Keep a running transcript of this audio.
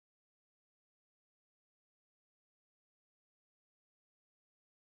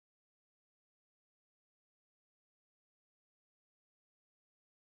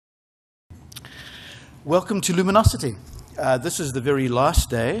Welcome to Luminosity. This is the very last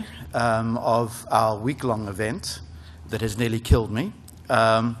day of our week-long event that has nearly killed me.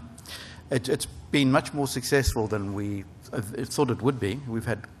 It's been much more successful than we thought it would be. We've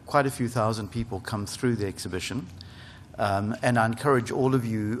had quite a few thousand people come through the exhibition. And I encourage all of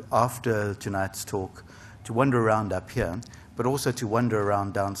you after tonight's talk to wander around up here, but also to wander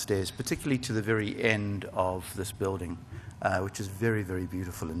around downstairs, particularly to the very end of this building, which is very, very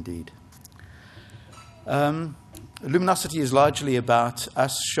beautiful indeed. Luminosity is largely about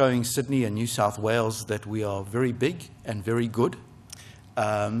us showing Sydney and New South Wales that we are very big and very good,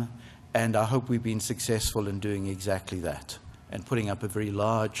 and I hope we've been successful in doing exactly that and putting up a very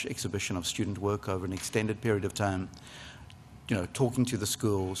large exhibition of student work over an extended period of time, talking to the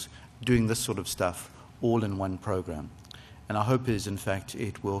schools, doing this sort of stuff all in one program. And our hope is, in fact,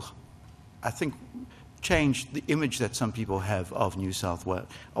 it will, I think, change the image that some people have of New South Wales,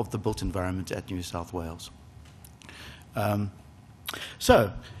 of the built environment at New South Wales.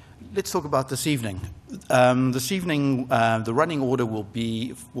 So let's talk about this evening. This evening, the running order will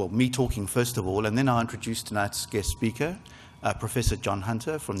be, well, me talking first of all, and then I'll introduce tonight's guest speaker, Professor John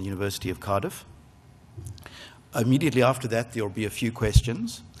Hunter from the University of Cardiff. Immediately after that, there will be a few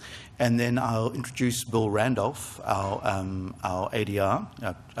questions, and then I'll introduce Bill Randolph, our ADR,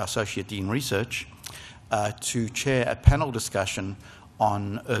 our Associate Dean Research, to chair a panel discussion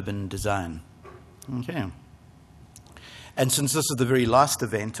on urban design. Okay. And since this is the very last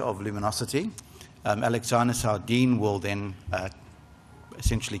event of Luminosity, Alex Zarnes, our dean, will then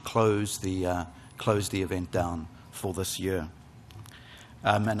essentially close the event down for this year.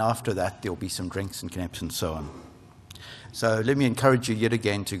 And after that, there'll be some drinks and camps and so on. So let me encourage you yet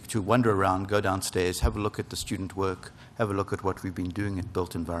again to wander around, go downstairs, have a look at the student work, have a look at what we've been doing at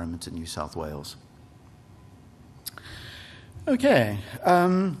Built Environment in New South Wales. Okay,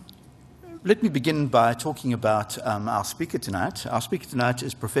 let me begin by talking about our speaker tonight. Our speaker tonight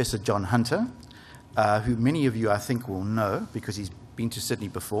is Professor John Hunter, who many of you I think will know because he's been to Sydney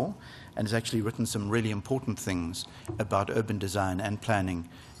before and has actually written some really important things about urban design and planning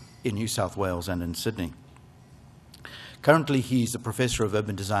in New South Wales and in Sydney. Currently, he's a professor of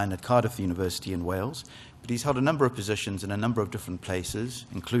urban design at Cardiff University in Wales, but he's held a number of positions in a number of different places,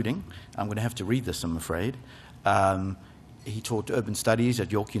 including, I'm going to have to read this, I'm afraid, he taught urban studies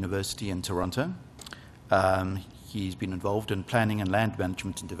at York University in Toronto. He's been involved in planning and land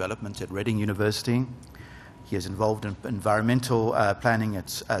management and development at Reading University. He is involved in environmental planning at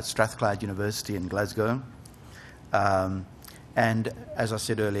Strathclyde University in Glasgow. And as I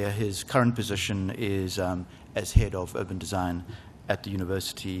said earlier, his current position is as head of urban design at the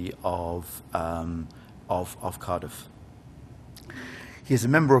University of Cardiff. He is a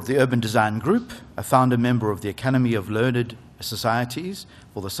member of the Urban Design Group, a founder member of the Academy of Learned Societies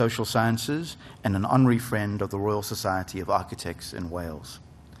for the Social Sciences, and an honorary friend of the Royal Society of Architects in Wales.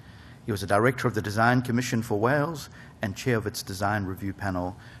 He was a director of the Design Commission for Wales and chair of its design review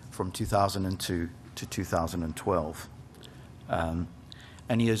panel from 2002 to 2012. And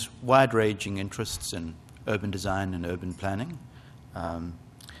he has wide-ranging interests in urban design and urban planning.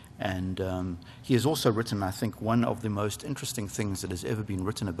 He has also written, I think, one of the most interesting things that has ever been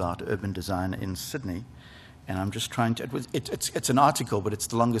written about urban design in Sydney. And I'm just trying to, it's an article, but it's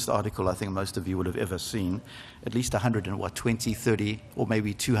the longest article I think most of you would have ever seen. At least 120, 30, or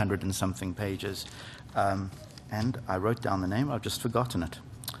maybe 200 and something pages. And I wrote down the name, I've just forgotten it.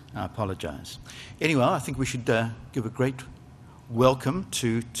 I apologize. Anyway, I think we should give a great welcome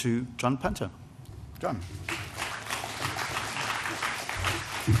to John Hunter. John.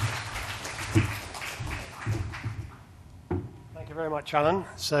 Thank you very much, Alan.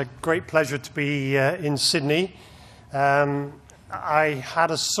 It's a great pleasure to be in Sydney. I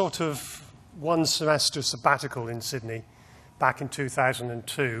had a sort of one semester sabbatical in Sydney back in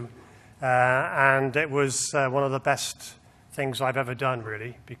 2002, and it was one of the best things I've ever done,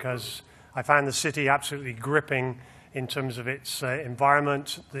 really, because I found the city absolutely gripping in terms of its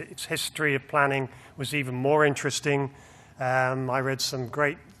environment. Its history of planning was even more interesting. I read some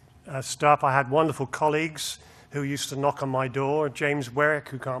great stuff. I had wonderful colleagues who used to knock on my door. James Werrick,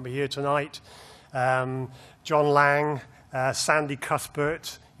 who can't be here tonight, John Lang, Sandy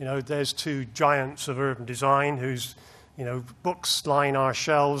Cuthbert. There's two giants of urban design whose books line our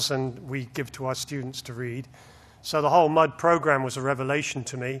shelves and we give to our students to read. So the whole MUD program was a revelation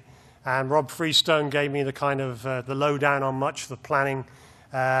to me. And Rob Freestone gave me the kind of the lowdown on much of the planning.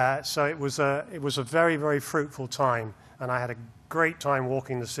 So it was a very, very fruitful time, and I had a great time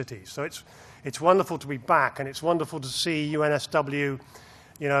walking the city. So it's wonderful to be back, and it's wonderful to see UNSW,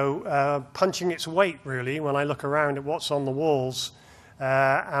 punching its weight really. When I look around at what's on the walls,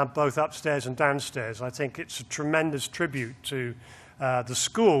 both upstairs and downstairs. I think it's a tremendous tribute to the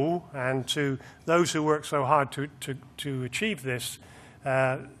school and to those who work so hard to achieve this.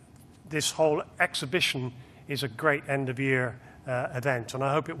 This whole exhibition is a great end-of-year event, and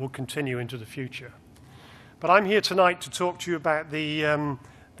I hope it will continue into the future. But I'm here tonight to talk to you about the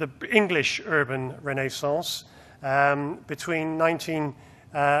English urban renaissance between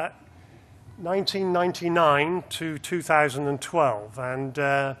 1999 to 2012, and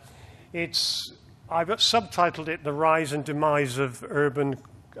I've subtitled it "The Rise and Demise of Urban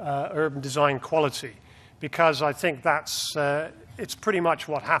Design Quality," because I think it's pretty much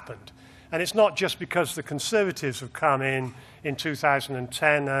what happened. And it's not just because the Conservatives have come in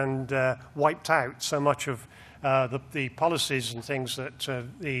 2010 and wiped out so much of the policies and things that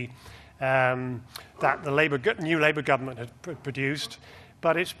the new Labour government had produced,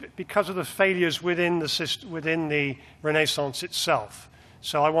 but it's because of the failures within the Renaissance itself.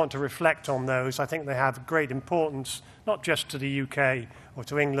 So I want to reflect on those. I think they have great importance, not just to the UK or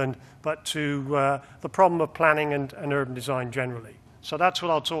to England, but to the problem of planning and urban design generally. So that's what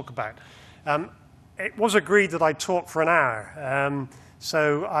I'll talk about. It was agreed that I'd talk for an hour,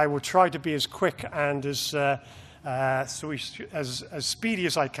 so I will try to be as quick and as speedy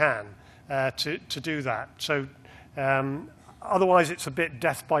as I can to do that. So otherwise it's a bit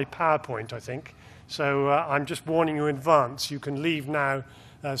death by PowerPoint, I think. So I'm just warning you in advance. You can leave now,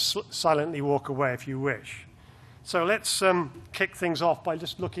 silently walk away if you wish. So let's kick things off by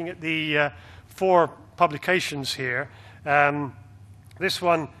just looking at the 4 publications here. This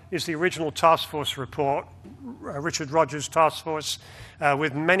one is the original task force report, Richard Rogers' task force,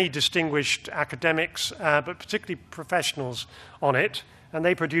 with many distinguished academics, but particularly professionals on it. And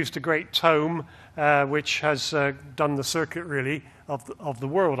they produced a great tome, which has done the circuit, really, of the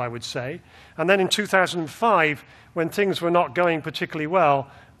world, I would say. And then in 2005, when things were not going particularly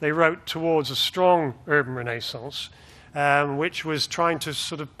well, they wrote Towards a Strong Urban Renaissance, which was trying to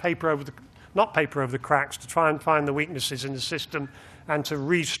sort of not paper over the cracks, to try and find the weaknesses in the system and to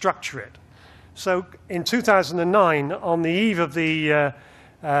restructure it. So in 2009, on the eve of the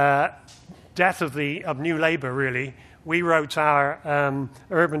death of New Labour, really, we wrote our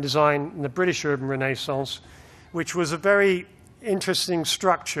urban design in the British urban renaissance, which was a very interesting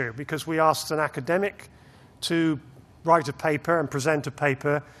structure because we asked an academic to write a paper and present a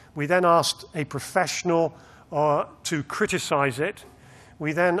paper. We then asked a professional to criticize it.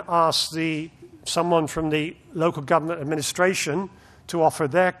 We then asked someone from the local government administration to offer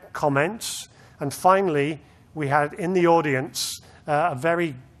their comments. And finally, we had in the audience a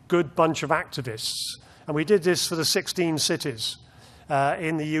very good bunch of activists. And we did this for the 16 cities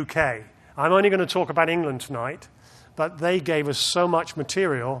in the UK. I'm only going to talk about England tonight, but they gave us so much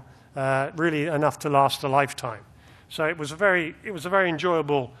material, really enough to last a lifetime. So it was a very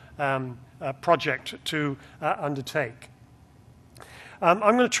enjoyable project to undertake. I'm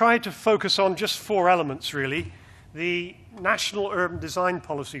going to try to focus on just 4 elements, really. The National Urban Design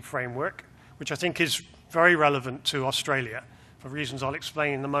Policy Framework, which I think is very relevant to Australia, for reasons I'll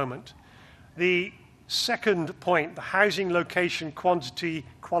explain in a moment. The second point, the housing location, quantity,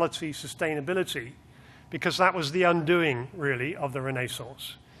 quality, sustainability, because that was the undoing, really, of the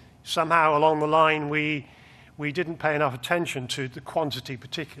Renaissance. Somehow along the line, we didn't pay enough attention to the quantity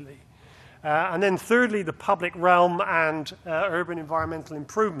particularly. And then thirdly, the public realm and urban environmental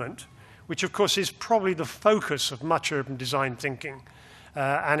improvement, which of course is probably the focus of much urban design thinking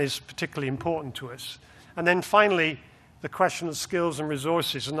and is particularly important to us. And then finally, the question of skills and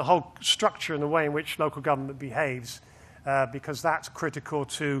resources and the whole structure and the way in which local government behaves, because that's critical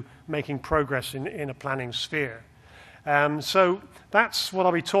to making progress in a planning sphere. So that's what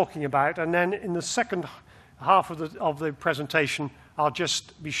I'll be talking about. And then in the second half of the presentation, I'll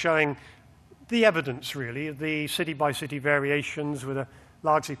just be showing the evidence, really, the city-by-city variations with a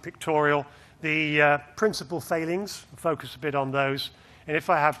largely pictorial, the principal failings, focus a bit on those. And if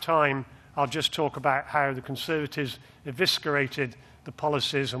I have time, I'll just talk about how the Conservatives eviscerated the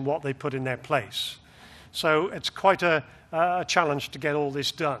policies and what they put in their place. So it's quite a challenge to get all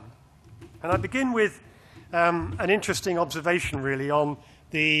this done. And I begin with an interesting observation, really, on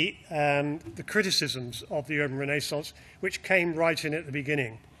the criticisms of the urban renaissance, which came right in at the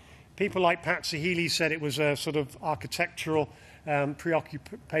beginning. People like Patsy Healy said it was a sort of architectural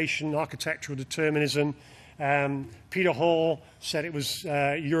preoccupation, architectural determinism. Peter Hall said it was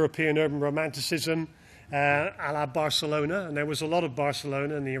European urban romanticism, a la Barcelona, and there was a lot of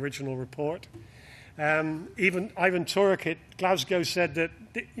Barcelona in the original report. Even Ivan Turek at Glasgow said that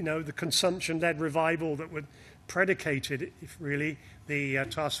the consumption-led revival that would predicated, if really, the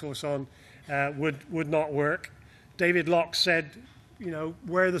task force on would not work. David Locke said, you know,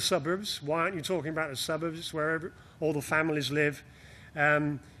 where are the suburbs? Why aren't you talking about the suburbs? It's where all the families live.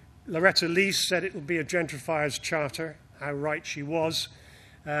 Loretta Lees said it will be a gentrifier's charter, how right she was.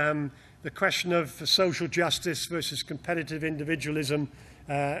 The question of social justice versus competitive individualism,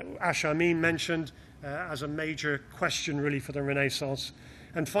 Ash Amin mentioned as a major question really for the Renaissance.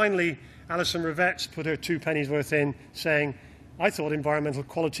 And finally, Alison Revetz put her 2 pennies worth in, saying, I thought environmental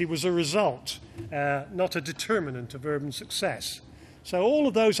quality was a result, not a determinant of urban success. So all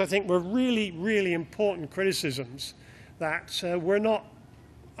of those, I think, were really, really important criticisms that were not,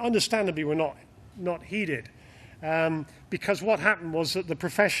 understandably, were not heeded. Because what happened was that the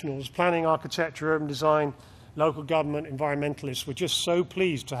professionals, planning, architecture, urban design, local government, environmentalists, were just so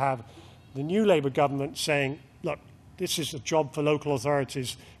pleased to have the new Labour government saying, look, this is a job for local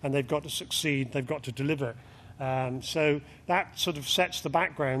authorities and they've got to succeed, they've got to deliver. So that sort of sets the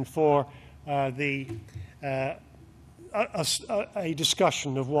background for a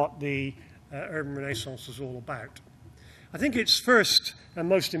discussion of what the urban renaissance was all about. I think its first and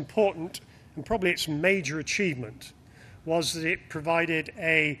most important, and probably its major achievement, was that it provided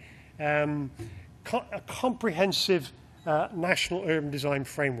a comprehensive national urban design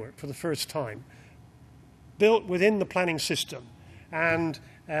framework for the first time, built within the planning system, and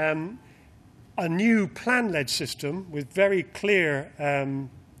a new plan-led system with very clear,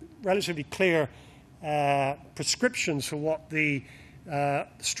 relatively clear prescriptions for what the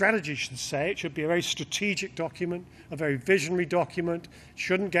strategy should say. It should be a very strategic document, a very visionary document. It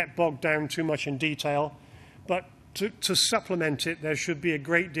shouldn't get bogged down too much in detail. But to supplement it, there should be a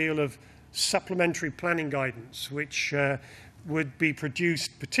great deal of supplementary planning guidance, which would be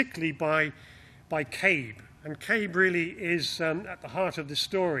produced particularly by CABE. And CABE really is at the heart of this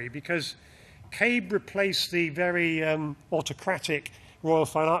story, because CABE replaced the very autocratic Royal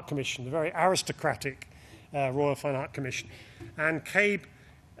Fine Art Commission, the very aristocratic Royal Fine Art Commission. And CABE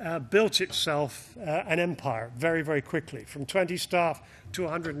built itself an empire very, very quickly, from 20 staff to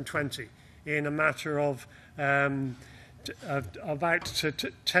 120 in a matter of about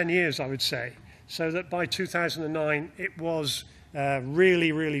 10 years, I would say. So that by 2009, it was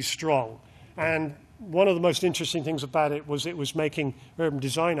really, really strong. And one of the most interesting things about it was making urban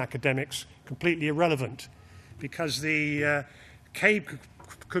design academics completely irrelevant, because the CABE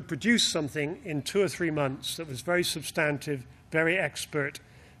could produce something in 2 or 3 months that was very substantive, very expert,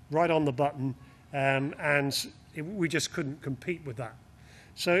 right on the button, and we just couldn't compete with that.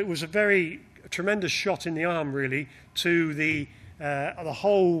 So it was a tremendous shot in the arm, really, to the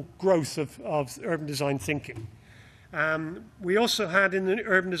whole growth of urban design thinking. We also had in the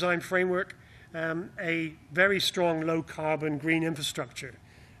urban design framework a very strong low-carbon green infrastructure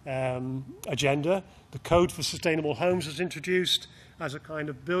agenda. The Code for Sustainable Homes was introduced as a kind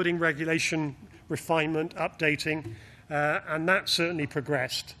of building regulation refinement, updating, and that certainly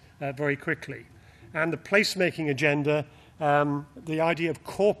progressed very quickly. And the placemaking agenda, the idea of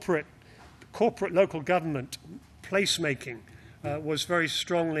corporate local government placemaking was very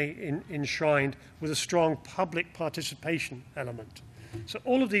strongly enshrined with a strong public participation element. So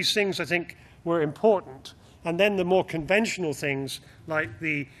all of these things, I think, were important. And then the more conventional things, like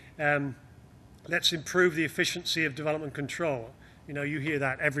the let's improve the efficiency of development control. You know, you hear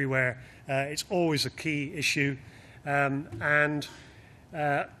that everywhere. It's always a key issue. So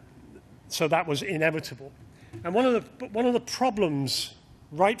that was inevitable. And one of the problems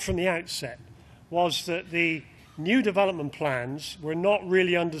right from the outset was that the new development plans were not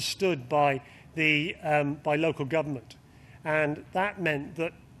really understood by local government. And that meant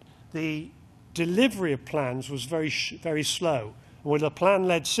that the delivery of plans was very slow. With a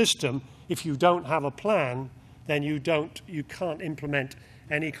plan-led system, if you don't have a plan, then you can't implement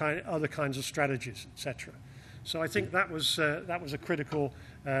any other kinds of strategies, etc. So I think that was a critical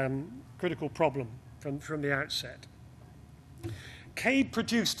problem from the outset. CABE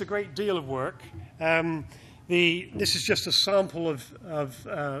produced a great deal of work. This is just a sample of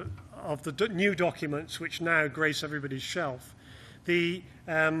the new documents which now grace everybody's shelf. The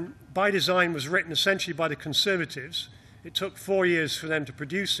by design was written essentially by the Conservatives. It took 4 years for them to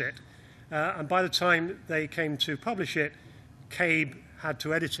produce it, and by the time they came to publish it, CABE had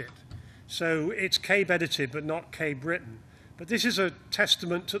to edit it. So it's CABE edited, but not CABE written. But this is a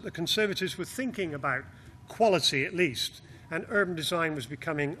testament that the Conservatives were thinking about quality, at least, and urban design was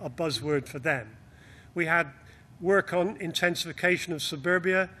becoming a buzzword for them. We had work on intensification of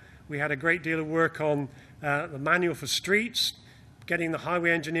suburbia. We had a great deal of work on the manual for streets, getting the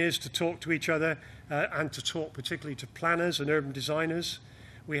highway engineers to talk to each other and to talk particularly to planners and urban designers.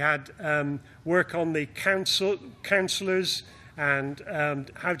 We had work on the councillors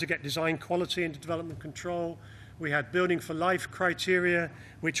and how to get design quality into development control. We had building for life criteria,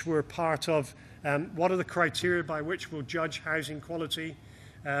 which were part of what are the criteria by which we'll judge housing quality.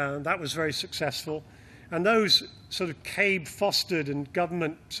 That was very successful. And those sort of CABE-fostered and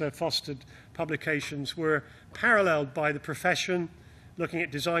government-fostered publications were paralleled by the profession, looking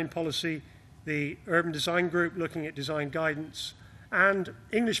at design policy, the Urban Design Group looking at design guidance, and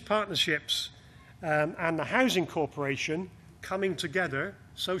English Partnerships and the Housing Corporation coming together,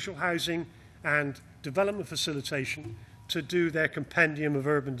 social housing and development facilitation, to do their compendium of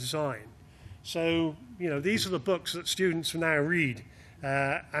urban design. So, you know, these are the books that students now read,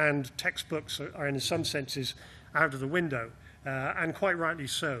 and textbooks are in some senses out of the window, and quite rightly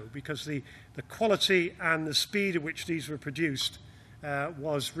so, because the quality and the speed at which these were produced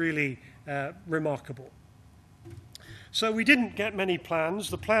was really remarkable. So we didn't get many plans.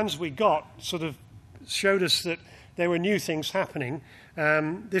 The plans we got sort of showed us that there were new things happening.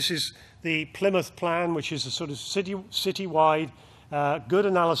 This is the Plymouth plan, which is a sort of citywide, good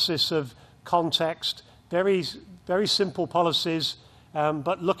analysis of context, very, very simple policies,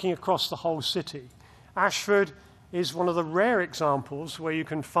 but looking across the whole city. Ashford is one of the rare examples where you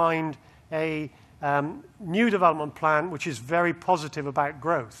can find a new development plan which is very positive about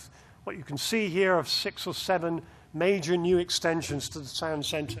growth. What you can see here are 6 or 7 major new extensions to the town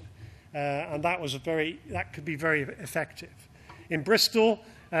centre, and that could be very effective. In Bristol,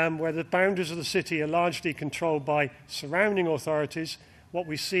 where the boundaries of the city are largely controlled by surrounding authorities, what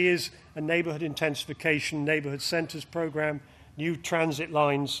we see is a neighbourhood intensification, neighbourhood centres programme, new transit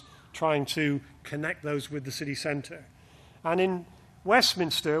lines, trying to connect those with the city centre. And in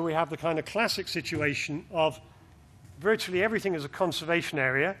Westminster, we have the kind of classic situation of virtually everything is a conservation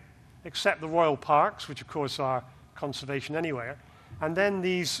area, except the royal parks, which of course are conservation anywhere, and then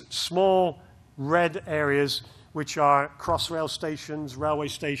these small red areas which are cross-rail stations, railway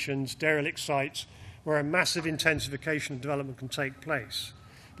stations, derelict sites, where a massive intensification of development can take place.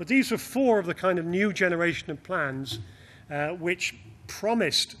 But these were 4 of the kind of new generation of plans which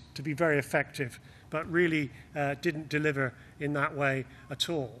promised to be very effective, but really didn't deliver in that way at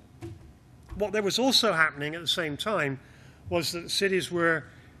all. What there was also happening at the same time was that cities were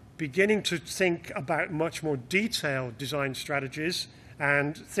beginning to think about much more detailed design strategies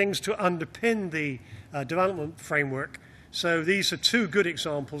and things to underpin the development framework. So these are 2 good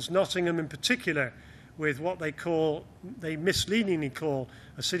examples, Nottingham in particular, with what they misleadingly call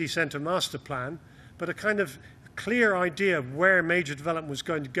a city centre master plan, but a kind of clear idea of where major development was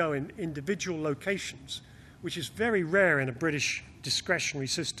going to go in individual locations, which is very rare in a British discretionary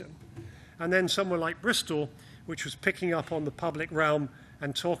system. And then somewhere like Bristol, which was picking up on the public realm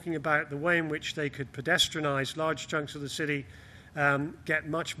and talking about the way in which they could pedestrianise large chunks of the city, get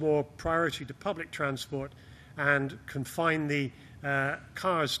much more priority to public transport, and confine the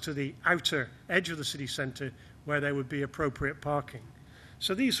cars to the outer edge of the city centre where there would be appropriate parking.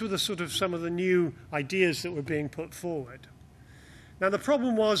 So these were the sort of some of the new ideas that were being put forward. Now the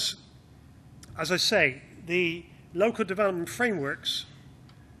problem was, as I say, the local development frameworks,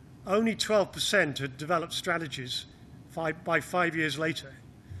 only 12% had developed strategies by 5 years later.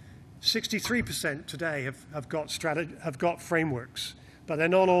 63% today have got frameworks, but they're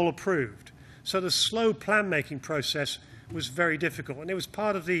not all approved. So the slow plan-making process was very difficult, and it was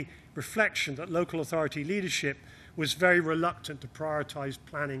part of the reflection that local authority leadership was very reluctant to prioritise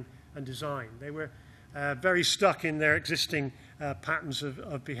planning and design. They were very stuck in their existing patterns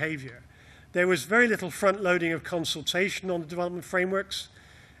of behaviour. There was very little front-loading of consultation on the development frameworks,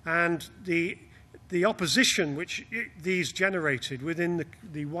 and the opposition which these generated within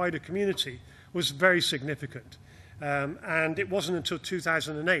the wider community was very significant. And it wasn't until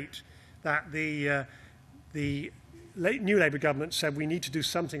 2008 that the new Labour government said we need to do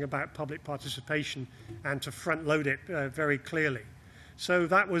something about public participation and to front load it very clearly. So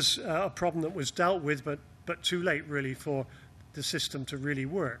that was a problem that was dealt with, but too late really for the system to really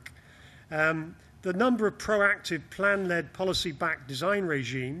work. The number of proactive plan-led policy-backed design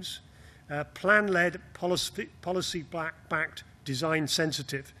regimes, plan-led policy-backed design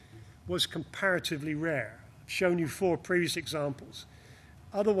sensitive, was comparatively rare. I've shown you 4 previous examples.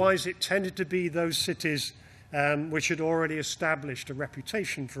 Otherwise, it tended to be those cities which had already established a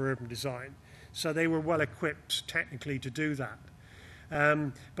reputation for urban design. So they were well equipped technically to do that.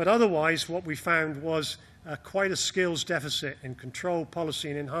 But otherwise, what we found was quite a skills deficit in control,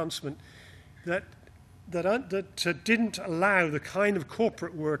 policy and enhancement that didn't allow the kind of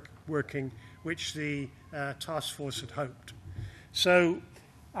corporate working which the task force had hoped. So,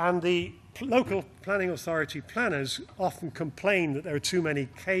 and the local planning authority planners often complained that there were too many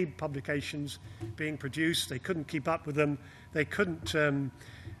CABE publications being produced. They couldn't keep up with them. They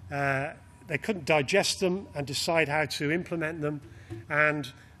they couldn't digest them and decide how to implement them,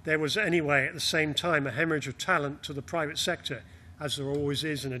 and there was anyway at the same time a hemorrhage of talent to the private sector, as there always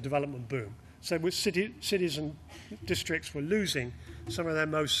is in a development boom. So with cities and districts were losing some of their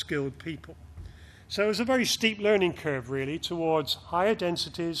most skilled people. So it was a very steep learning curve, really, towards higher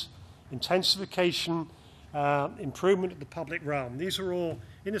densities, intensification, improvement of the public realm. These are all,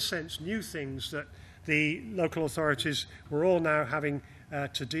 in a sense, new things that the local authorities were all now having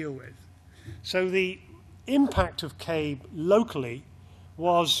to deal with. So the impact of CABE locally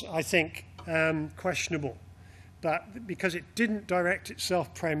was, I think, questionable, but because it didn't direct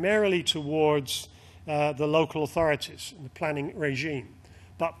itself primarily towards the local authorities and the planning regime.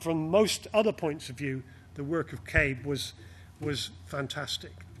 But from most other points of view, the work of CABE was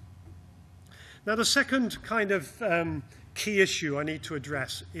fantastic. Now, the second kind of key issue I need to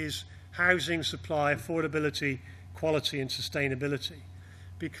address is housing supply, affordability, quality, and sustainability,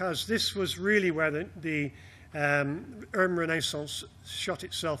 because this was really where the urban renaissance shot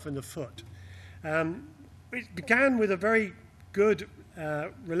itself in the foot. It began with a very good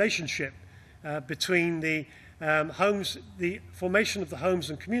relationship between the formation of the Homes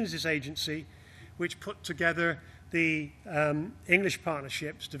and Communities Agency, which put together the English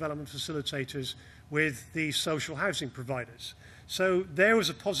partnerships, development facilitators, with the social housing providers. So there was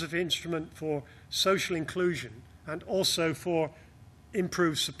a positive instrument for social inclusion and also for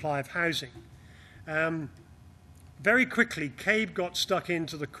improved supply of housing. Very quickly, CABE got stuck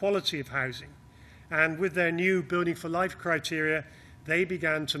into the quality of housing, and with their new Building for Life criteria, they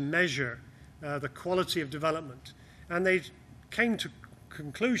began to measure the quality of development. And they came to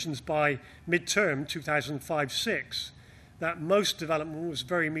conclusions by midterm 2005-06 that most development was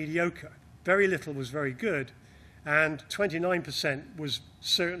very mediocre, very little was very good, and 29% was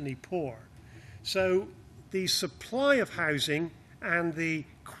certainly poor. So the supply of housing and the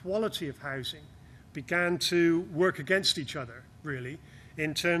quality of housing began to work against each other, really,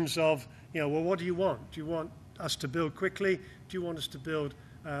 in terms of, well, what do you want? Do you want us to build quickly? Do you want us to build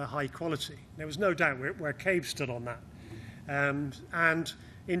high quality? There was no doubt where CABE stood on that. And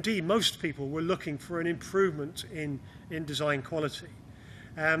indeed, most people were looking for an improvement in design quality.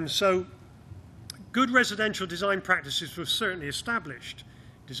 So good residential design practices were certainly established.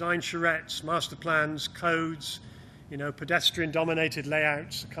 Design charrettes, master plans, codes, pedestrian-dominated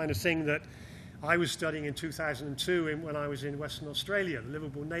layouts, the kind of thing that I was studying in 2002 when I was in Western Australia, the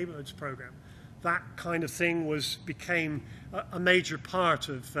Livable Neighbourhoods Programme. That kind of thing became a major part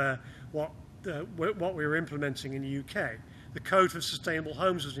of what we were implementing in the UK. The Code for Sustainable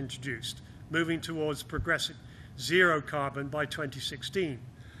Homes was introduced, moving towards progressive zero carbon by 2016.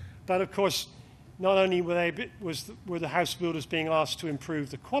 But of course, not only were the house builders being asked to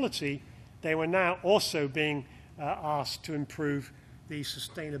improve the quality, they were now also being asked to improve the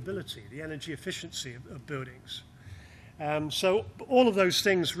sustainability, the energy efficiency of buildings. So all of those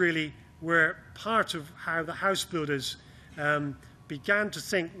things really were part of how the house builders began to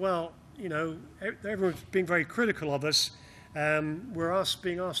think, well, everyone's being very critical of us. We're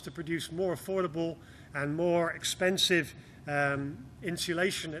being asked to produce more affordable and more expensive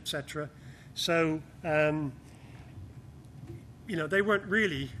insulation, etc. So, they weren't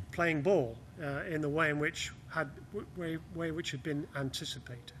really playing ball in the way in which had been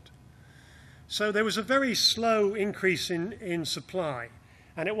anticipated. So there was a very slow increase in supply,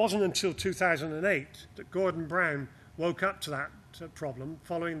 and it wasn't until 2008 that Gordon Brown woke up to that problem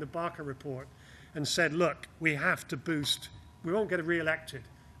following the Barker report and said, look, we have to boost, we won't get re-elected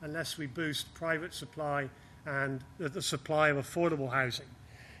unless we boost private supply and the supply of affordable housing.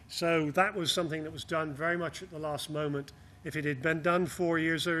 So that was something that was done very much at the last moment. If it had been done 4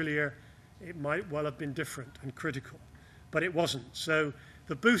 years earlier, it might well have been different and critical, but it wasn't. So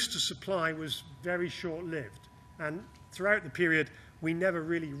the boost to supply was very short-lived, and throughout the period, we never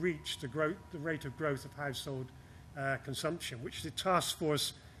really reached the rate of growth of household consumption, which the task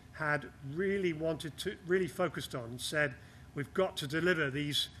force had really focused on and said, we've got to deliver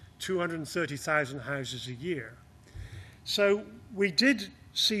these 230,000 houses a year. So we did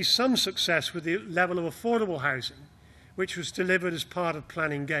see some success with the level of affordable housing, which was delivered as part of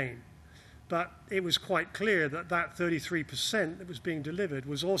Planning Gain. But it was quite clear that 33% that was being delivered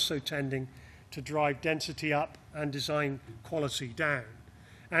was also tending to drive density up and design quality down.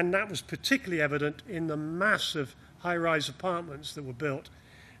 And that was particularly evident in the massive high-rise apartments that were built,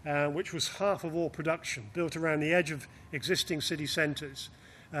 which was half of all production, built around the edge of existing city centres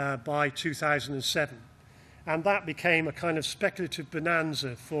by 2007. And that became a kind of speculative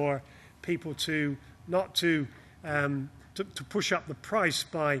bonanza for people to push up the price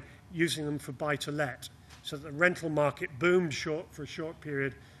by using them for buy-to-let. So that the rental market boomed for a short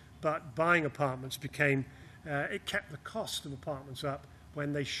period, but buying apartments became, it kept the cost of apartments up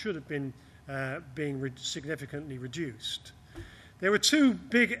when they should have been being significantly reduced. There were two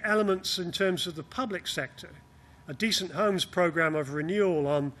big elements in terms of the public sector. A Decent Homes program of renewal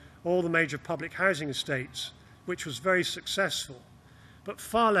on all the major public housing estates, which was very successful, but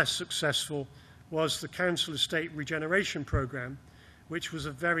far less successful was the council estate regeneration program, which was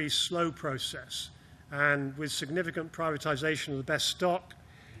a very slow process and with significant privatisation of the best stock,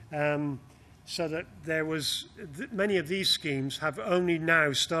 so that there was, many of these schemes have only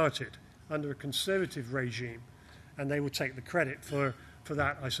now started under a conservative regime, and they will take the credit for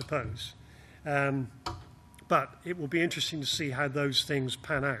that, I suppose. But it will be interesting to see how those things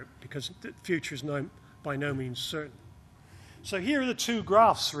pan out, because the future is by no means certain. So here are the two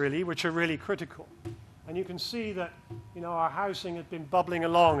graphs, really, which are really critical. And you can see that, you know, our housing had been bubbling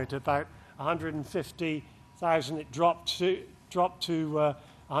along at about 150,000. It dropped to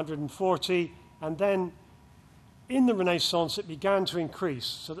 140, and then in the Renaissance it began to increase,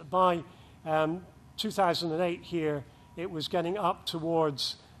 so that by 2008 here it was getting up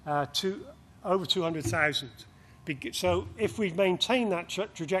towards over 200,000. So if we'd maintained that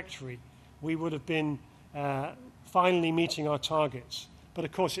trajectory, we would have been finally meeting our targets. But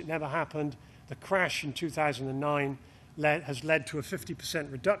of course it never happened. The crash in 2009 has led to a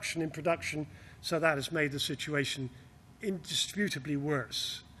 50% reduction in production, so that has made the situation indisputably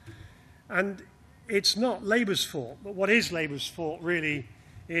worse. And it's not Labour's fault, but what is Labour's fault really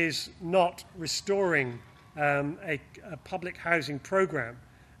is not restoring a public housing programme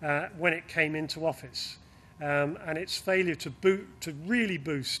when it came into office, and its failure to really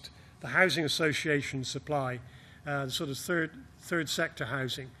boost the housing association supply, the sort of third sector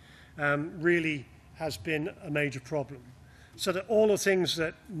housing, really has been a major problem. So that all the things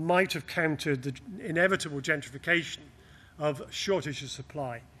that might have countered the inevitable gentrification of shortage of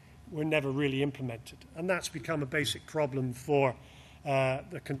supply were never really implemented. And that's become a basic problem for in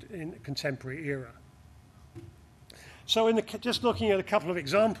the contemporary era. So just looking at a couple of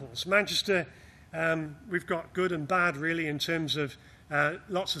examples, Manchester, we've got good and bad really in terms of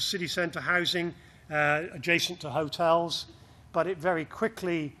lots of city centre housing adjacent to hotels, but it very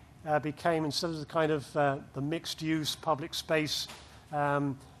quickly became, instead of the kind of the mixed-use public space,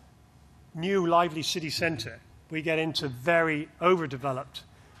 new lively city centre, we get into very overdeveloped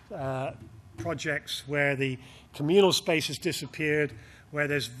projects where the communal space has disappeared, where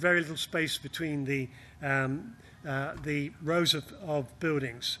there's very little space between the rows of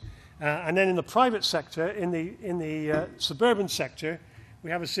buildings. And then in the private sector, in the suburban sector, we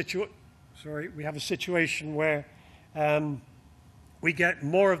have a situation where we get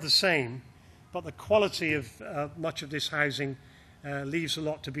more of the same, but the quality of much of this housing leaves a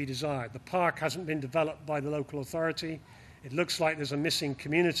lot to be desired. The park hasn't been developed by the local authority. It looks like there's a missing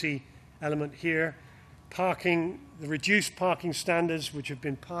community element here. Parking, the reduced parking standards, which have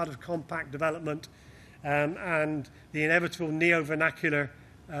been part of compact development, and the inevitable neo-vernacular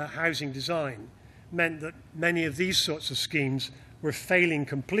housing design meant that many of these sorts of schemes were failing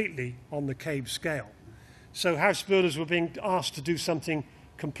completely on the CABE scale. So house builders were being asked to do something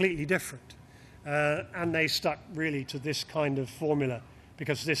completely different. And they stuck really to this kind of formula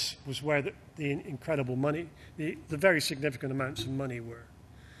because this was where the incredible money, the very significant amounts of money were.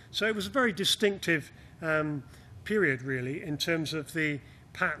 So it was a very distinctive period really in terms of the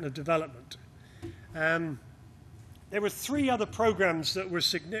pattern of development. There were three other programs that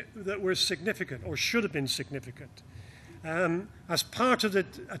were significant or should have been significant. As part of the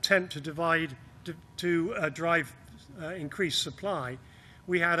attempt to drive increased supply,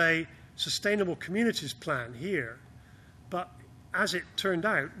 we had a sustainable communities plan here, but as it turned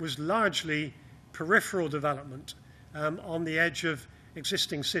out was largely peripheral development on the edge of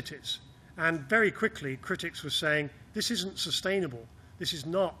existing cities. And very quickly critics were saying this isn't sustainable, this is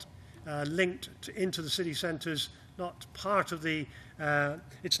not linked into the city centres, not part of the,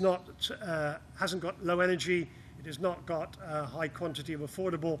 hasn't got low energy, it has not got a high quantity of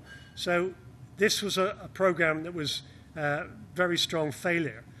affordable. So this was a programme that was very strong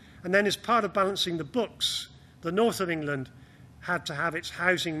failure. And then as part of balancing the books, the north of England had to have its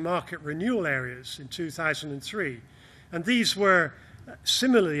housing market renewal areas in 2003. And these were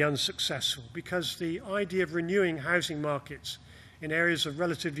similarly unsuccessful because the idea of renewing housing markets in areas of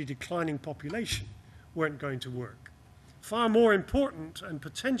relatively declining population weren't going to work. Far more important and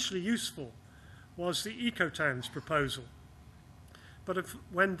potentially useful was the Eco-Towns proposal. But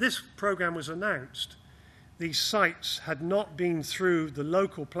when this programme was announced, these sites had not been through the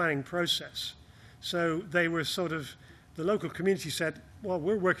local planning process. So they were sort of, the local community said, well,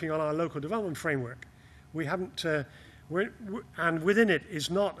 we're working on our local development framework. We haven't and within it is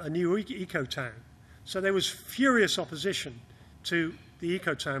not a new eco-town. So there was furious opposition to the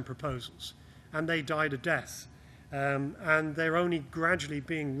eco-town proposals, and they died a death. And they're only gradually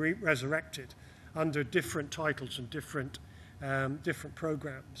being resurrected under different titles and different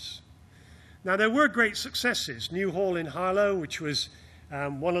programs. Now, there were great successes. New Hall in Harlow, which was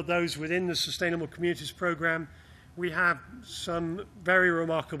one of those within the Sustainable Communities Programme. We have some very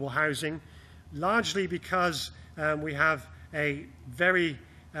remarkable housing, largely because we have a very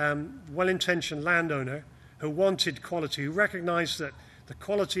well-intentioned landowner who wanted quality, who recognized that the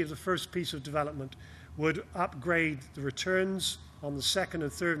quality of the first piece of development would upgrade the returns on the second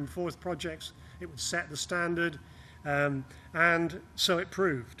and third and fourth projects. It would set the standard, and so it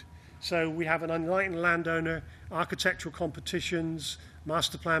proved. So we have an enlightened landowner, architectural competitions,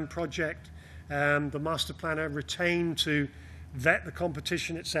 master plan project, the master planner retained to vet the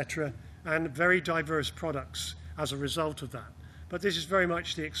competition, etc., and very diverse products as a result of that. But this is very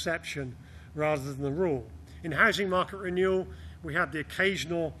much the exception rather than the rule. In housing market renewal, we have the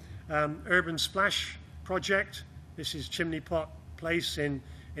occasional urban splash project. This is Chimney Pot Place in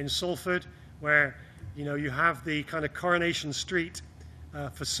Salford, where you have the kind of Coronation Street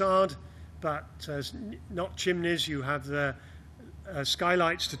facade, but not chimneys. You have the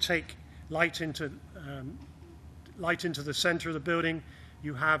skylights to take light into the center of the building.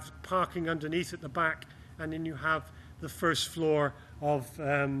 You have parking underneath at the back, and then you have the first floor of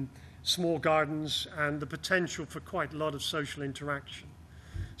small gardens and the potential for quite a lot of social interaction.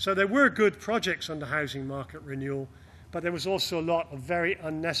 So there were good projects under housing market renewal, but there was also a lot of very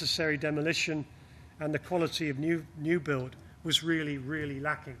unnecessary demolition, and the quality of new build was really, really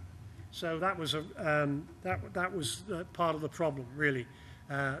lacking. So that was part of the problem, really,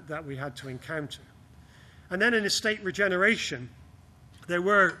 that we had to encounter. And then in estate regeneration, there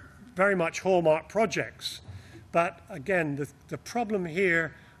were very much hallmark projects. But again, the problem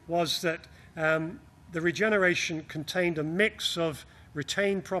here was that the regeneration contained a mix of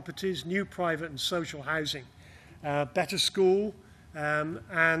retained properties, new private and social housing, better school,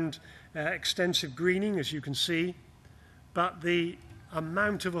 and extensive greening, as you can see. But the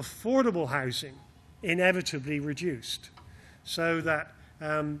amount of affordable housing inevitably reduced, so that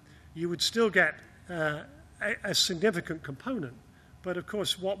you would still get a significant component. But of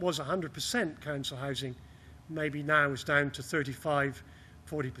course, what was 100% council housing maybe now is down to 35,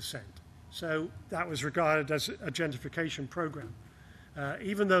 40%. So that was regarded as a gentrification program,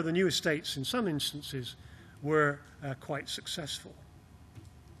 even though the new estates in some instances were quite successful.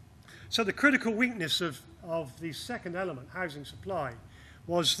 So the critical weakness of the second element, housing supply,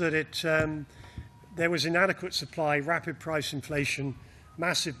 was that there was inadequate supply, rapid price inflation,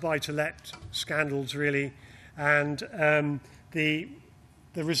 massive buy-to-let scandals, really, and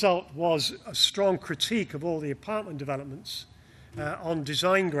the result was a strong critique of all the apartment developments on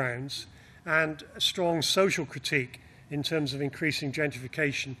design grounds, and a strong social critique in terms of increasing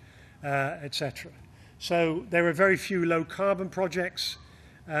gentrification, etc. So there were very few low-carbon projects,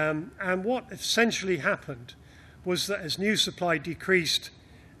 and what essentially happened was that as new supply decreased,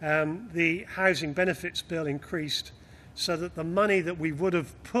 the housing benefits bill increased, so that the money that we would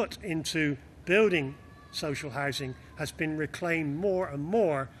have put into building social housing has been reclaimed more and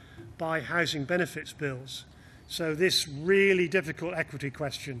more by housing benefits bills. So this really difficult equity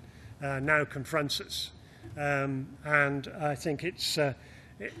question now confronts us. And I think it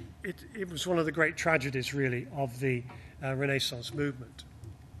was one of the great tragedies, really, of the Renaissance movement.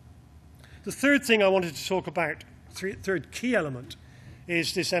 The third thing I wanted to talk about, third key element,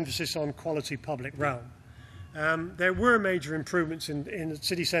 is this emphasis on quality public realm. There were major improvements in the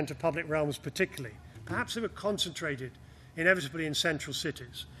city centre public realms particularly. Perhaps they were concentrated inevitably in central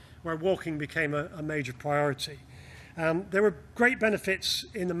cities, where walking became a major priority. There were great benefits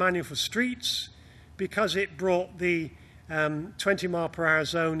in the manual for streets, because it brought the 20-mile-per-hour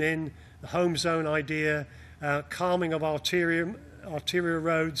zone in, the home zone idea, calming of arterial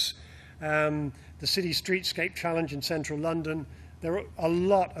roads, the city streetscape challenge in central London. There were a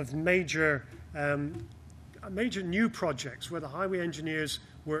lot of major new projects where the highway engineers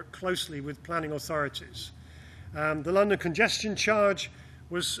worked closely with planning authorities. The London congestion charge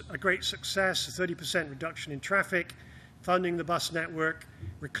was a great success, a 30% reduction in traffic, funding the bus network,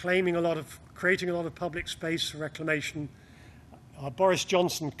 creating a lot of public space for reclamation. Boris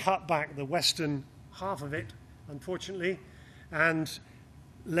Johnson cut back the western half of it, unfortunately, and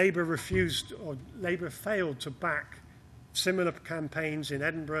Labour failed to back similar campaigns in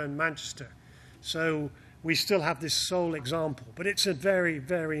Edinburgh and Manchester. So we still have this sole example, but it's a very,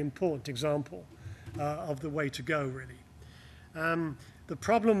 very important example of the way to go, really. The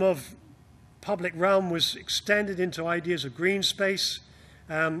problem of public realm was extended into ideas of green space.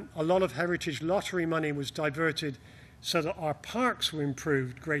 A lot of heritage lottery money was diverted so that our parks were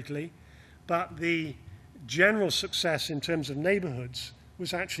improved greatly, but the general success in terms of neighborhoods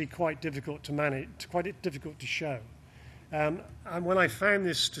was actually quite difficult to manage, quite difficult to show. And when I found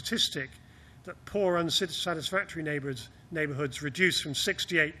this statistic that poor, unsatisfactory neighborhoods reduced from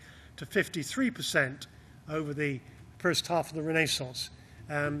 68 to 53% over the first half of the Renaissance,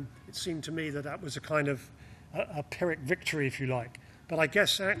 it seemed to me that that was a kind of a Pyrrhic victory, if you like. But I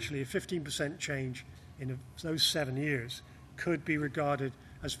guess actually a 15% change in those 7 years could be regarded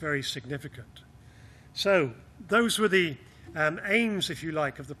as very significant. So those were the aims, if you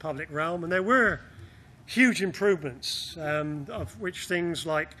like, of the public realm, and there were huge improvements, of which things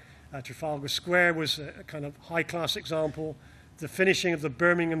like Trafalgar Square was a kind of high-class example, the finishing of the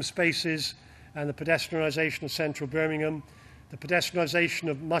Birmingham spaces and the pedestrianisation of central Birmingham, the pedestrianisation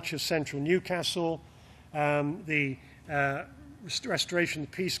of much of central Newcastle, the restoration of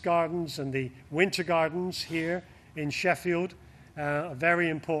the Peace Gardens and the Winter Gardens here in Sheffield, a very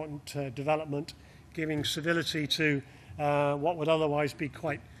important development, giving civility to what would otherwise be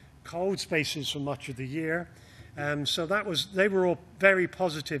quite cold spaces for much of the year. So they were all very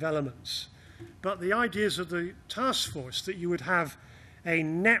positive elements. But the ideas of the task force that you would have a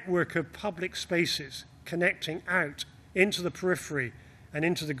network of public spaces connecting out into the periphery and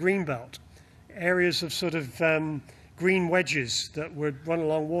into the greenbelt, areas of sort of green wedges that would run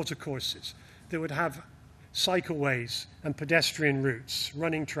along watercourses, that would have cycleways and pedestrian routes,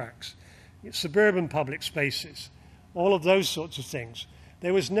 running tracks, suburban public spaces, all of those sorts of things.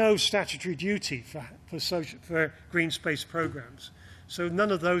 There was no statutory duty for green space programs, so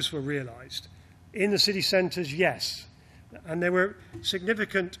none of those were realised. In the city centres, yes, and there were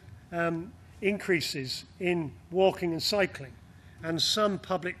significant increases in walking and cycling and some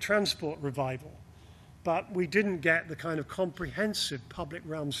public transport revival, but we didn't get the kind of comprehensive public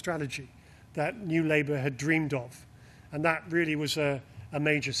realm strategy that New Labour had dreamed of, and that really was a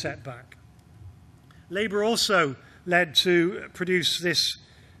major setback. Labour also led to produce this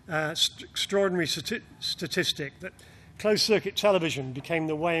extraordinary statistic that closed-circuit television became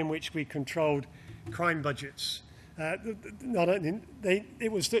the way in which we controlled crime budgets.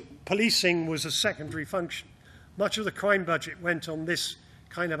 It was that policing was a secondary function. Much of the crime budget went on this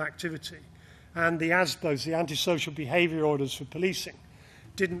kind of activity, and the ASBOs, the antisocial behaviour orders for policing,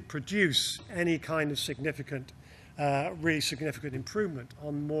 didn't produce any kind of significant, really significant improvement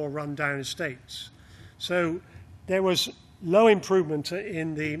on more run-down estates. So there was low improvement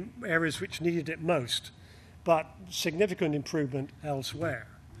in the areas which needed it most, but significant improvement elsewhere.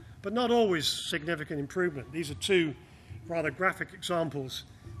 But not always significant improvement. These are two rather graphic examples.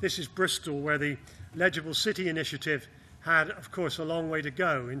 This is Bristol, where the Legible City initiative had, of course, a long way to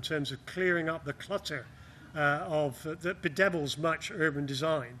go in terms of clearing up the clutter that bedevils much urban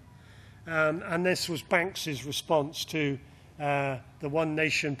design. And this was Banks's response to the one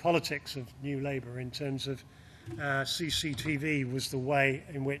nation politics of New Labour in terms of CCTV was the way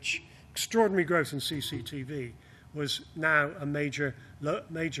in which extraordinary growth in CCTV was now a major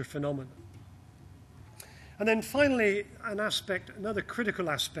phenomenon. And then finally, another critical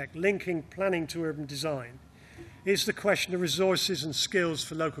aspect linking planning to urban design is the question of resources and skills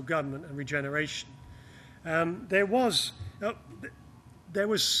for local government and regeneration. There was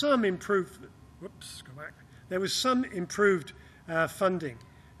some improved. Whoops, go back. There was some improved funding.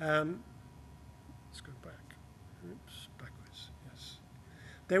 Let's go back. Oops, backwards. Yes.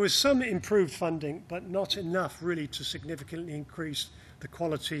 There was some improved funding, but not enough really to significantly increase the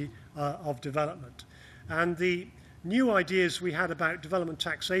quality of development. And the new ideas we had about development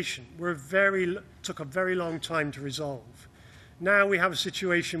taxation took a very long time to resolve. Now we have a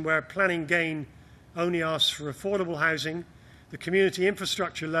situation where planning gain only asks for affordable housing, the community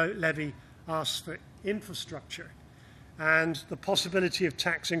infrastructure levy asks for infrastructure, and the possibility of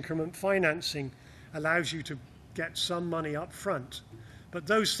tax increment financing allows you to get some money up front. But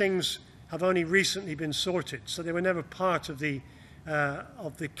those things have only recently been sorted, so they were never part of the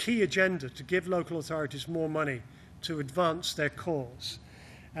key agenda to give local authorities more money to advance their cause.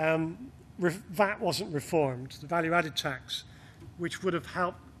 VAT wasn't reformed, the value-added tax, which would have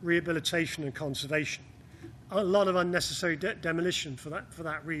helped rehabilitation and conservation. A lot of unnecessary demolition for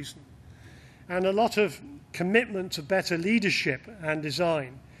that reason. And a lot of commitment to better leadership and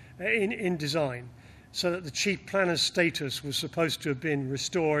design, in design, so that the chief planner's status was supposed to have been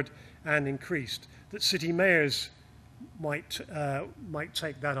restored and increased, that city mayors might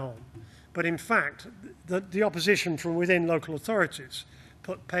take that on. But in fact, the opposition from within local authorities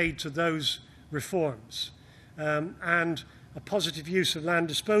put paid to those reforms, and a positive use of land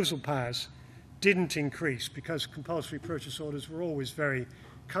disposal powers didn't increase because compulsory purchase orders were always very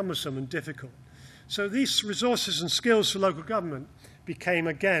cumbersome and difficult. So these resources and skills for local government became,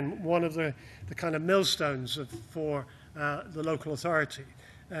 again, one of the kind of millstones for the local authority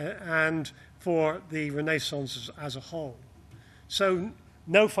and for the Renaissance as a whole. So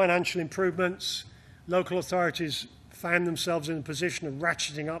no financial improvements. Local authorities found themselves in a position of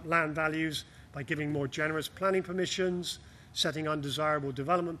ratcheting up land values by giving more generous planning permissions, setting undesirable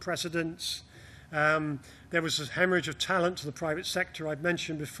development precedents. There was a hemorrhage of talent to the private sector I've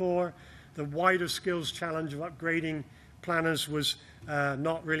mentioned before. The wider skills challenge of upgrading planners was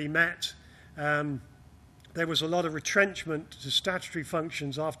not really met. There was a lot of retrenchment to statutory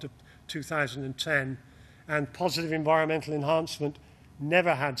functions after 2010, and positive environmental enhancement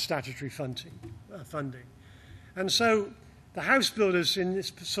never had statutory funding. And so the house builders in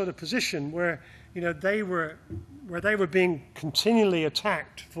this sort of position where they were being continually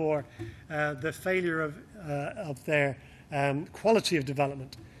attacked for the failure of their quality of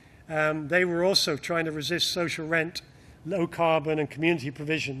development. They were also trying to resist social rent, low carbon and community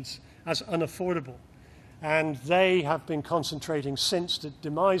provisions as unaffordable. And they have been concentrating since the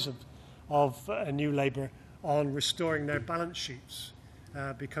demise of New Labour on restoring their balance sheets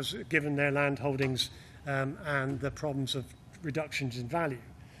because given their land holdings and the problems of reductions in value.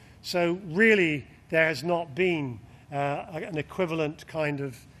 So really there has not been an equivalent kind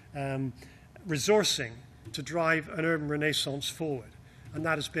of resourcing to drive an urban renaissance forward. And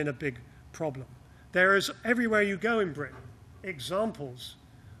that has been a big problem. There is, everywhere you go in Britain, examples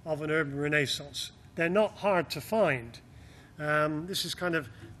of an urban renaissance. They're not hard to find. This is kind of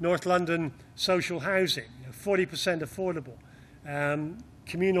North London social housing, 40% affordable,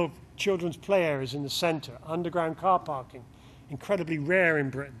 communal children's play areas in the centre, underground car parking, incredibly rare in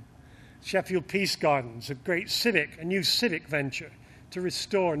Britain. Sheffield Peace Gardens, a new civic venture to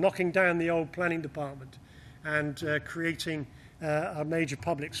restore, knocking down the old planning department and creating a major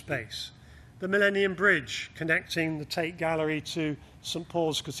public space. The Millennium Bridge connecting the Tate Gallery to St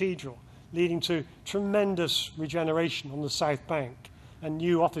Paul's Cathedral, leading to tremendous regeneration on the South Bank and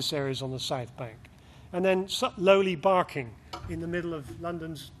new office areas on the South Bank. And then lowly Barking in the middle of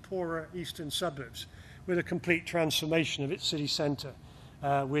London's poorer eastern suburbs with a complete transformation of its city centre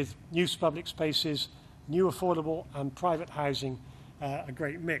with new public spaces, new affordable and private housing, a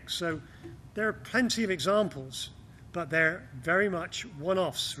great mix. So there are plenty of examples, but they're very much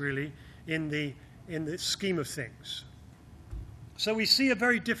one-offs really in the scheme of things. So we see a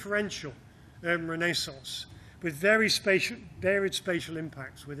very differential urban renaissance with varied spatial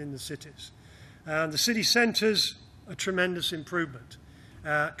impacts within the cities. The city centres, a tremendous improvement.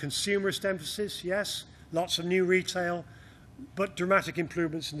 Consumerist emphasis, yes, lots of new retail, but dramatic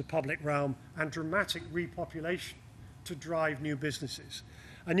improvements in the public realm and dramatic repopulation to drive new businesses.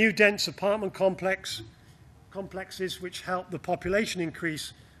 A new dense apartment complexes which help the population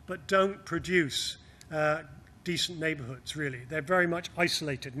increase but don't produce decent neighbourhoods, really. They're very much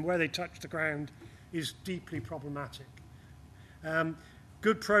isolated, and where they touch the ground is deeply problematic.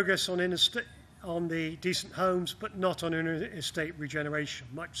 Good progress on the decent homes, but not on estate regeneration,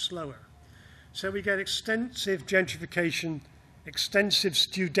 much slower. So we get extensive gentrification, extensive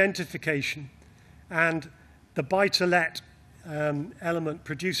studentification, and the buy-to-let element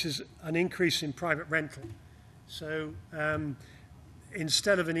produces an increase in private rental. So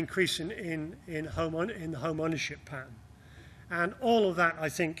instead of an increase in the home ownership pattern. And all of that, I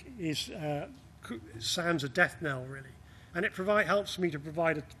think, sounds a death knell, really. And it helps me to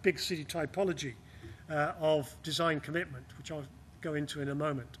provide a big city typology of design commitment, which I'll go into in a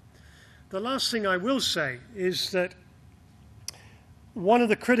moment. The last thing I will say is that one of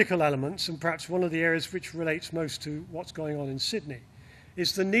the critical elements, and perhaps one of the areas which relates most to what's going on in Sydney,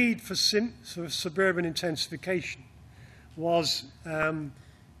 is the need for suburban intensification was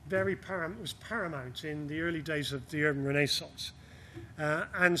paramount in the early days of the urban renaissance.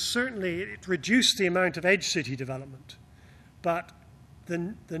 And certainly it reduced the amount of edge city development. But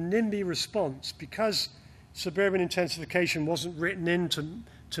the NIMBY response, because suburban intensification wasn't written into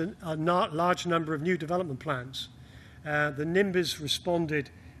a large number of new development plans, the NIMBYs responded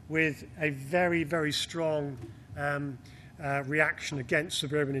with a very, very strong reaction against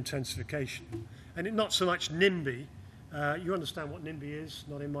suburban intensification. And not so much NIMBY, you understand what NIMBY is,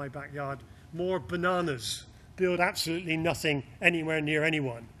 not in my backyard, more bananas, build absolutely nothing anywhere near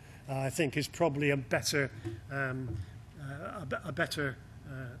anyone, I think is probably a better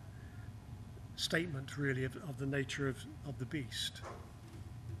statement, really, of the nature of the beast.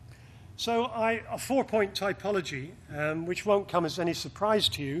 So a four-point typology, which won't come as any surprise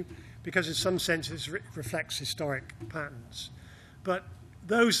to you, because in some senses it reflects historic patterns. But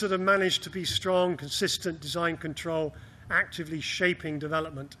those that have managed to be strong, consistent design control, actively shaping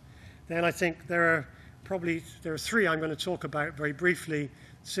development, then I think there are three I'm going to talk about very briefly.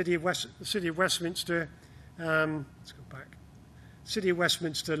 The City of Westminster, let's go back. City of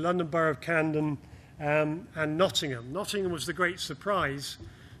Westminster, London Borough of Camden, and Nottingham. Nottingham was the great surprise,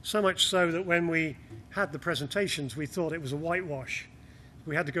 so much so that when we had the presentations, we thought it was a whitewash.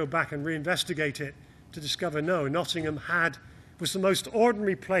 We had to go back and reinvestigate it to discover, no, Nottingham was the most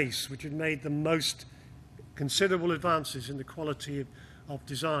ordinary place which had made the most considerable advances in the quality of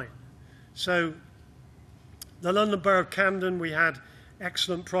design. So the London Borough of Camden, we had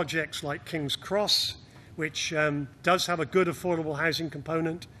excellent projects like King's Cross, which does have a good affordable housing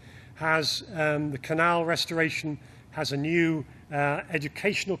component, has the canal restoration, has a new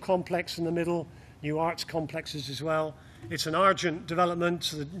educational complex in the middle, new arts complexes as well. It's an urgent development,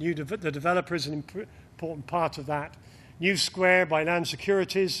 so the developer is an important part of that. New Square by Land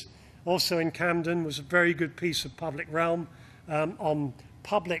Securities, also in Camden, was a very good piece of public realm on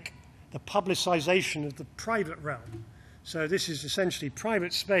the publicisation of the private realm. So this is essentially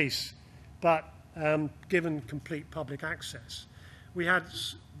private space, but given complete public access. We had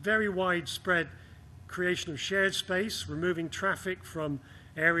very widespread creation of shared space, removing traffic from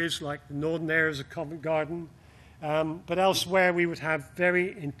areas like the northern areas of Covent Garden. But elsewhere, we would have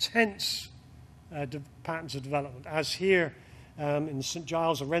very intense patterns of development, as here in the St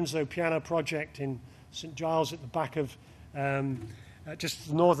Giles, a Renzo Piano project in St Giles at the back of just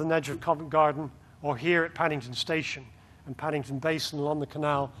the northern edge of Covent Garden, or here at Paddington Station and Paddington Basin along the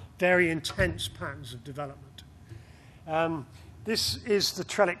canal, very intense patterns of development. This is the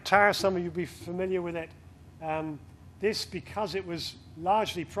Trellick Tower. Some of you will be familiar with it. This, because it was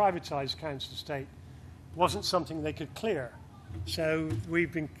largely privatised council estate, wasn't something they could clear. So we're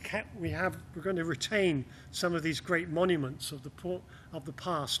going to retain some of these great monuments of the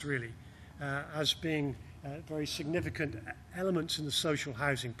past, really, as being very significant elements in the social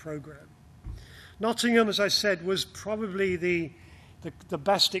housing programme. Nottingham, as I said, was probably the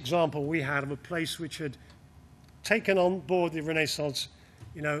best example we had of a place which had taken on board the Renaissance,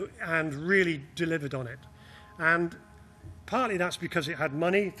 and really delivered on it. And partly that's because it had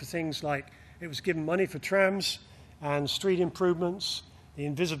money for things like, it was given money for trams and street improvements. The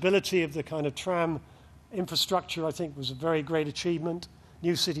invisibility of the kind of tram infrastructure, I think, was a very great achievement.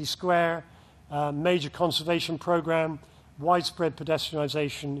 New City Square, major conservation program, widespread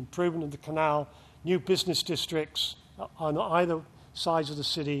pedestrianisation, improvement of the canal, new business districts on either sides of the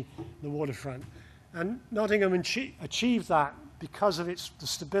city, the waterfront. And Nottingham achieved that because of the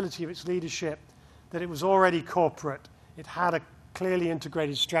stability of its leadership, that it was already corporate. It had a clearly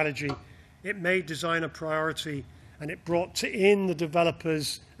integrated strategy. It made design a priority, and it brought in the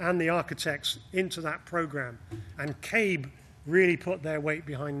developers and the architects into that program. And CABE really put their weight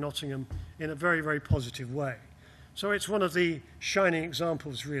behind Nottingham in a very, very positive way. So it's one of the shining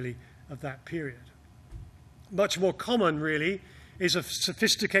examples, really, of that period. Much more common, really, is of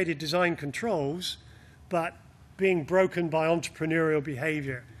sophisticated design controls, but being broken by entrepreneurial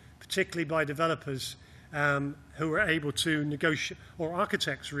behavior, particularly by developers who are able to negotiate, or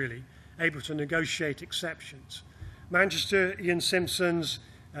architects really, able to negotiate exceptions. Manchester, Ian Simpson's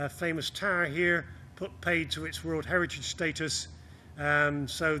famous tower here, paid to its World Heritage status,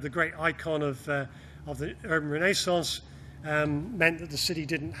 so the great icon of the urban Renaissance, meant that the city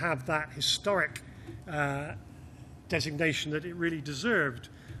didn't have that historic designation that it really deserved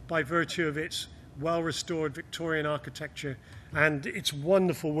by virtue of its well-restored Victorian architecture and its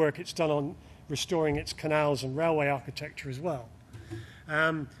wonderful work it's done on restoring its canals and railway architecture as well.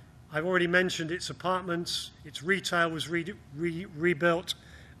 I've already mentioned its apartments. Its retail was rebuilt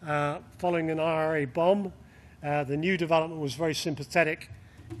following an IRA bomb. The new development was very sympathetic.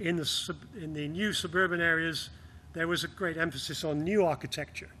 In the new suburban areas, there was a great emphasis on new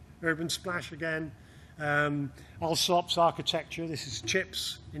architecture. Urban Splash again, Alsop's architecture. This is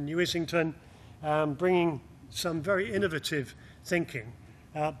Chips in New Islington, bringing some very innovative thinking,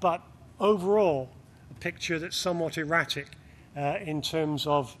 but overall a picture that's somewhat erratic in terms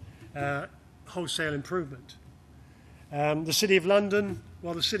of wholesale improvement. The City of London,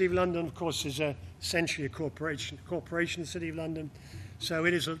 well, the City of London, of course, is essentially a corporation, the City of London, so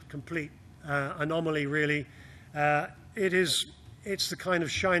it is a complete anomaly, really. It's the kind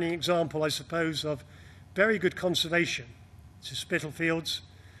of shining example, I suppose, of very good conservation to Spitalfields,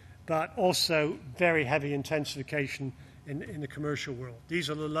 but also very heavy intensification in the commercial world. These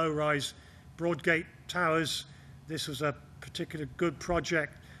are the low-rise Broadgate towers. This was a particular good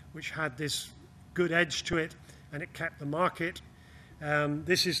project which had this good edge to it, and it kept the market.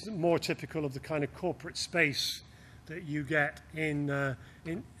 This is more typical of the kind of corporate space that you get in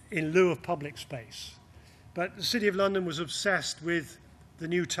lieu of public space. But the City of London was obsessed with the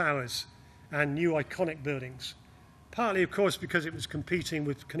new towers and new iconic buildings, partly, of course, because it was competing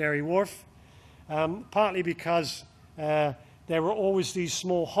with Canary Wharf, partly because there were always these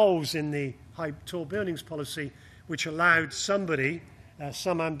small holes in the high tall buildings policy which allowed somebody,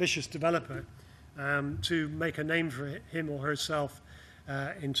 some ambitious developer, to make a name for him or herself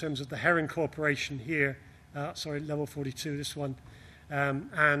in terms of the Heron Corporation here, level 42, this one,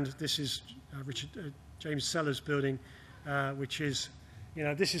 and this is James Sellers building, which is,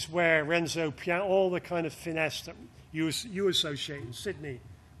 this is where Renzo Piano, all the kind of finesse that you associate in Sydney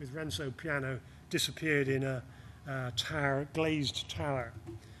with Renzo Piano, disappeared in a glazed tower.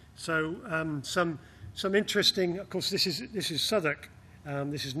 So some interesting, of course, this is Southwark.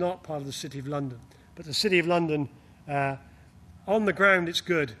 This is not part of the City of London, but the City of London, on the ground it's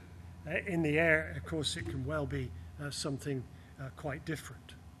good. In the air, of course, it can well be something quite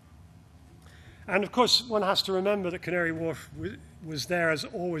different. And of course, one has to remember that Canary Wharf was there as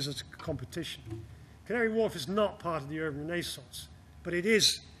always as a competition. Canary Wharf is not part of the urban renaissance, but it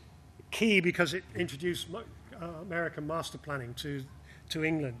is key because it introduced American master planning to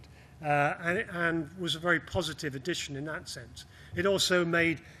England, and was a very positive addition in that sense. It also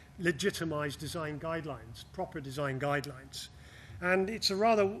made legitimized design guidelines, proper design guidelines. And it's a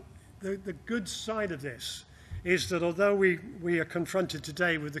rather, the good side of this is that although we are confronted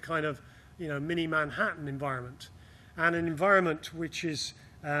today with the kind of mini Manhattan environment, and an environment which is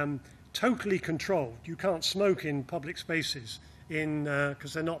totally controlled. You can't smoke in public spaces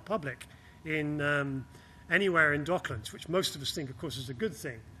because they're not public in anywhere in Docklands, which most of us think, of course, is a good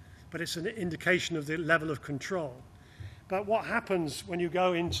thing, but it's an indication of the level of control. But what happens when you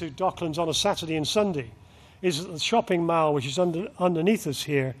go into Docklands on a Saturday and Sunday is that the shopping mall, which is underneath us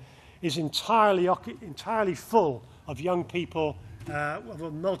here, is entirely full of young people of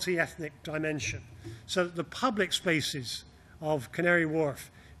a multi-ethnic dimension. So the public spaces of Canary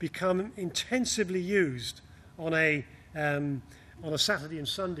Wharf become intensively used on a Saturday and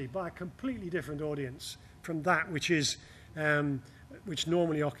Sunday by a completely different audience from that which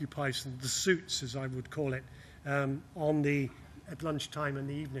normally occupies the suits, as I would call it, at lunchtime and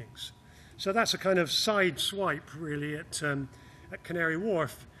the evenings. So that's a kind of side swipe, really, at Canary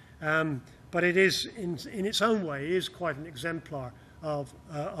Wharf. But it is, in its own way, is quite an exemplar of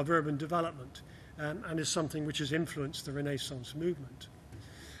urban development, and is something which has influenced the Renaissance movement.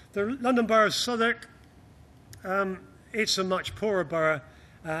 The London Borough of Southwark, it's a much poorer borough,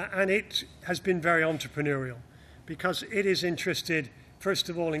 and it has been very entrepreneurial because it is interested, first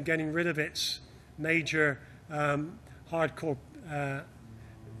of all, in getting rid of its major hardcore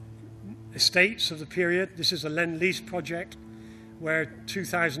estates of the period. This is a Lend-Lease project where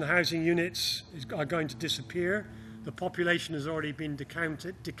 2,000 housing units are going to disappear. The population has already been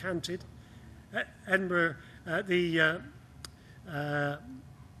decanted. Edinburgh, the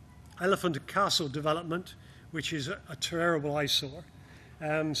Elephant and Castle development, which is a terrible eyesore.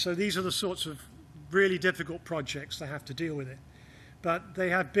 So these are the sorts of really difficult projects they have to deal with it. But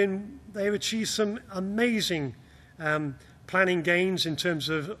they've achieved some amazing planning gains in terms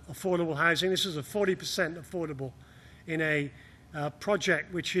of affordable housing. This is a 40% affordable in a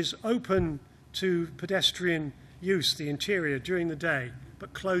project which is open to pedestrian use, the interior, during the day,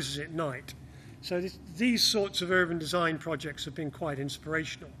 but closes at night. So these sorts of urban design projects have been quite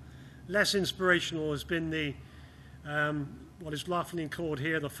inspirational. Less inspirational has been the what is laughingly called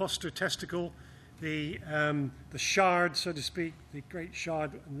here the Foster testicle, the Shard, so to speak, the Great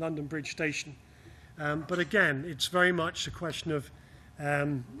Shard and London Bridge Station. But again, it's very much a question of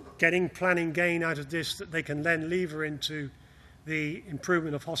getting planning gain out of this that they can then lever into the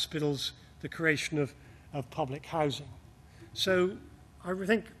improvement of hospitals, the creation of public housing. So I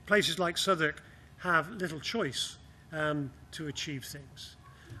think places like Southwark have little choice to achieve things.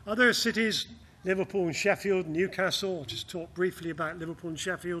 Other cities, Liverpool and Sheffield, Newcastle, I'll just talk briefly about Liverpool and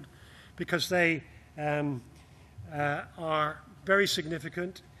Sheffield because they are very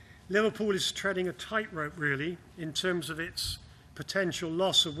significant. Liverpool is treading a tightrope, really, in terms of its potential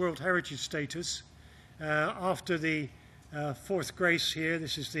loss of World Heritage status. After the Fourth Grace here,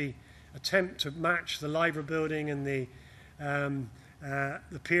 this is the attempt to match the Liver building and the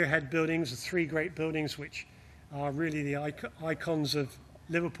Pierhead buildings, the three great buildings which are really the icons of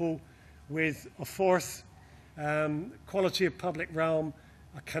Liverpool, with a fourth quality of public realm,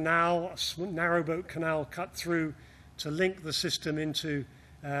 a canal, a narrowboat canal cut through to link the system into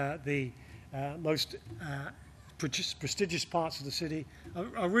the most prestigious parts of the city.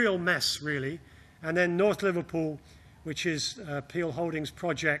 A real mess, really. And then North Liverpool, which is Peel Holdings'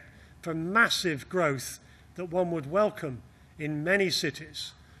 project for massive growth that one would welcome in many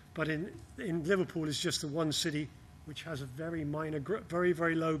cities, but in Liverpool is just the one city which has a very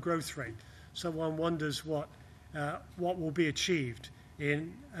very low growth rate. So one wonders what will be achieved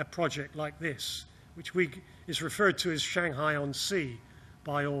in a project like this, which is referred to as Shanghai on Sea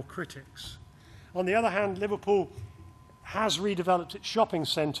by all critics. On the other hand, Liverpool has redeveloped its shopping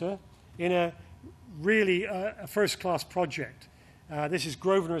centre in a really a first-class project. This is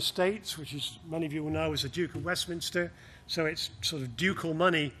Grosvenor Estates, which, as many of you will know, is the Duke of Westminster, so it's sort of ducal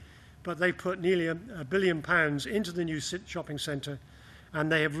money, but they put nearly £1 billion into the new shopping centre, and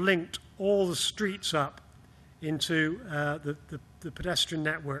they have linked all the streets up into the pedestrian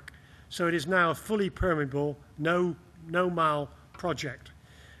network. So it is now a fully permeable, no-mile project.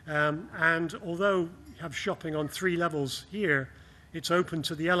 And although you have shopping on 3 levels here, it's open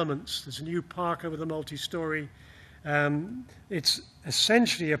to the elements. There's a new park over the multi-storey. It's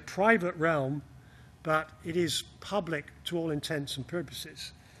essentially a private realm, but it is public to all intents and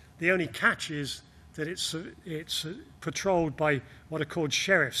purposes. The only catch is that it's patrolled by what are called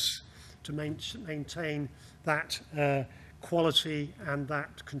sheriffs to maintain that quality and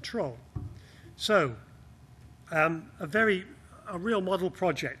that control. So, a real model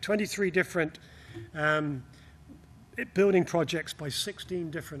project, 23 different building projects by 16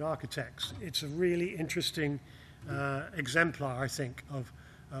 different architects. It's a really interesting exemplar, I think, of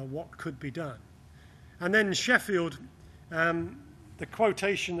what could be done. And then Sheffield, the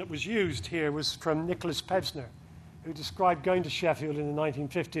quotation that was used here was from Nicholas Pevsner, who described going to Sheffield in the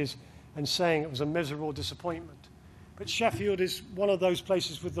 1950s and saying it was a miserable disappointment. But Sheffield is one of those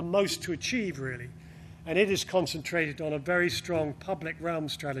places with the most to achieve, really, and it is concentrated on a very strong public realm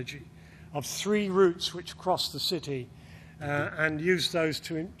strategy of 3 routes which cross the city and use those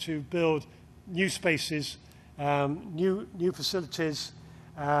to build new spaces, new facilities,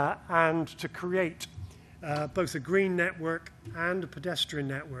 and to create both a green network and a pedestrian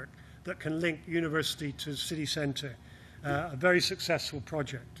network that can link university to city centre. A very successful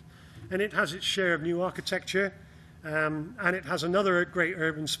project. And it has its share of new architecture, and it has another great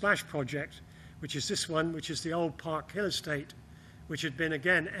urban splash project, which is this one, which is the old Park Hill estate, which had been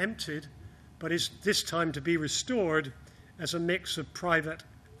again emptied, but is this time to be restored as a mix of private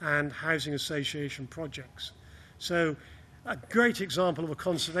and housing association projects. So a great example of a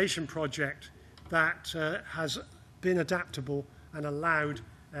conservation project that has been adaptable and allowed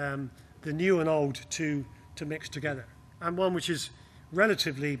the new and old to mix together, and one which is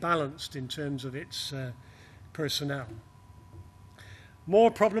relatively balanced in terms of its personnel. More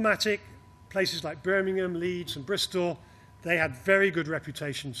problematic, places like Birmingham, Leeds and Bristol, they had very good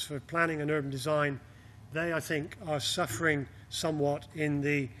reputations for planning and urban design. They, I think, are suffering somewhat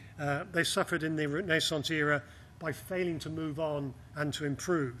they suffered in the Renaissance era by failing to move on and to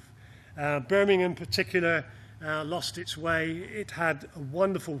improve. Birmingham in particular lost its way. It had a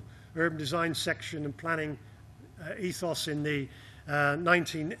wonderful urban design section and planning ethos in the early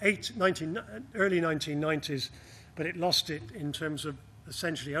 1990s, but it lost it in terms of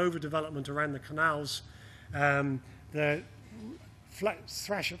essentially overdevelopment around the canals, the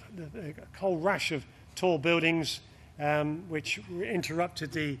whole rash of tall buildings which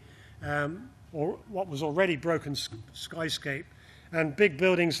interrupted or what was already broken skyscape, and big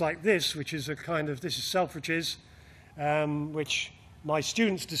buildings like this, which is this is Selfridges, which my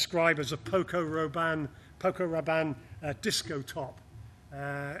students describe as a Poco Rabanne disco top,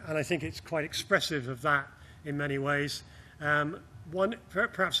 and I think it's quite expressive of that in many ways. One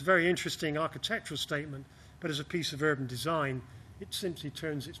perhaps a very interesting architectural statement, but as a piece of urban design, it simply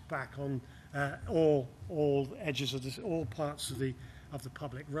turns its back on all edges of all parts of the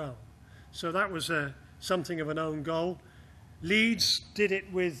public realm. So that was something of an own goal. Leeds did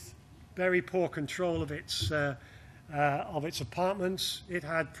it with very poor control of its apartments. It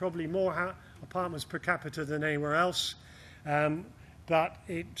had probably more apartments per capita than anywhere else, but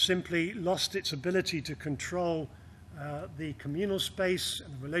it simply lost its ability to control the communal space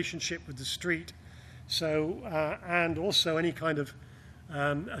and the relationship with the street. So, and also any kind of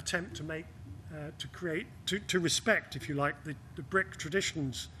attempt to respect, if you like, the brick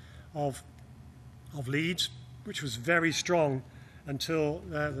traditions of Leeds, which was very strong until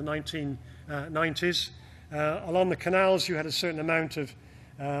the 1990s. Along the canals, you had a certain amount of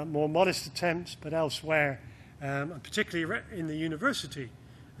more modest attempts, but elsewhere, and particularly in the university,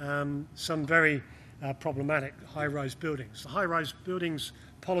 some very problematic high-rise buildings. The high-rise buildings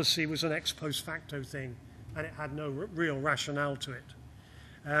policy was an ex post facto thing, and it had no real rationale to it.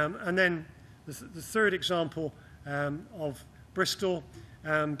 And then the third example of Bristol.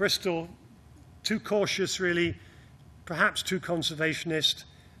 Bristol, too cautious really, perhaps too conservationist.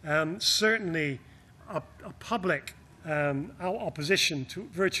 Certainly a public opposition to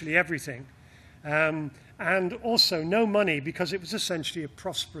virtually everything, and also no money because it was essentially a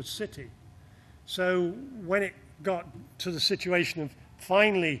prosperous city. So when it got to the situation of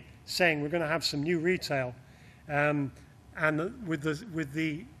finally saying we're going to have some new retail, and with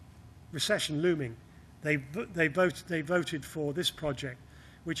the recession looming, they voted for this project,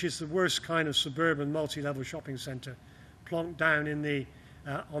 which is the worst kind of suburban multi-level shopping centre, plonked down in the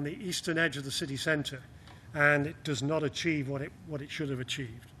on the eastern edge of the city centre, and it does not achieve what it should have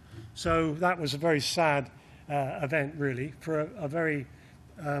achieved. So that was a very sad event, really, for a very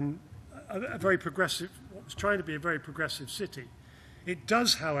progressive, what was trying to be a very progressive city. It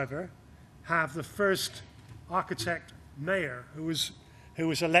does, however, have the first architect mayor who was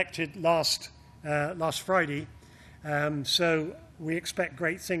elected last Friday. So we expect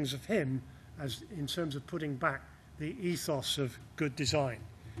great things of him as in terms of putting back the ethos of good design.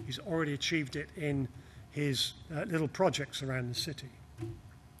 He's already achieved it in his little projects around the city.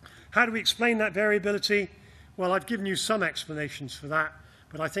 How do we explain that variability? Well, I've given you some explanations for that,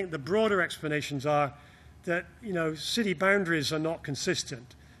 but I think the broader explanations are that, you know, city boundaries are not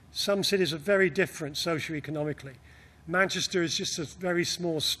consistent. Some cities are very different socioeconomically. Manchester is just a very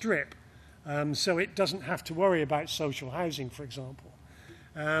small strip, so it doesn't have to worry about social housing, for example.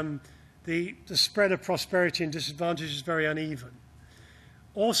 The spread of prosperity and disadvantage is very uneven.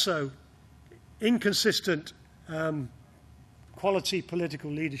 Also, inconsistent quality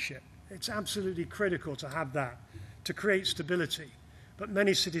political leadership. It's absolutely critical to have that, to create stability. But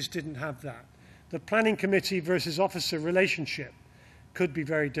many cities didn't have that. The planning committee versus officer relationship could be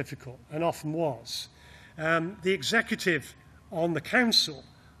very difficult, and often was. The executive on the council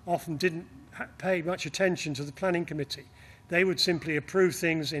often didn't pay much attention to the planning committee. They would simply approve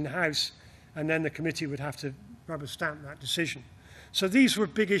things in-house, and then the committee would have to rubber stamp that decision. So these were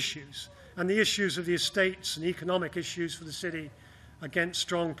big issues, and the issues of the estates and economic issues for the city against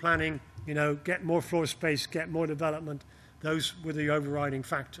strong planning, you know, get more floor space, get more development, those were the overriding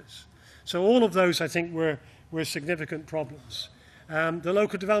factors. So all of those, I think, were significant problems. The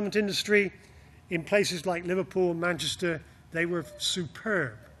local development industry in places like Liverpool and Manchester, they were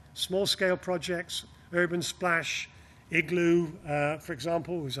superb. Small-scale projects, Urban Splash, Igloo, for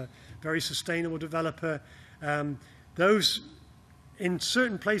example, was a very sustainable developer. Those, in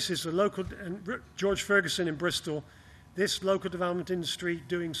certain places, the local, and George Ferguson in Bristol, this local development industry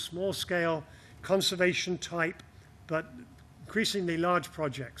doing small-scale, conservation-type, but increasingly large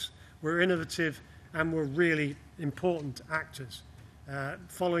projects, were innovative and were really important actors,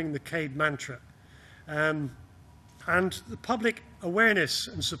 following the Cade mantra. And the public awareness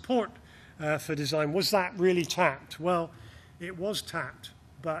and support for design, was that really tapped? Well, it was tapped,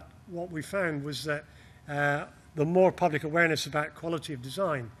 but what we found was that the more public awareness about quality of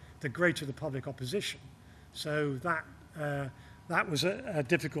design, the greater the public opposition. So that was a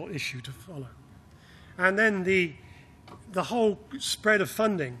difficult issue to follow. And then the whole spread of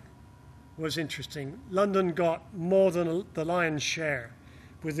funding was interesting. London got more than the lion's share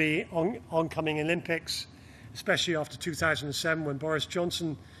with the oncoming Olympics, especially after 2007 when Boris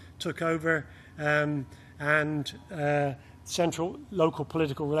Johnson took over, and central local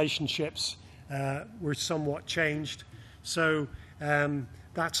political relationships were somewhat changed. So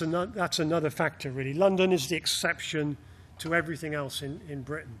that's another factor, really. London is the exception to everything else in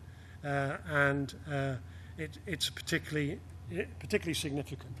Britain, and it's particularly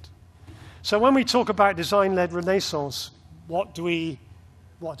significant. So when we talk about design-led renaissance, what do we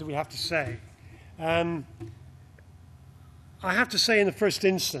have to say? I have to say, in the first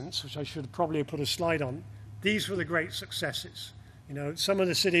instance, which I should probably have put a slide on, these were the great successes. You know, some of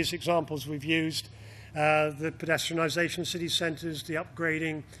the cities examples we've used, the pedestrianisation of city centres, the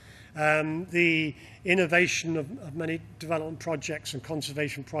upgrading, the innovation of many development projects and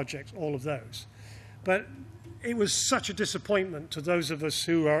conservation projects, all of those. But it was such a disappointment to those of us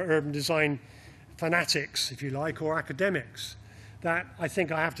who are urban design fanatics, if you like, or academics, that I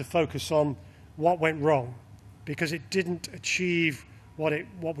think I have to focus on what went wrong, because it didn't achieve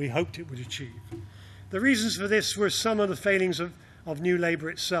what we hoped it would achieve. The reasons for this were some of the failings of New Labour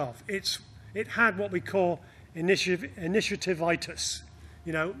itself. It had what we call initiative-itis.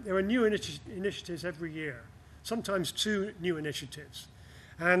 You know, there were new initiatives every year, sometimes 2 new initiatives.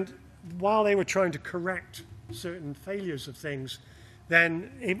 And while they were trying to correct certain failures of things,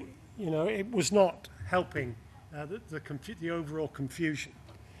 then it was not helping the overall confusion.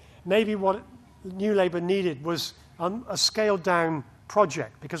 Maybe what New Labour needed was a scaled-down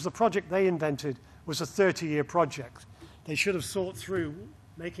project, because the project they invented was a 30-year project. They should have thought through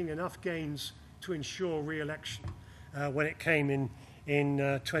making enough gains to ensure re-election when it came in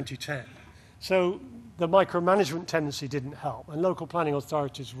 2010. So the micromanagement tendency didn't help, and local planning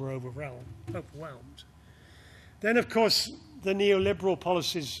authorities were overwhelmed. Then, of course, the neoliberal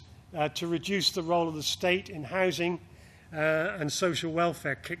policies to reduce the role of the state in housing and social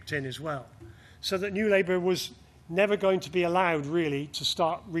welfare kicked in as well, so that New Labour was never going to be allowed, really, to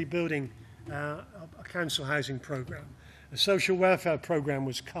start rebuilding a council housing programme. The social welfare programme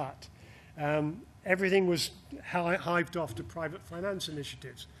was cut. Everything was hived off to private finance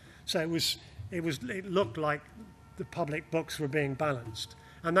initiatives. So it looked like the public books were being balanced.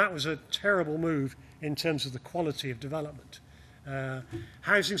 And that was a terrible move in terms of the quality of development.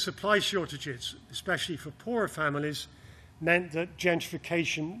 Housing supply shortages, especially for poorer families, meant that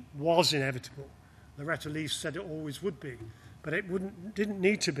gentrification was inevitable. Loretta Leaf said it always would be, but it didn't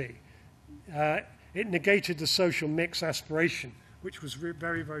need to be. It negated the social mix aspiration, which was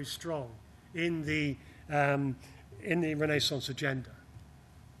very, very strong in the Renaissance agenda.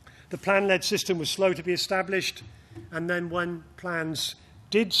 The plan-led system was slow to be established, and then when plans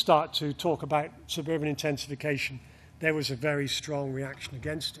did start to talk about suburban intensification, there was a very strong reaction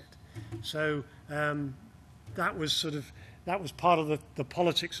against it. So that was part of the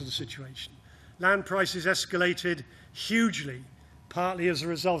politics of the situation. Land prices escalated hugely, partly as a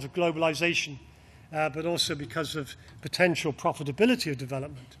result of globalization, but also because of potential profitability of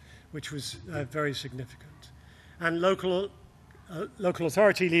development, which was very significant. And local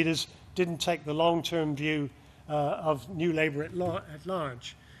authority leaders didn't take the long-term view of New Labour at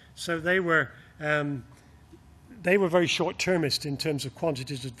large. So they were very short-termist in terms of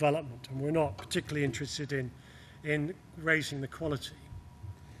quantities of development, and were not particularly interested in raising the quality.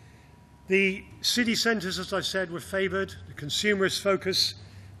 The city centres, as I said, were favoured. The consumerist focus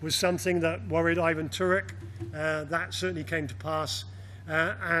was something that worried Ivan Turek. That certainly came to pass.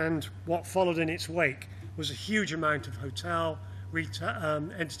 And what followed in its wake was a huge amount of hotel,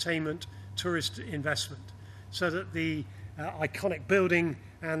 retail, entertainment, tourist investment, so that the iconic building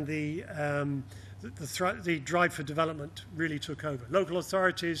and the drive for development really took over. Local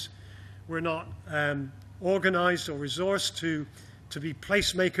authorities were not organised or resourced to be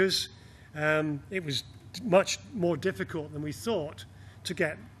placemakers. It was much more difficult than we thought to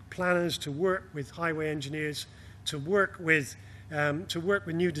get planners to work with highway engineers, to work with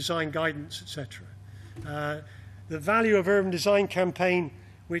new design guidance, etc. The Value of Urban Design campaign,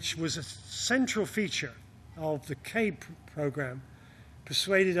 which was a central feature of the CABE programme,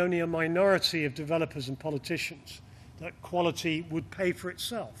 persuaded only a minority of developers and politicians that quality would pay for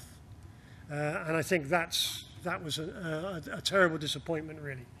itself. And I think that was a terrible disappointment,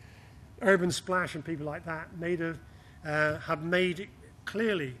 really. Urban Splash and people like that have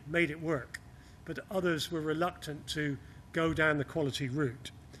clearly made it work, but others were reluctant to go down the quality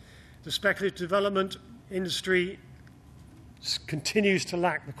route. The speculative development industry continues to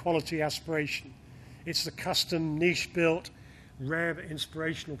lack the quality aspiration. It's the custom, niche-built, rare,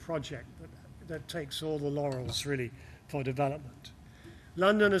 inspirational project that takes all the laurels, really, for development.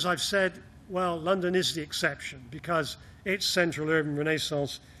 London, as I've said, well, London is the exception because its central urban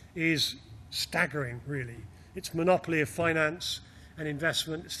renaissance is staggering, really. Its monopoly of finance and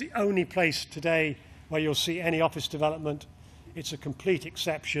investment. It's the only place today where you'll see any office development. It's a complete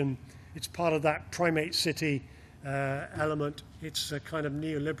exception. It's part of that primate city element. It's a kind of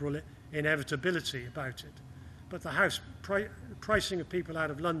neoliberal inevitability about it. But the house pricing of people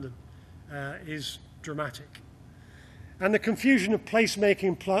out of London is dramatic. And the confusion of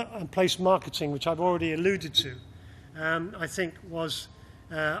placemaking and place marketing, which I've already alluded to, I think was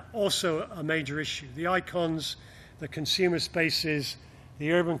also a major issue. The icons, the consumer spaces,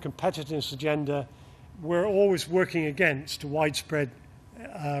 the urban competitiveness agenda were always working against widespread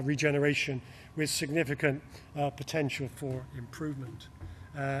regeneration with significant potential for improvement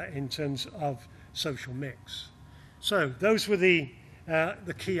in terms of social mix. So those were the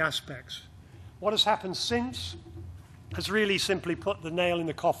key aspects. What has happened since has really simply put the nail in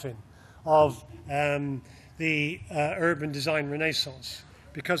the coffin of the urban design renaissance,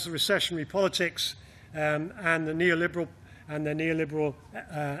 because the recessionary politics and the neoliberal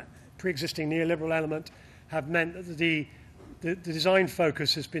pre-existing neoliberal element have meant that the design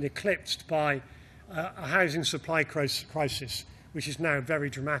focus has been eclipsed by a housing supply crisis, which is now very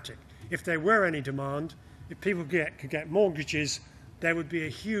dramatic. If there were any demand, if people could get mortgages, there would be a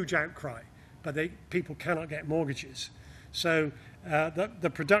huge outcry, but people cannot get mortgages. So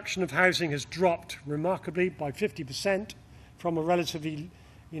the production of housing has dropped remarkably by 50% from a relatively,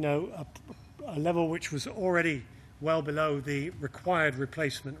 a level which was already well below the required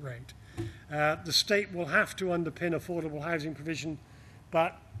replacement rate. The state will have to underpin affordable housing provision,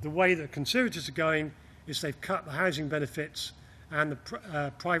 but the way that Conservatives are going is they've cut the housing benefits and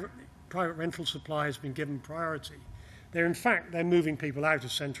the private rental supply has been given priority. In fact, they're moving people out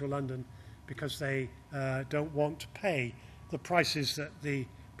of central London because they don't want to pay the prices that the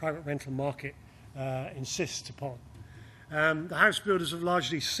private rental market insists upon. The house builders have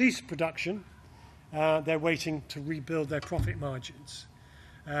largely ceased production. They're waiting to rebuild their profit margins.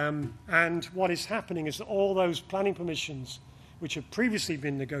 And what is happening is that all those planning permissions which have previously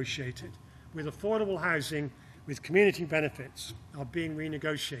been negotiated with affordable housing, with community benefits, are being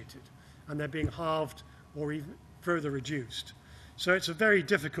renegotiated, and they're being halved or even further reduced. So it's a very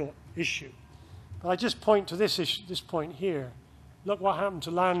difficult issue. But I just point to this point here. Look what happened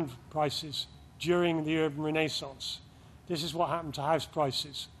to land prices during the urban renaissance. This is what happened to house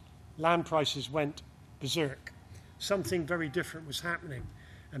prices. Land prices went berserk. Something very different was happening.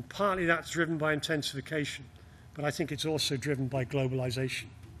 And partly that's driven by intensification, but I think it's also driven by globalization.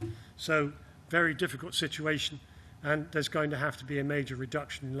 So, very difficult situation, and there's going to have to be a major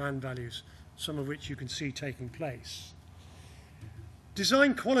reduction in land values, some of which you can see taking place.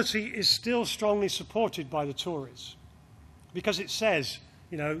 Design quality is still strongly supported by the Tories, because it says,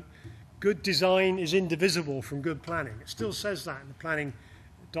 you know, good design is indivisible from good planning. It still says that in the planning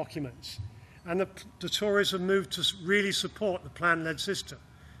documents. And the Tories have moved to really support the plan-led system.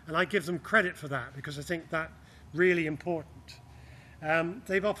 And I give them credit for that, because I think that's really important.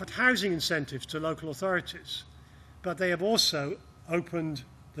 They've offered housing incentives to local authorities, but they have also opened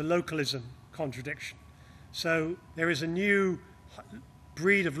the localism contradiction. So there is a new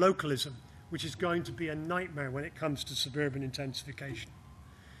breed of localism which is going to be a nightmare when it comes to suburban intensification.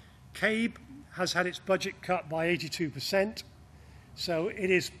 CABE has had its budget cut by 82%, so it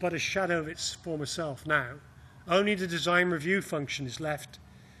is but a shadow of its former self now. Only the design review function is left,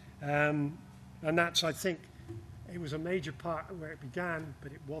 and that's, I think, it was a major part of where it began,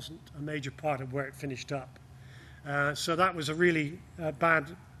 but it wasn't a major part of where it finished up. So that was a really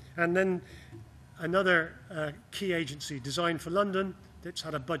bad. And then another key agency, Design for London, that's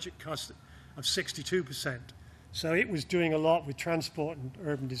had a budget cut of 62%. So it was doing a lot with transport and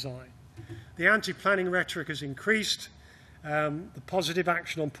urban design. The anti-planning rhetoric has increased. The positive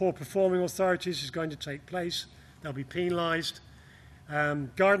action on poor performing authorities is going to take place. They'll be penalised.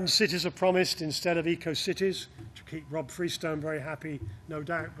 Garden cities are promised instead of eco-cities, to keep Rob Freestone very happy, no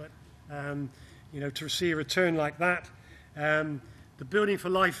doubt, but you know, to see a return like that. The Building for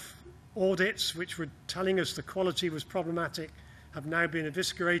Life audits, which were telling us the quality was problematic, have now been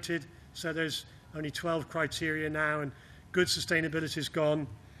eviscerated, so there's only 12 criteria now, and good sustainability is gone.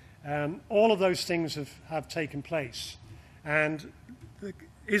 All of those things have taken place. And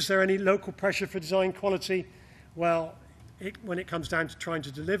is there any local pressure for design quality? Well, when it comes down to trying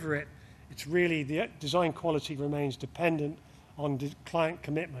to deliver it, it's really the design quality remains dependent on the client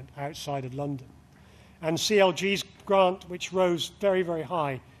commitment outside of London. And CLG's grant, which rose very, very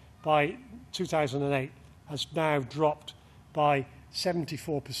high by 2008, has now dropped by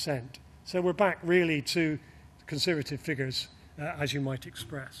 74%. So we're back really to conservative figures, as you might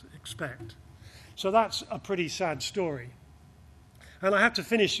expect. So that's a pretty sad story. And I have to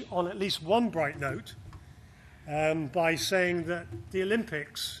finish on at least one bright note, by saying that the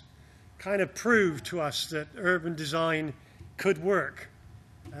Olympics kind of proved to us that urban design could work.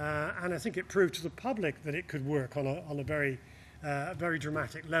 And I think it proved to the public that it could work on a very, very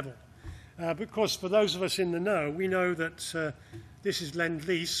dramatic level. But of course, for those of us in the know, we know that this is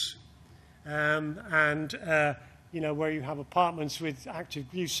Lend-Lease, and you know, where you have apartments with active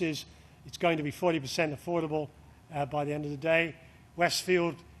uses, it's going to be 40% affordable by the end of the day.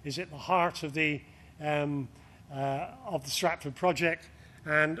 Westfield is at the heart of the Stratford project,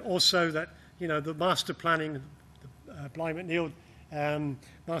 and also that, you know, the master planning, the Bly McNeill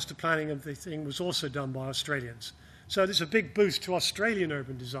master planning of the thing was also done by Australians. So there's a big boost to Australian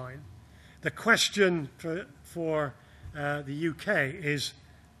urban design. The question for the UK is,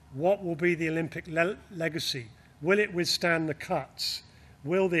 what will be the Olympic legacy? Will it withstand the cuts?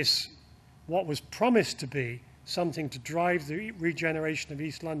 Will this, what was promised to be something to drive the regeneration of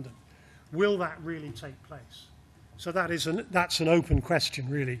East London, will that really take place? So that's an open question,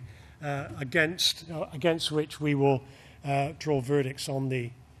 really, against which we will draw verdicts on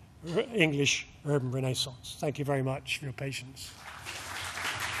the English urban renaissance. Thank you very much for your patience.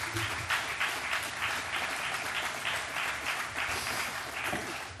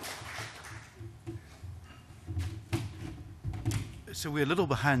 So we're a little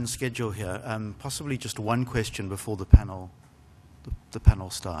behind schedule here. Possibly just one question before the panel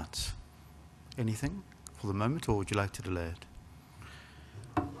starts. Anything for the moment, or would you like to delay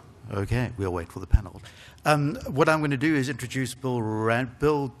it? Okay, we'll wait for the panel. What I'm going to do is introduce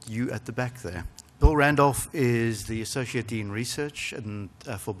Bill, you at the back there. Bill Bill Randolph is the Associate Dean Research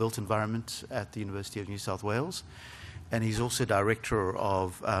for Built Environment at the University of New South Wales, and he's also Director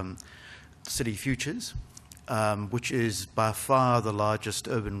of City Futures, which is by far the largest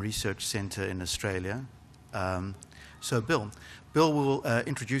urban research centre in Australia. So Bill will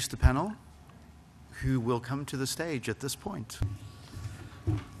introduce the panel, who will come to the stage at this point.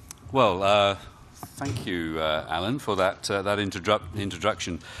 Well, thank you, Alan, for that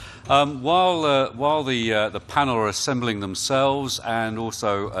introduction. While the panel are assembling themselves and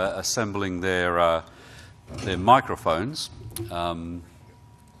also assembling their microphones, I'll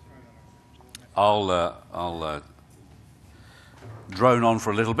drone on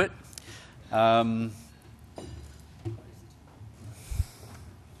for a little bit. I'd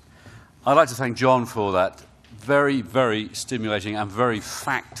like to thank John for that very, very stimulating and very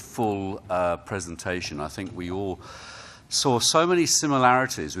factful presentation. I think we all saw so many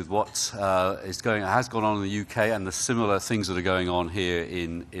similarities with what has gone on in the UK and the similar things that are going on here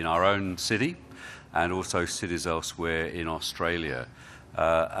in our own city and also cities elsewhere in Australia.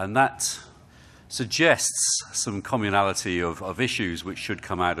 And that suggests some commonality of issues which should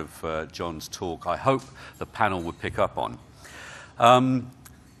come out of John's talk. I hope the panel would pick up on.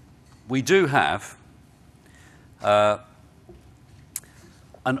 We do have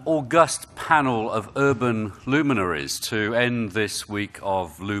an august panel of urban luminaries to end this week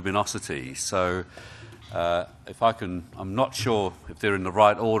of luminosity. So if I can, I'm not sure if they're in the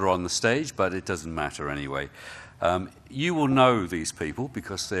right order on the stage, but it doesn't matter anyway. You will know these people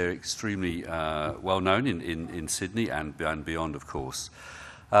because they're extremely well known in Sydney and beyond, of course.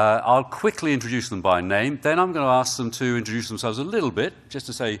 I'll quickly introduce them by name. Then I'm going to ask them to introduce themselves a little bit, just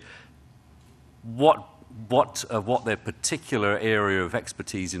to say what their particular area of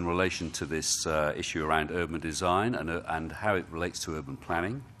expertise in relation to this issue around urban design and how it relates to urban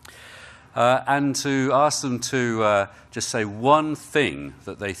planning. And to ask them to just say one thing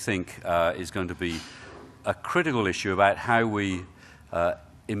that they think is going to be a critical issue about how we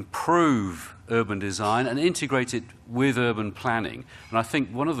improve urban design and integrate it with urban planning. And I think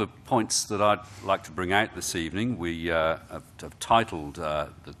one of the points that I'd like to bring out this evening, we have titled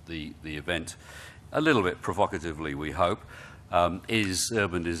the event a little bit provocatively, we hope, is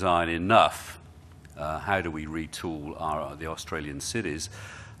urban design enough? How do we retool the Australian cities?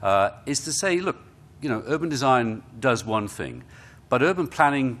 Is to say, look, urban design does one thing, but urban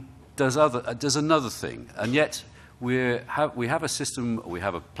planning does another thing, and yet we have a system, we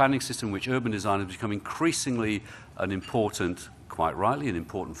have a planning system which urban design has become increasingly an important, quite rightly, an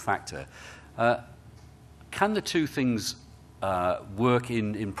important factor. Can the two things work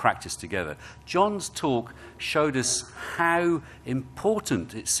in practice together? John's talk showed us how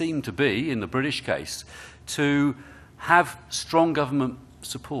important it seemed to be, in the British case, to have strong government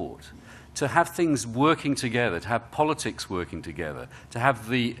support, to have things working together, to have politics working together, to have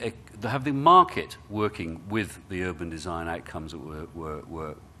the market working with the urban design outcomes that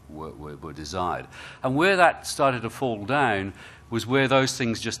were desired. And where that started to fall down was where those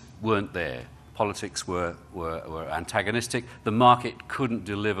things just weren't there. Politics were antagonistic. The market couldn't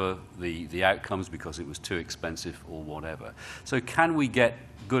deliver the outcomes because it was too expensive or whatever. So can we get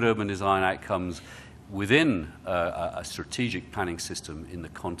good urban design outcomes within a strategic planning system in the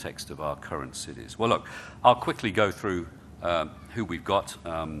context of our current cities? Well, look, I'll quickly go through who we've got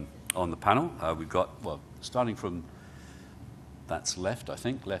on the panel. We've got, well, starting from, that's left, I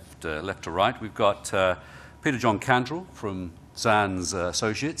think, left to right. We've got Peter John Cantrell from Zan's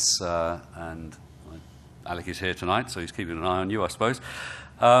Associates, and Alec is here tonight, so he's keeping an eye on you, I suppose.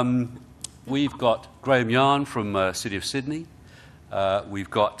 We've got Graham Yarn from City of Sydney. We've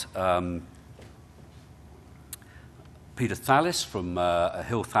got Peter Thallis from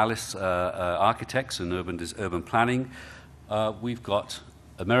Hill Thallis Architects and Urban Planning. We've got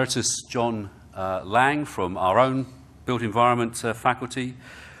Emeritus John Lang from our own Built Environment faculty.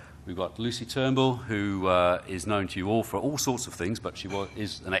 We've got Lucy Turnbull, who is known to you all for all sorts of things, but she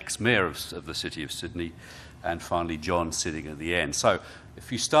is an ex-mayor of the City of Sydney. And finally, John sitting at the end. So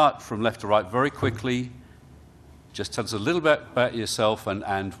if you start from left to right very quickly, just tell us a little bit about yourself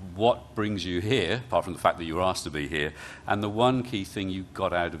and what brings you here, apart from the fact that you were asked to be here, and the one key thing you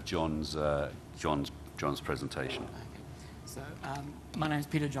got out of John's presentation. So my name is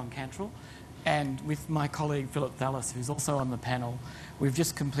Peter John Cantrell, and with my colleague Philip Thallis, who's also on the panel, we've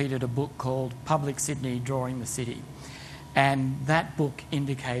just completed a book called Public Sydney, Drawing the City. And that book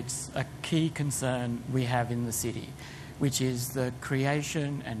indicates a key concern we have in the city, which is the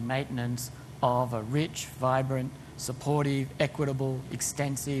creation and maintenance of a rich, vibrant, supportive, equitable,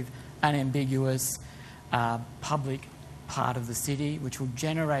 extensive, unambiguous public part of the city, which will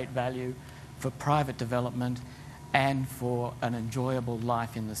generate value for private development, and for an enjoyable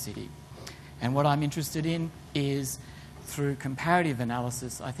life in the city. And what I'm interested in is, through comparative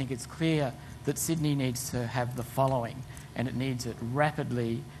analysis, I think it's clear that Sydney needs to have the following, and it needs it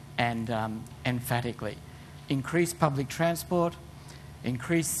rapidly and emphatically. Increase public transport,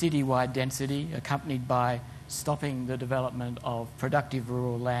 increase citywide density, accompanied by stopping the development of productive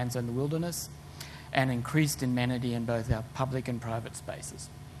rural lands and the wilderness, and increased amenity in both our public and private spaces.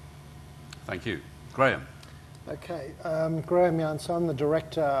 Thank you. Graham. Okay, Graham Yance, I'm the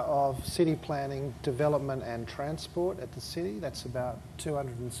Director of City Planning, Development and Transport at the City. That's about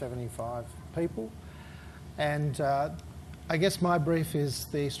 275 people. And I guess my brief is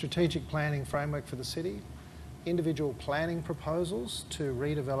the strategic planning framework for the city, individual planning proposals to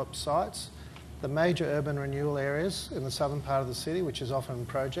redevelop sites, the major urban renewal areas in the southern part of the city, which is often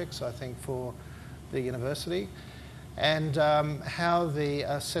projects, I think, for the university, and how the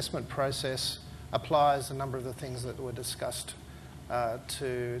assessment process applies a number of the things that were discussed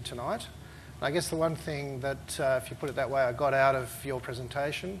tonight. And I guess the one thing that, if you put it that way, I got out of your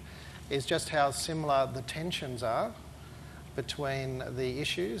presentation is just how similar the tensions are between the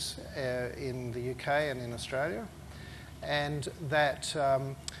issues in the UK and in Australia, and that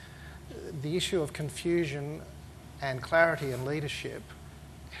the issue of confusion and clarity and leadership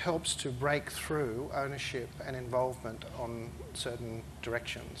helps to break through ownership and involvement on certain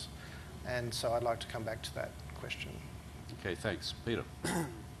directions. And so I'd like to come back to that question. Okay, thanks. Peter. It's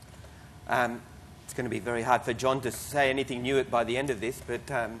going to be very hard for John to say anything new by the end of this, but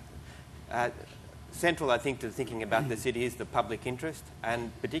central, I think, to thinking about the city is the public interest,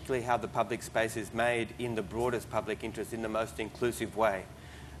 and particularly how the public space is made in the broadest public interest in the most inclusive way.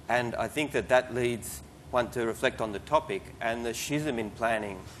 And I think that that leads one to reflect on the topic and the schism in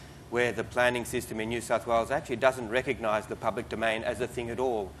planning, where the planning system in New South Wales actually doesn't recognise the public domain as a thing at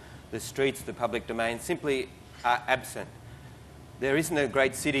all. The streets, the public domain, simply are absent. There isn't a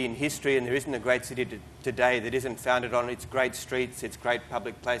great city in history, and there isn't a great city today that isn't founded on its great streets, its great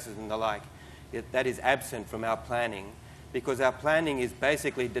public places and the like. Yet that is absent from our planning, because our planning is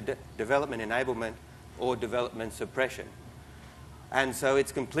basically development enablement or development suppression. And so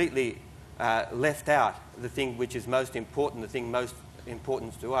it's completely left out the thing which is most important, the thing most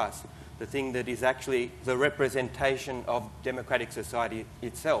important to us, the thing that is actually the representation of democratic society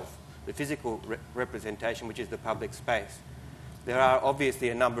itself, the physical representation, which is the public space. There are obviously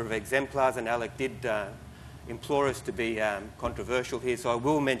a number of exemplars, and Alec did implore us to be controversial here, so I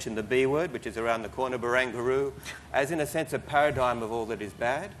will mention the B word, which is around the corner, Barangaroo, as in a sense a paradigm of all that is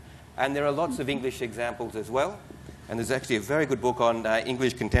bad. And there are lots of English examples as well. And there's actually a very good book on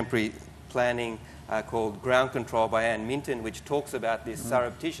English contemporary planning called Ground Control by Anne Minton, which talks about this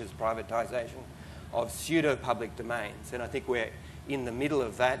surreptitious privatisation of pseudo-public domains. And I think we're in the middle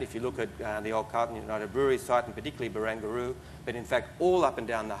of that if you look at the old Carlton United Brewery site, and particularly Barangaroo, but in fact all up and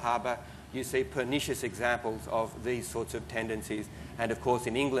down the harbour you see pernicious examples of these sorts of tendencies. And of course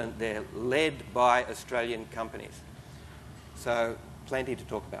in England they're led by Australian companies. So plenty to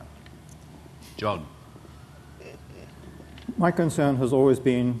talk about. John. My concern has always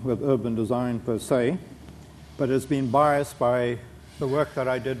been with urban design per se, but it's been biased by the work that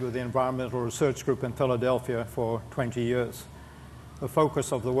I did with the Environmental Research Group in Philadelphia for 20 years. The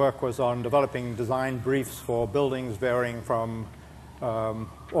focus of the work was on developing design briefs for buildings varying from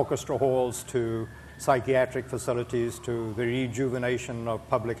orchestra halls to psychiatric facilities to the rejuvenation of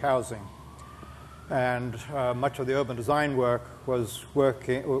public housing. And much of the urban design work was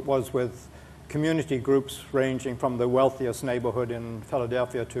with community groups ranging from the wealthiest neighborhood in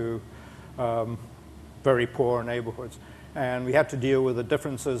Philadelphia to very poor neighborhoods. And we had to deal with the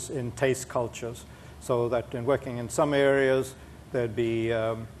differences in taste cultures, so that in working in some areas, there'd be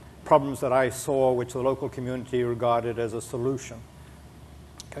problems that I saw which the local community regarded as a solution.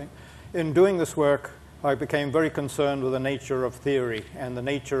 Okay. In doing this work, I became very concerned with the nature of theory and the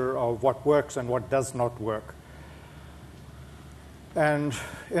nature of what works and what does not work. And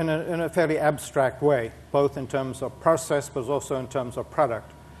in a fairly abstract way, both in terms of process but also in terms of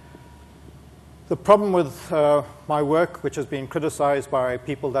product. The problem with my work, which has been criticized by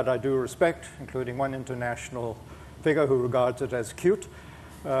people that I do respect, including one international figure who regards it as cute,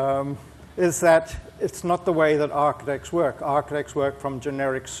 is that it's not the way that architects work. Architects work from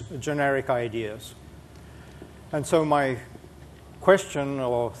generic ideas. And so my question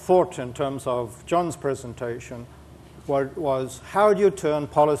or thought in terms of John's presentation was how do you turn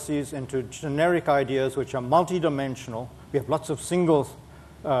policies into generic ideas which are multidimensional? We have lots of single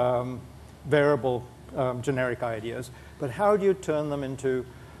variable generic ideas, but how do you turn them into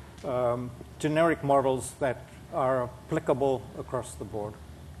generic models that are applicable across the board?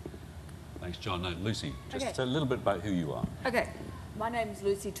 Thanks, John. No, Lucy, just Okay. a little bit about who you are. Okay, my name is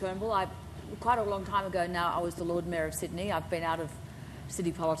Lucy Turnbull. Quite a long time ago now, I was the Lord Mayor of Sydney. I've been out of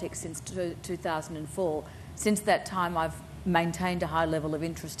city politics since 2004. Since that time, I've maintained a high level of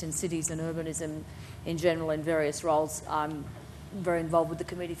interest in cities and urbanism in general in various roles. I'm very involved with the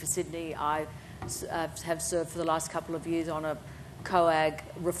Committee for Sydney. I have served for the last couple of years on a COAG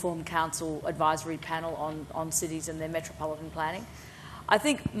Reform Council advisory panel on cities and their metropolitan planning. I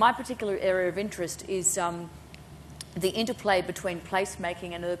think my particular area of interest is the interplay between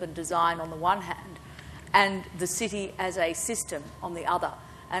placemaking and urban design on the one hand and the city as a system on the other.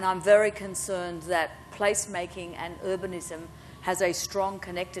 And I'm very concerned that placemaking and urbanism has a strong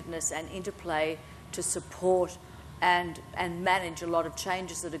connectedness and interplay to support and manage a lot of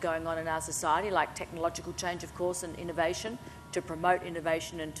changes that are going on in our society, like technological change, of course, and innovation, to promote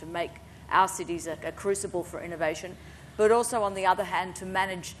innovation and to make our cities a crucible for innovation, but also, on the other hand, to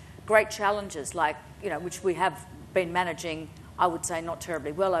manage great challenges like, which we have been managing, I would say, not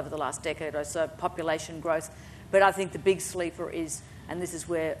terribly well over the last decade or so, population growth. But I think the big sleeper is, and this is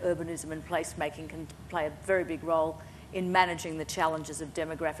where urbanism and placemaking can play a very big role in managing the challenges of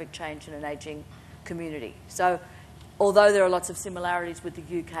demographic change in an ageing community. So although there are lots of similarities with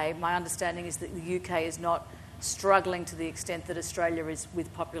the UK, my understanding is that the UK is not struggling to the extent that Australia is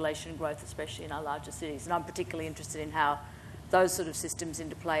with population growth, especially in our larger cities. And I'm particularly interested in how those sort of systems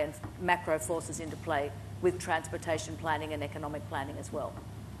interplay and macro forces interplay with transportation planning and economic planning as well.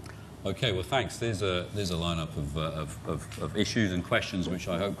 Okay, well, thanks. There's a lineup of issues and questions which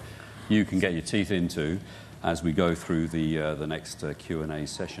I hope you can get your teeth into as we go through the next Q&A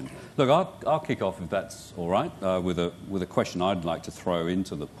session. Look, I'll kick off, if that's all right, with a question I'd like to throw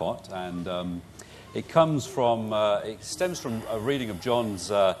into the pot, and it stems from a reading of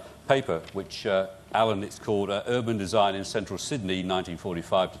John's paper, which Alan, it's called Urban Design in Central Sydney,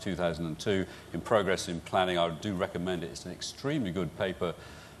 1945 to 2002, in Progress in Planning. I do recommend it. It's an extremely good paper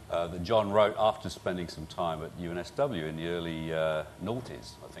that John wrote after spending some time at UNSW in the early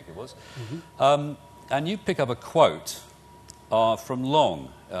noughties, I think it was. Mm-hmm. And you pick up a quote from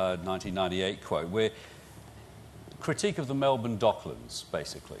Long, 1998 quote, where critique of the Melbourne Docklands,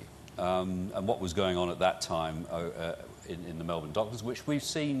 basically, and what was going on at that time in the Melbourne Docklands, which we've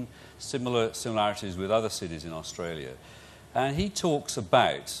seen similarities with other cities in Australia. And he talks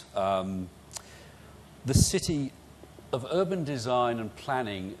about the city of urban design and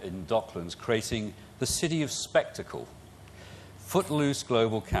planning in Docklands creating the city of spectacle, footloose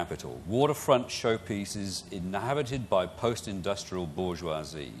global capital, waterfront showpieces inhabited by post-industrial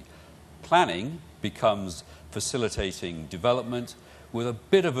bourgeoisie. Planning becomes facilitating development with a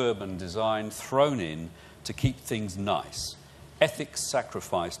bit of urban design thrown in to keep things nice. Ethics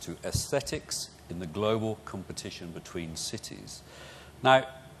sacrificed to aesthetics in the global competition between cities. Now,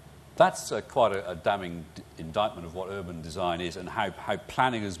 that's quite a damning indictment of what urban design is and how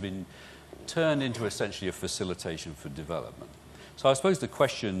planning has been turned into essentially a facilitation for development. So I suppose the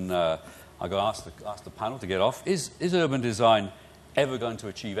question I'm going to ask the panel to get off is urban design ever going to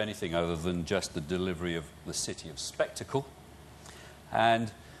achieve anything other than just the delivery of the city of spectacle?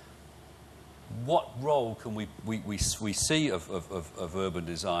 And what role can we see of urban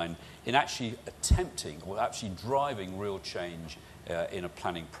design in actually attempting or actually driving real change in a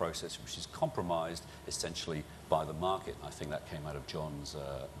planning process which is compromised essentially by the market? I think that came out of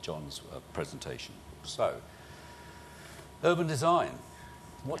John's presentation. So, urban design,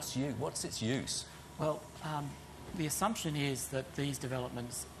 what's its use? Well, the assumption is that these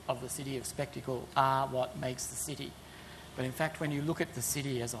developments of the city of spectacle are what makes the city. But in fact, when you look at the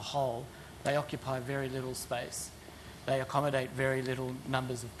city as a whole, they occupy very little space. They accommodate very little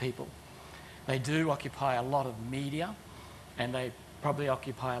numbers of people. They do occupy a lot of media, and they probably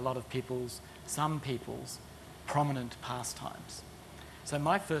occupy a lot of some people's prominent pastimes. So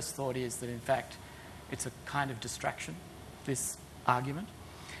my first thought is that, in fact, it's a kind of distraction, this argument.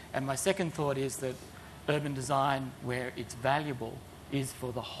 And my second thought is that urban design, where it's valuable, is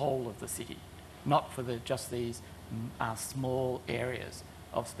for the whole of the city, not for just these small areas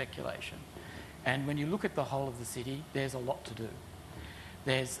of speculation. And when you look at the whole of the city, there's a lot to do.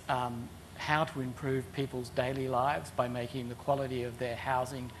 There's how to improve people's daily lives by making the quality of their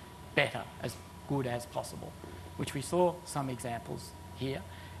housing better, as good as possible, which we saw some examples here,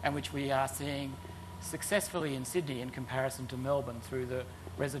 and which we are seeing successfully in Sydney in comparison to Melbourne through the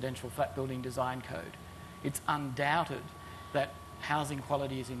Residential Flat Building Design Code. It's undoubted that housing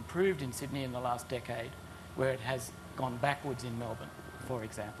quality has improved in Sydney in the last decade, where it has gone backwards in Melbourne, for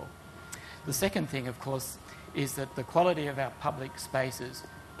example. The second thing, of course, is that the quality of our public spaces,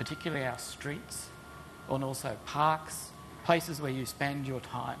 particularly our streets, and also parks, places where you spend your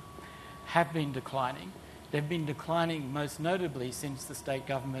time, have been declining. They've been declining most notably since the state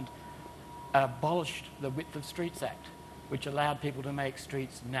government abolished the Width of Streets Act, which allowed people to make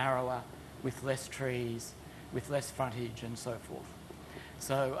streets narrower, with less trees, with less frontage and so forth.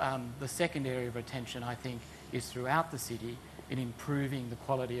 So the second area of attention, I think, is throughout the city in improving the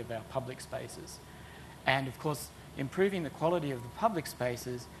quality of our public spaces. And of course, improving the quality of the public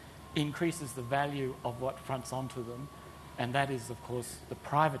spaces increases the value of what fronts onto them, and that is, of course, the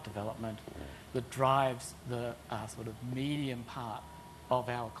private development that drives the sort of medium part of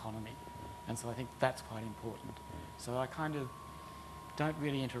our economy. And so I think that's quite important. So I kind of don't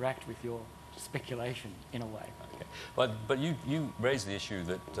really interact with your speculation in a way. Okay. But you raised the issue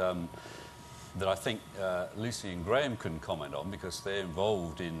that that I think Lucy and Graham can comment on, because they're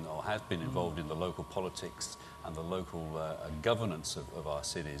involved in, or have been involved in, the local politics and the local governance of our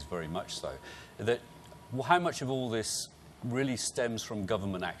cities, very much so. That how much of all this really stems from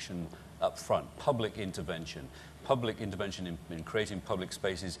government action up front, public intervention in creating public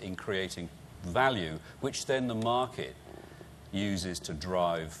spaces, in creating value, which then the market uses to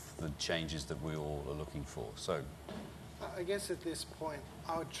drive the changes that we all are looking for. So, I guess at this point,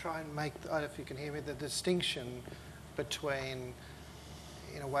 I would try and make, I don't know if you can hear me, the distinction between,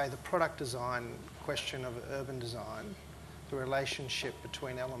 in a way, the product design question of urban design, the relationship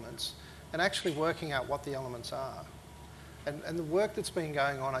between elements, and actually working out what the elements are. And the work that's been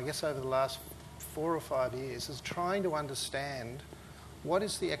going on, I guess, over the last 4 or 5 years is trying to understand what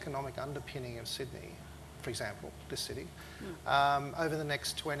is the economic underpinning of Sydney, for example, this city, over the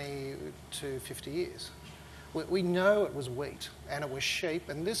next 20 to 50 years. We know it was wheat and it was sheep,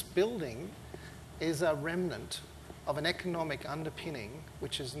 and this building is a remnant of an economic underpinning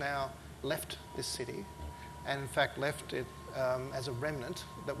which has now left this city, and in fact left it as a remnant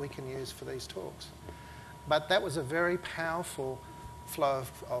that we can use for these talks. But that was a very powerful flow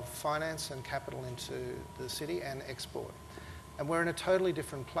of finance and capital into the city and export. And we're in a totally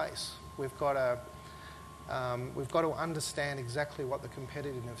different place. We've got to understand exactly what the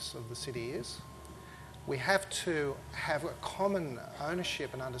competitiveness of the city is. We have to have a common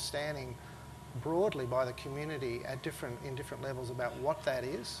ownership and understanding broadly by the community in different levels about what that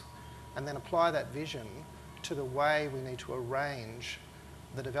is, and then apply that vision to the way we need to arrange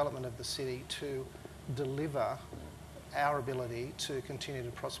the development of the city to deliver our ability to continue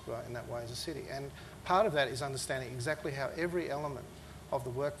to prosper in that way as a city. And part of that is understanding exactly how every element of the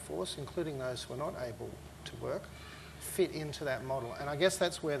workforce, including those who are not able to work, fit into that model. And I guess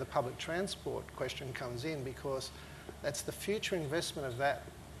that's where the public transport question comes in, because that's the future investment of that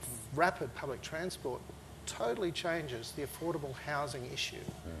rapid public transport totally changes the affordable housing issue.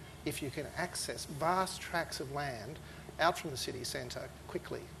 If you can access vast tracts of land out from the city centre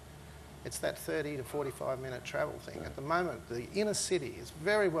quickly. It's that 30 to 45-minute travel thing. At the moment, the inner city is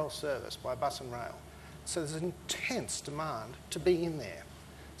very well serviced by bus and rail. So there's an intense demand to be in there.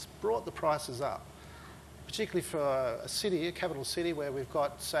 It's brought the prices up, particularly for a city, a capital city, where we've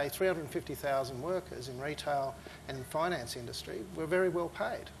got, say, 350,000 workers in retail and in finance industry. We're very well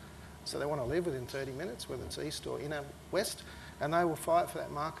paid. So they want to live within 30 minutes, whether it's east or inner west, and they will fight for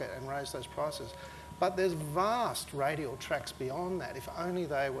that market and raise those prices. But there's vast radial tracks beyond that, if only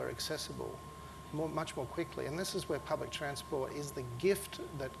they were accessible much more quickly. And this is where public transport is the gift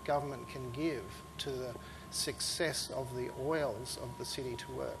that government can give to the success of the oils of the city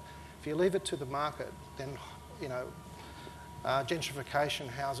to work. If you leave it to the market, then, you know, gentrification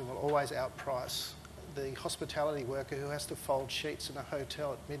housing will always outprice the hospitality worker who has to fold sheets in a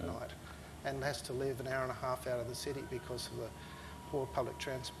hotel at midnight and has to live an hour and a half out of the city because of the poor public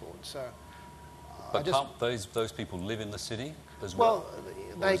transport. So, but can't those people live in the city as well?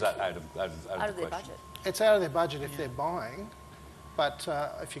 Or is that out of the their question? budget. It's out of their budget if they're buying, but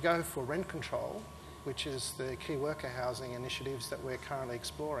if you go for rent control, which is the key worker housing initiatives that we're currently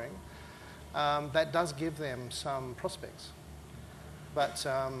exploring, that does give them some prospects. But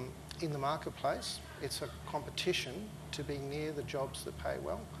in the marketplace, it's a competition to be near the jobs that pay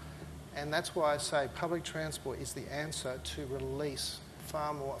well. And that's why I say public transport is the answer to release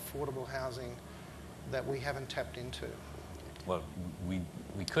far more affordable housing that we haven't tapped into. Well, we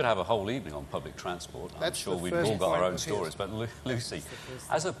could have a whole evening on public transport. I'm sure we've all got our own stories. But Lucy,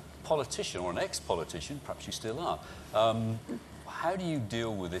 as a politician or an ex-politician, perhaps you still are, how do you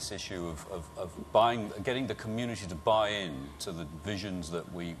deal with this issue of getting the community to buy in to the visions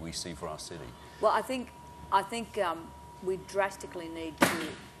that we see for our city? Well, I think we drastically need to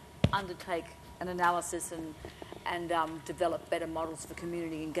undertake an analysis and develop better models for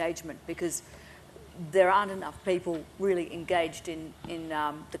community engagement, because there aren't enough people really engaged in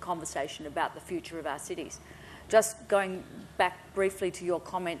the conversation about the future of our cities. just going back briefly to your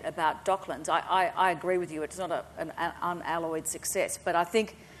comment about Docklands, I agree with you. It's not an unalloyed success, but I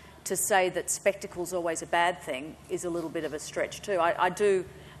think to say that spectacle's always a bad thing is a little bit of a stretch too. I do,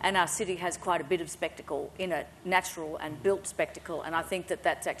 and our city has quite a bit of spectacle in it, natural and built spectacle, and I think that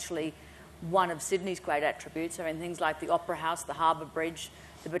that's actually one of Sydney's great attributes. I mean, things like the Opera House, the Harbour Bridge,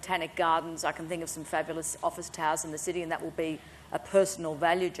 the Botanic Gardens. I can think of some fabulous office towers in the city, and that will be a personal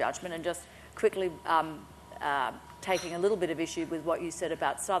value judgment. And just quickly taking a little bit of issue with what you said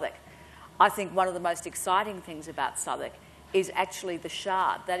about Southwark. I think one of the most exciting things about Southwark is actually the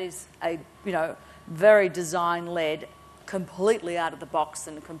Shard. That is a, very design-led, completely out of the box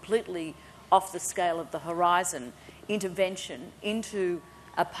and completely off the scale of the horizon intervention into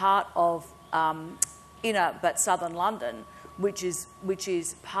a part of inner but southern London, which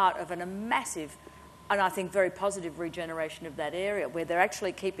is part of a massive, and I think very positive regeneration of that area, where they're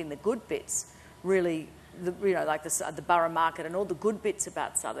actually keeping the good bits, really, like the Borough Market and all the good bits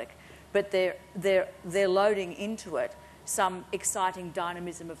about Southwark, but they're loading into it some exciting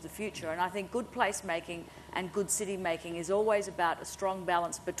dynamism of the future. And I think good placemaking and good city making is always about a strong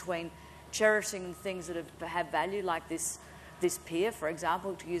balance between cherishing things that have value, like this pier, for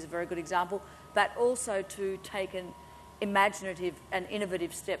example, to use a very good example, but also to take an imaginative and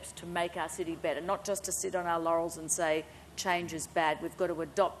innovative steps to make our city better, not just to sit on our laurels and say change is bad. We've got to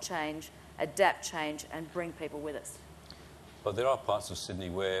adopt change, adapt change, and bring people with us. But there are parts of Sydney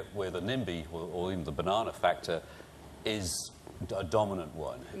where the NIMBY or even the banana factor is a dominant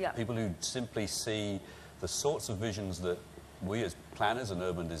one. Yeah. People who simply see the sorts of visions that we as planners and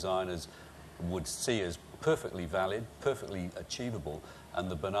urban designers would see as perfectly valid, perfectly achievable, and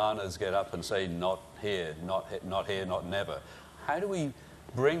the bananas get up and say, not here, not here, not never. How do we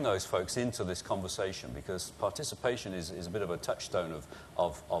bring those folks into this conversation? Because participation is a bit of a touchstone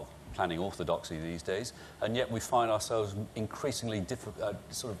of planning orthodoxy these days, and yet we find ourselves increasingly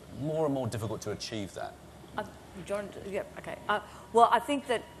sort of more and more difficult to achieve that. John, yeah, okay. Well, I think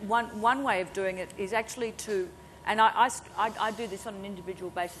that one way of doing it is actually to, and I do this on an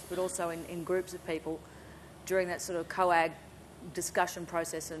individual basis, but also in groups of people during that sort of COAG discussion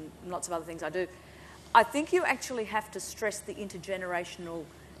process and lots of other things I do. I think you actually have to stress the intergenerational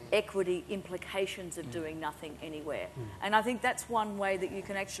equity implications of doing nothing anywhere. And I think that's one way that you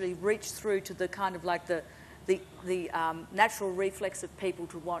can actually reach through to the kind of like the natural reflex of people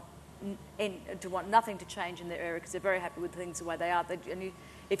to want nothing to change in their area because they're very happy with things the way they are.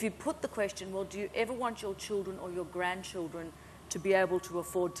 If you put the question, well, do you ever want your children or your grandchildren to be able to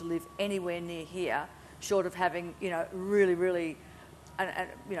afford to live anywhere near here, short of having, really, really,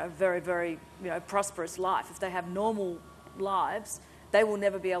 very, very, prosperous life? If they have normal lives, they will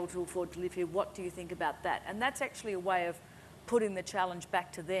never be able to afford to live here. What do you think about that? And that's actually a way of putting the challenge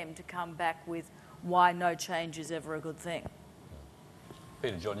back to them to come back with why no change is ever a good thing.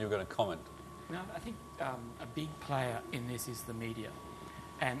 Peter, John, you were going to comment. No, I think a big player in this is the media.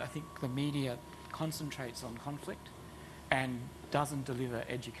 And I think the media concentrates on conflict and doesn't deliver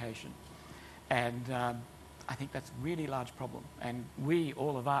education. And I think that's a really large problem. And we,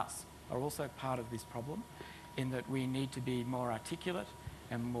 all of us, are also part of this problem in that we need to be more articulate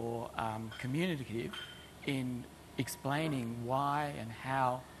and more communicative in explaining why and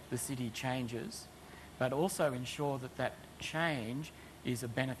how the city changes, but also ensure that that change is a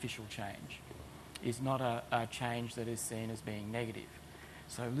beneficial change, is not a change that is seen as being negative.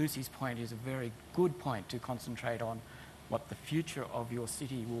 So Lucy's point is a very good point to concentrate on what the future of your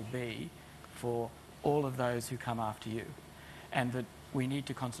city will be for all of those who come after you, and that we need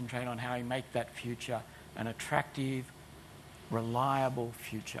to concentrate on how we make that future an attractive, reliable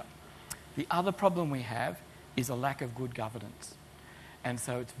future. The other problem we have is a lack of good governance. And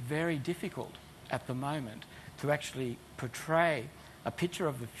so it's very difficult at the moment to actually portray a picture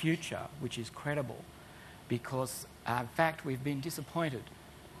of the future which is credible, because in fact we've been disappointed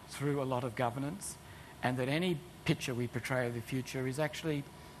through a lot of governance, and that any picture we portray of the future is actually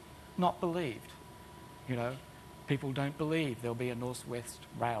not believed. People don't believe there'll be a north-west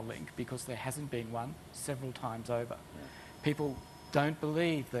rail link because there hasn't been one several times over. Yeah. People don't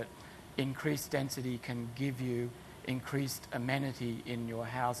believe that increased density can give you increased amenity in your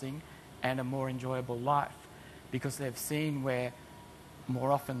housing and a more enjoyable life, because they've seen where,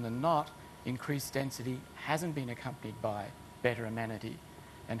 more often than not, increased density hasn't been accompanied by better amenity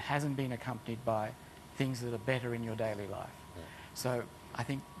and hasn't been accompanied by things that are better in your daily life. Yeah. So I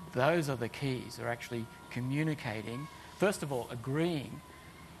think those are the keys, are actually communicating, first of all, agreeing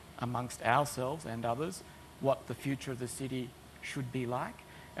amongst ourselves and others what the future of the city should be like,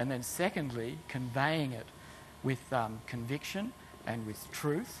 and then secondly, conveying it with conviction and with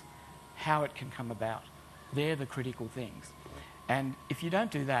truth, how it can come about. They're the critical things. And if you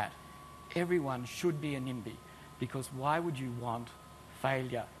don't do that, everyone should be a NIMBY, because why would you want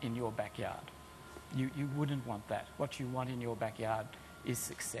failure in your backyard? You wouldn't want that. What you want in your backyard is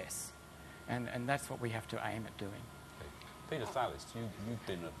success. And that's what we have to aim at doing. Peter Thallis,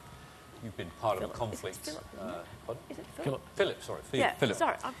 you've been part of a conflict. Is it Philip? Philip, sorry. Yeah, Philip.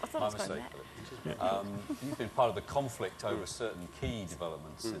 sorry, I thought My I was going mistake, there. Philip. You've been part of the conflict over certain key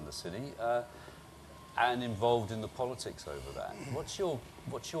developments in the city, and involved in the politics over that. What's your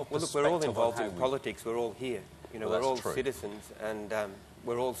perspective? Well, look, we're all involved on in how politics. We're all here. You know, Well, we're all that's true. citizens, and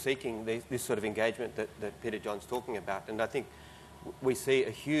we're all seeking this sort of engagement that Peter John's talking about. And I think we see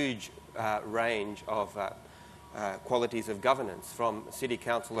a huge range of qualities of governance from City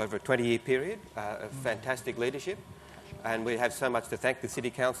Council over a 20-year period, of fantastic leadership, and we have so much to thank the City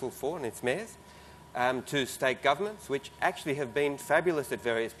Council for and its mayors, to state governments, which actually have been fabulous at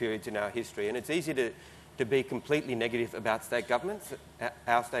various periods in our history. And it's easy to be completely negative about state governments,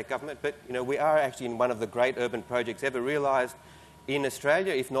 our state government, but you know, we are actually in one of the great urban projects ever realised in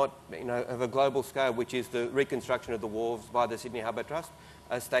Australia, if not, you know, of a global scale, which is the reconstruction of the wharves by the Sydney Harbour Trust,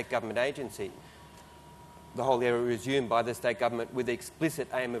 a state government agency. The whole area resumed by the state government with the explicit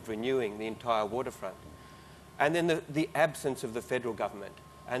aim of renewing the entire waterfront. And then the absence of the federal government.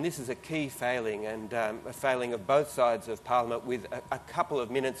 And this is a key failing, and a failing of both sides of Parliament, with a couple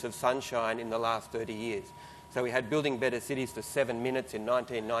of minutes of sunshine in the last 30 years. So we had Building Better Cities for 7 minutes in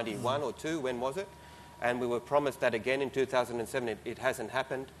 1991 or 2, when was it? And we were promised that again in 2007. It hasn't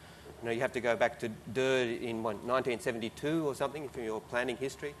happened. You know, you have to go back to Durd in 1972 or something from your planning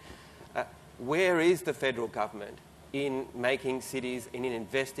history. Where is the federal government in making cities, in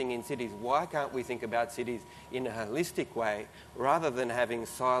investing in cities? Why can't we think about cities in a holistic way, rather than having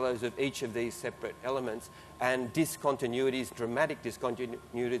silos of each of these separate elements and discontinuities, dramatic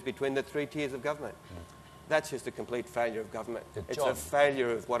discontinuities between the 3 tiers of government? That's just a complete failure of government. It's a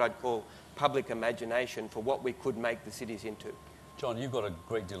failure of what I'd call public imagination for what we could make the cities into. John, you've got a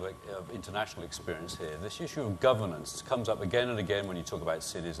great deal of international experience here. This issue of governance comes up again and again when you talk about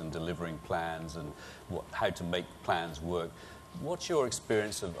cities and delivering plans and how to make plans work. What's your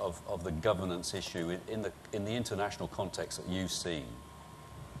experience of the governance issue in the international context that you've seen?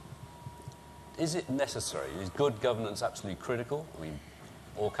 Is it necessary? Is good governance absolutely critical? I mean,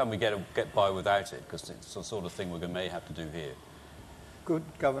 or can we get by without it? Because it's the sort of thing we may have to do here. Good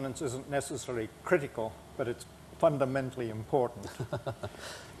governance isn't necessarily critical, but it's fundamentally important.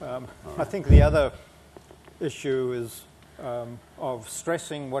 I think the other issue is of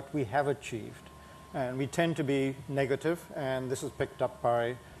stressing what we have achieved. And we tend to be negative, and this is picked up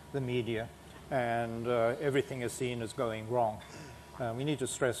by the media, and everything is seen as going wrong. We need to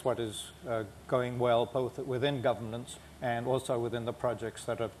stress what is going well, both within governance and also within the projects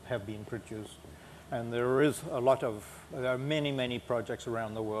that have been produced. And there are many, many projects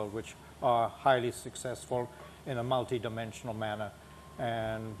around the world which are highly successful in a multi-dimensional manner,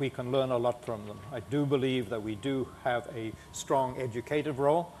 and we can learn a lot from them. I do believe that we do have a strong educative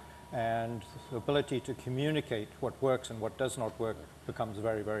role, and the ability to communicate what works and what does not work becomes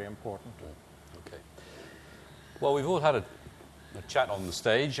very, very important. Okay. Well, we've all had a chat on the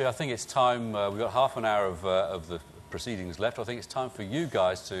stage. I think it's time, we've got half an hour of the proceedings left. I think it's time for you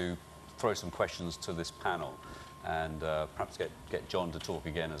guys to throw some questions to this panel, and perhaps get John to talk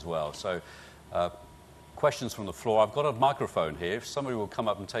again as well. So, questions from the floor. I've got a microphone here. If somebody will come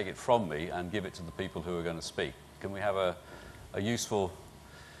up and take it from me and give it to the people who are going to speak. Can we have a useful...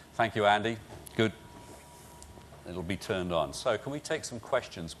 Thank you, Andy. Good. It'll be turned on. So can we take some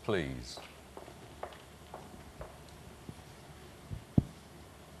questions, please?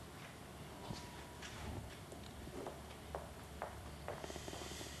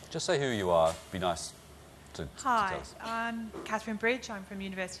 Just say who you are. Be nice to tell Hi, us. I'm Catherine Bridge. I'm from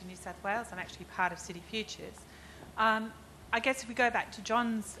University of New South Wales. I'm actually part of City Futures. I guess if we go back to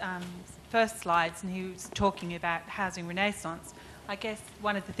John's first slides, and he was talking about housing renaissance, I guess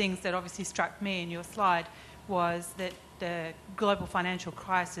one of the things that obviously struck me in your slide was that the global financial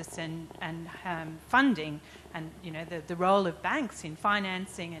crisis and funding, and you know the role of banks in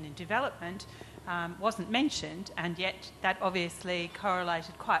financing and in development wasn't mentioned, and yet that obviously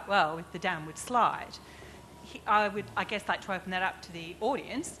correlated quite well with the downward slide. I would, I guess, like to open that up to the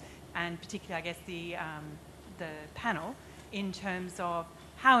audience, and particularly, I guess, the panel, in terms of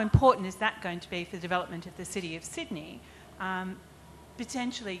how important is that going to be for the development of the City of Sydney?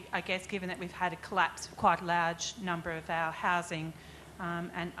 Potentially, I guess, given that we've had a collapse of quite a large number of our housing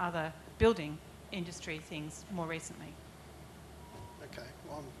and other building industry things more recently. Okay,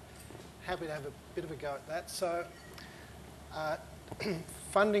 well, I'm happy to have a bit of a go at that. So,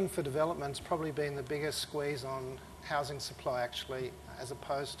 funding for development's probably been the biggest squeeze on housing supply, actually, as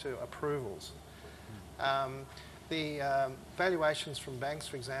opposed to approvals. The valuations from banks,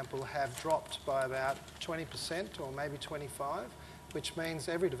 for example, have dropped by about 20% or maybe 25%, which means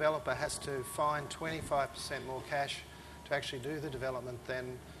every developer has to find 25% more cash to actually do the development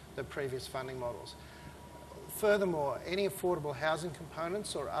than the previous funding models. Furthermore, any affordable housing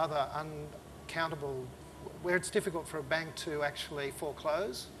components or other uncountable, where it's difficult for a bank to actually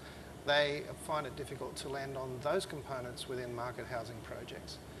foreclose, they find it difficult to lend on those components within market housing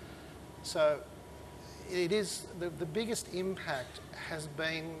projects. So it is, the biggest impact has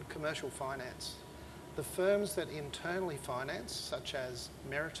been commercial finance. The firms that internally finance, such as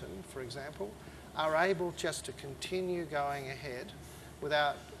Meriton, for example, are able just to continue going ahead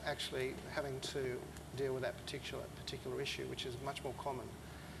without actually having to deal with that particular issue, which is much more common.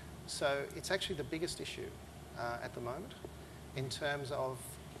 So it's actually the biggest issue at the moment in terms of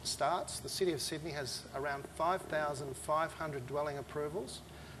starts. The City of Sydney has around 5,500 dwelling approvals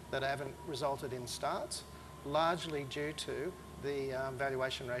that haven't resulted in starts, largely due to the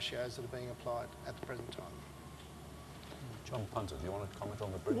valuation ratios that are being applied at the present time. John Punter, do you want to comment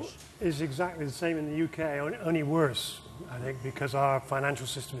on the British? It's exactly the same in the UK, only worse, I think, because our financial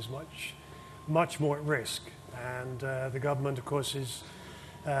system is much more at risk. And the government, of course, is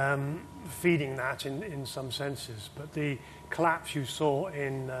feeding that in some senses. But the collapse you saw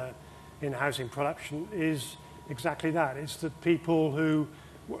in housing production is exactly that. It's the people who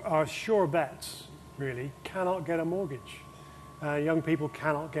are sure bets, really, cannot get a mortgage. Young people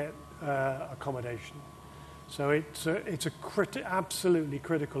cannot get accommodation. So it's a absolutely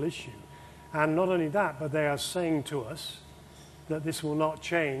critical issue. And not only that, but they are saying to us that this will not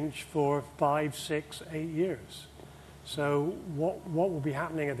change for 5, 6, 8 years. So what will be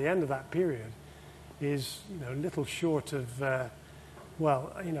happening at the end of that period is, little short of, they'll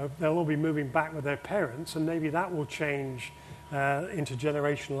all be moving back with their parents, and maybe that will change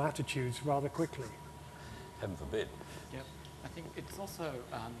intergenerational attitudes rather quickly. Heaven forbid. Yep. I think it's also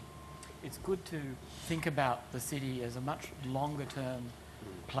it's good to think about the city as a much longer term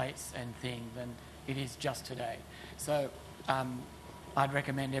place and thing than it is just today. So I'd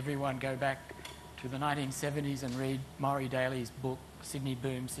recommend everyone go back to the 1970s and read Maury Daly's book, Sydney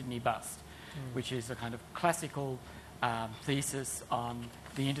Boom, Sydney Bust, which is a kind of classical thesis on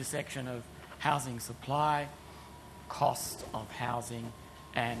the intersection of housing supply, cost of housing,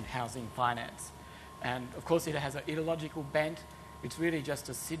 and housing finance. And of course it has an ideological bent. It's really just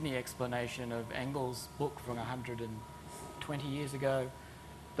a Sydney explanation of Engels' book from 120 years ago,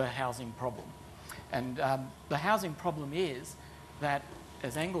 The Housing Problem. And the housing problem is that,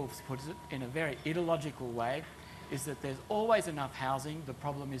 as Engels puts it in a very ideological way, is that there's always enough housing. The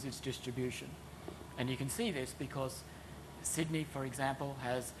problem is its distribution. And you can see this because Sydney, for example,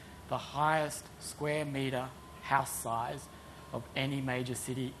 has the highest square metre house size of any major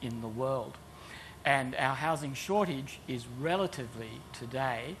city in the world. And our housing shortage is relatively,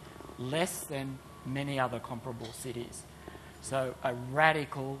 today, less than many other comparable cities. So a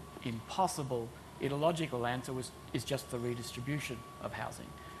radical, impossible, ideological answer is just the redistribution of housing.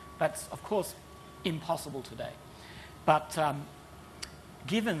 That's, of course, impossible today. But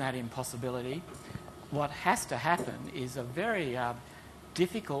given that impossibility, what has to happen is a very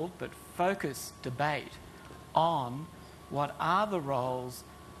difficult but focused debate on what are the roles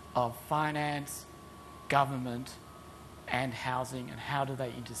of finance, government, and housing, and how do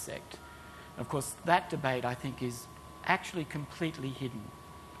they intersect. And of course, that debate, I think, is actually completely hidden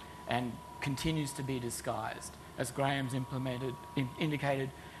and continues to be disguised. As Graham's indicated,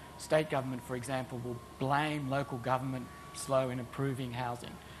 state government, for example, will blame local government slow in approving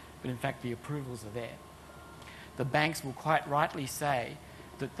housing, but in fact the approvals are there. The banks will quite rightly say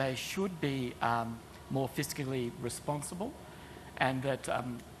that they should be more fiscally responsible, and that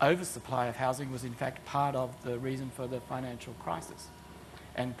oversupply of housing was in fact part of the reason for the financial crisis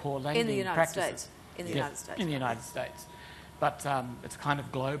and poor lending in the United practices. States. In the United States. In the United States. But it's a kind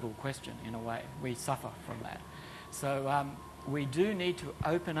of global question in a way. We suffer from that. So we do need to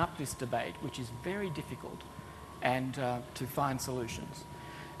open up this debate, which is very difficult, and to find solutions.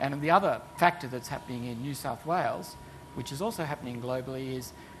 And the other factor that's happening in New South Wales, which is also happening globally,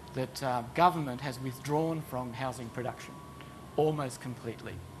 is that government has withdrawn from housing production almost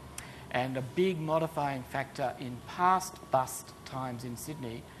completely. And a big modifying factor in past bust times in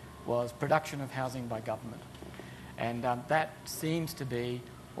Sydney was production of housing by government. And that seems to be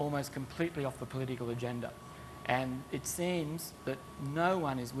almost completely off the political agenda. And it seems that no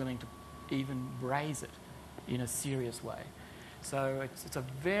one is willing to even raise it in a serious way. So it's a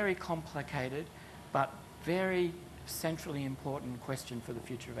very complicated but very centrally important question for the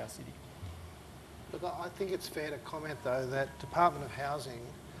future of our city. Look, I think it's fair to comment, though, that Department of Housing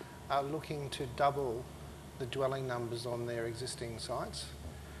are looking to double the dwelling numbers on their existing sites.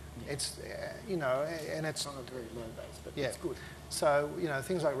 It's, you know, and it's on a very low base, but yeah. it's good. So, you know,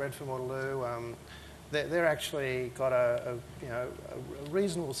 things like Redfern Waterloo, they're actually got a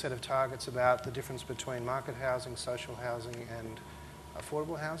reasonable set of targets about the difference between market housing, social housing and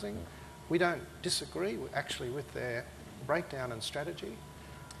affordable housing. We don't disagree actually with their breakdown and strategy.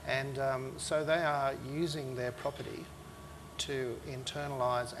 And so they are using their property to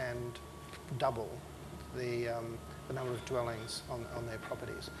internalise and double the number of dwellings on their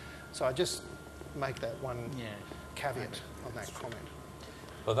properties. So I just make that one caveat on that comment.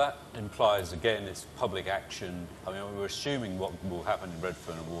 Well, that implies, again, it's public action. I mean, we're assuming what will happen in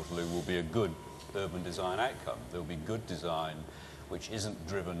Redfern and Waterloo will be a good urban design outcome. There'll be good design which isn't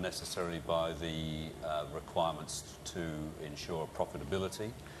driven necessarily by the requirements to ensure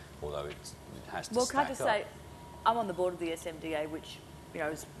profitability, although it has to Well, stack can I just up. say, I'm on the board of the SMDA, which, you know,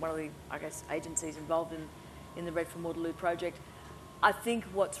 is one of the, I guess, agencies involved in the Redfern Waterloo project. I think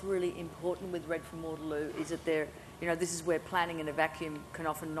what's really important with Redfern Waterloo is that there, you know, this is where planning in a vacuum can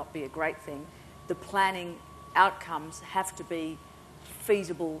often not be a great thing. The planning outcomes have to be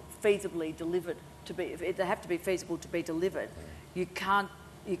feasibly delivered to be. They have to be feasible to be delivered. You can't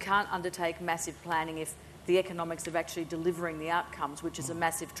undertake massive planning if the economics of actually delivering the outcomes, which is a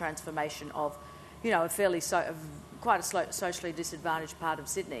massive transformation of, you know, quite a socially disadvantaged part of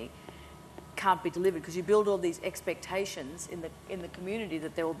Sydney, can't be delivered because you build all these expectations in the community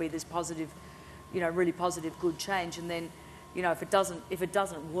that there will be this positive, you know, really positive good change, and then, you know, if it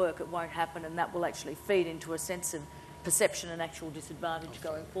doesn't work, it won't happen, and that will actually feed into a sense of perception and actual disadvantage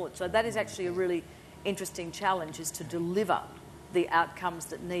going forward. So that is actually a really interesting challenge, is to deliver the outcomes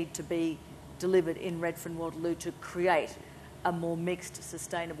that need to be delivered in Redfern Waterloo to create a more mixed,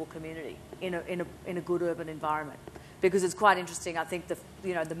 sustainable community in a good urban environment. Because it's quite interesting. I think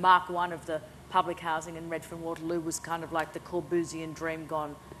the Mark I of the public housing in Redfern Waterloo was kind of like the Corbusian dream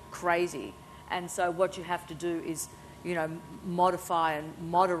gone crazy. And so what you have to do is, you know, modify and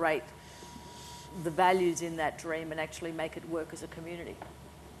moderate the values in that dream and actually make it work as a community.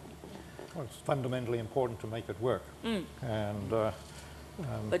 Well, it's fundamentally important to make it work. And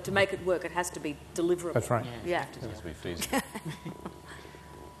but to make it work, it has to be deliverable. that's right. Yeah. It has to be feasible.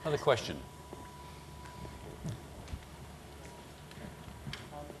 Another question.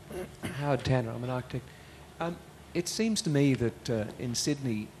 Howard Tanner, I'm an architect. It seems to me that in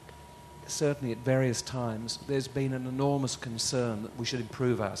Sydney, certainly at various times, there's been an enormous concern that we should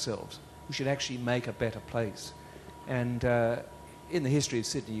improve ourselves. We should actually make a better place. And in the history of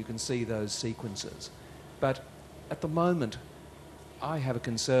Sydney, you can see those sequences. But at the moment, I have a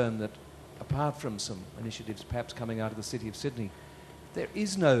concern that, apart from some initiatives perhaps coming out of the City of Sydney, there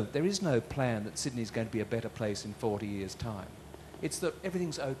is no plan that Sydney is going to be a better place in 40 years' time. It's that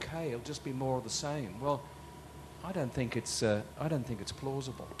everything's okay, it'll just be more of the same. Well, I don't think it's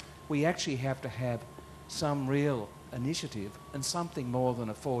plausible. We actually have to have some real initiative and something more than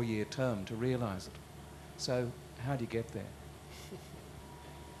a 4-year term to realise it. So how do you get there?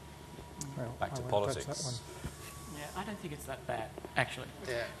 Well, Back to I won't touch that politics. one. Yeah, I don't think it's that bad, actually.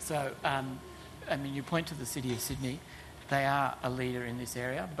 Yeah. So, I mean, you point to the City of Sydney. They are a leader in this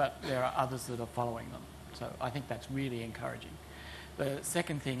area, but there are others that are following them. So I think that's really encouraging. The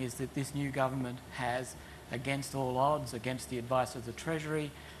second thing is that this new government has, against all odds, against the advice of the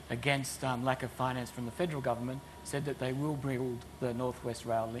Treasury, against lack of finance from the federal government, said that they will build the North West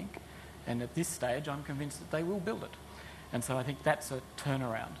Rail link. And at this stage, I'm convinced that they will build it. And so I think that's a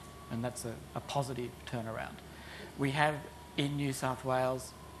turnaround, and that's a positive turnaround. We have in New South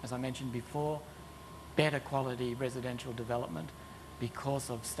Wales, as I mentioned before, better quality residential development because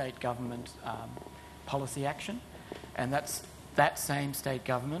of state government policy action. And that same state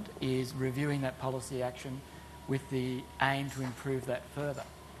government is reviewing that policy action with the aim to improve that further.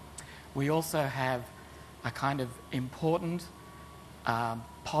 We also have a kind of important,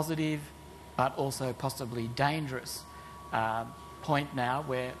 positive, but also possibly dangerous point now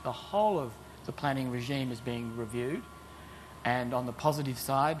where the whole of the planning regime is being reviewed, and on the positive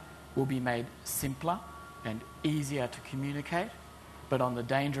side will be made simpler and easier to communicate, but on the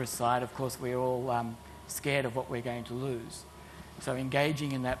dangerous side, of course, we're all scared of what we're going to lose. So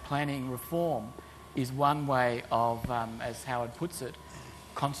engaging in that planning reform is one way of, as Howard puts it,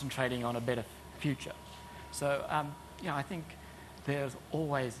 concentrating on a better future. So, you know, I think there's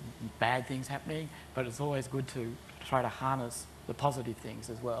always bad things happening, but it's always good to try to harness the positive things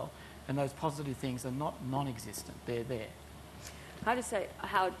as well. And those positive things are not non-existent, they're there. Can I just say,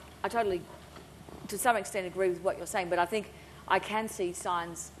 Howard, I totally to some extent agree with what you're saying, but I think I can see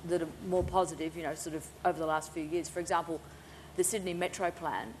signs that are more positive, you know, sort of over the last few years. For example, the Sydney Metro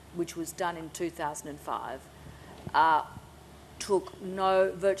Plan, which was done in 2005, took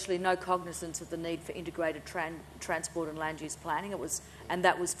virtually no cognizance of the need for integrated transport and land use planning. And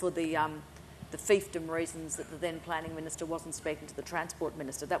that was for the fiefdom reasons that the then planning minister wasn't speaking to the transport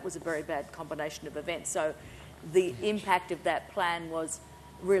minister. That was a very bad combination of events. So the impact of that plan was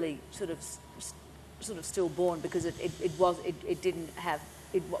really sort of stillborn because it wasn't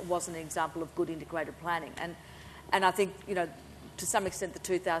an example of good integrated planning. And I think, you know, to some extent the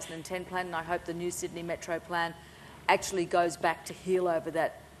 2010 plan, and I hope the new Sydney Metro Plan actually goes back to heal over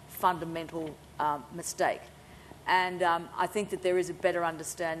that fundamental mistake. And I think that there is a better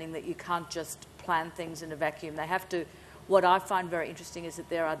understanding that you can't just plan things in a vacuum. They have to. What I find very interesting is that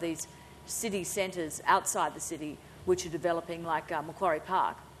there are these city centres outside the city which are developing, like Macquarie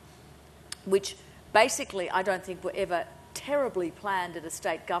Park, which basically I don't think were ever terribly planned at a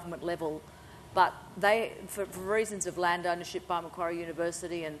state government level, but they, for reasons of land ownership by Macquarie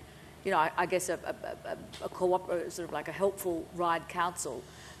University and, you know, I guess a sort of like a helpful ride council,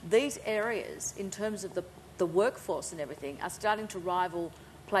 these areas, in terms of the workforce and everything, are starting to rival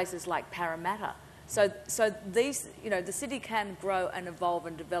places like Parramatta. So these, you know, the city can grow and evolve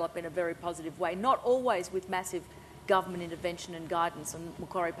and develop in a very positive way, not always with massive government intervention and guidance, and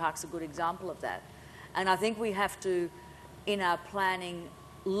Macquarie Park's a good example of that. And I think we have to, in our planning,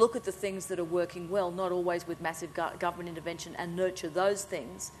 look at the things that are working well, not always with massive government intervention, and nurture those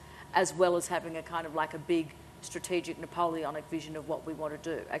things, as well as having a kind of like a big strategic Napoleonic vision of what we want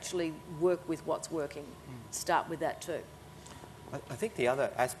to do. Actually work with what's working. Start with that too. I think the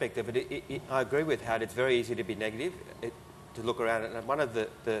other aspect of it, I agree with Howard, it's very easy to be negative, to look around it. And one of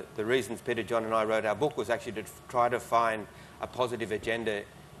the reasons Peter, John and I wrote our book was actually to try to find a positive agenda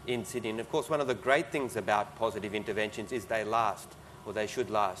in Sydney. And of course, one of the great things about positive interventions is they last, or they should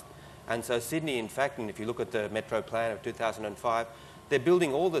last. And so Sydney, in fact, and if you look at the Metro Plan of 2005, they're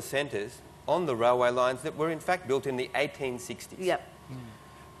building all the centres on the railway lines that were in fact built in the 1860s. Yep.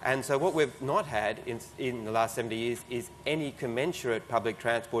 And so what we've not had in the last 70 years is any commensurate public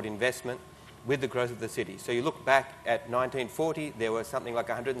transport investment with the growth of the city. So you look back at 1940, there were something like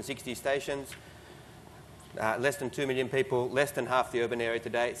 160 stations, less than 2 million people, less than half the urban area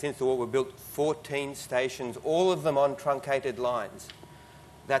today. Since the war, we've built 14 stations, all of them on truncated lines.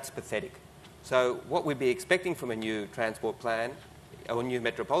 That's pathetic. So what we'd be expecting from a new transport plan, or a new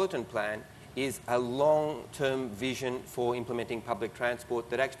metropolitan plan, is a long-term vision for implementing public transport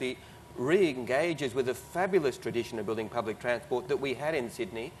that actually re-engages with a fabulous tradition of building public transport that we had in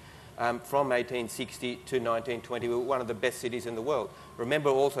Sydney from 1860 to 1920. We were one of the best cities in the world. Remember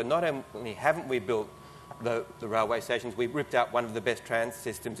also, not only haven't we built the railway stations, we've ripped out one of the best trans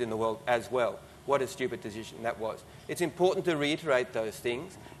systems in the world as well. What a stupid decision that was. It's important to reiterate those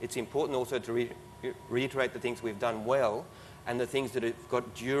things. It's important also to reiterate the things we've done well and the things that have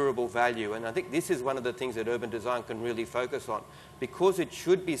got durable value. And I think this is one of the things that urban design can really focus on. Because it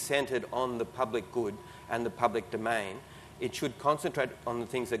should be centred on the public good and the public domain, it should concentrate on the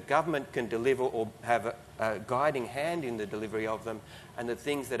things that government can deliver or have a guiding hand in the delivery of them, and the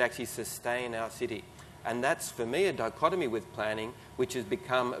things that actually sustain our city. And that's, for me, a dichotomy with planning, which has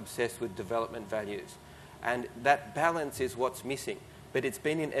become obsessed with development values. And that balance is what's missing. But it's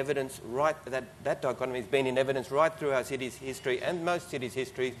been in evidence that dichotomy has been in evidence right through our city's history and most cities'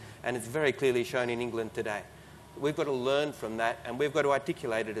 histories, and it's very clearly shown in England today. We've got to learn from that, and we've got to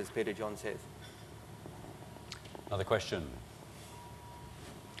articulate it, as Peter John says. Another question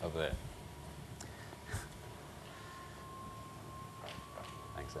over there.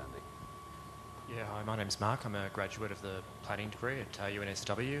 Thanks, Andy. Yeah, hi, my name's Mark. I'm a graduate of the planning degree at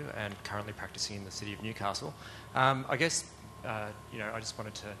UNSW and currently practicing in the city of Newcastle. I guess, you know, I just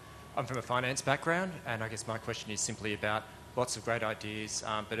wanted to... I'm from a finance background, and I guess my question is simply about lots of great ideas,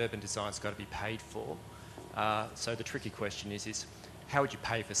 but urban design's got to be paid for. So the tricky question is how would you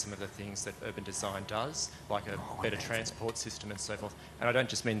pay for some of the things that urban design does, like a better transport system and so forth? And I don't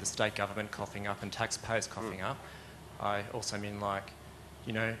just mean the state government coughing up and taxpayers coughing up. I also mean, like,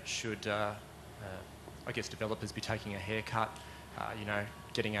 you know, should... I guess developers be taking a haircut, you know,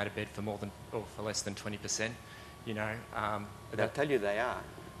 getting out of bed for more than or for less than 20%, you know. But they'll tell you they are.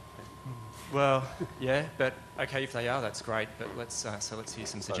 Well, yeah, but okay, if they are, that's great. But let's hear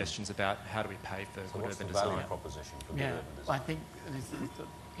some suggestions about how do we pay for good urban design. Value proposition for Yeah, urban design? I think there's,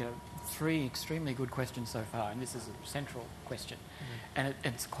 you know, 3 extremely good questions so far, and this is a central question, and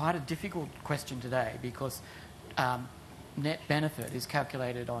it's quite a difficult question today because net benefit is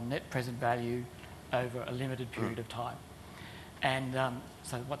calculated on net present value over a limited period of time. And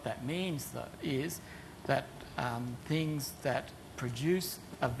so what that means, though, is that things that produce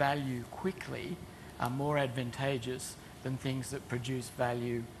a value quickly are more advantageous than things that produce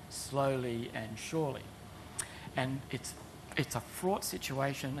value slowly and surely. And it's a fraught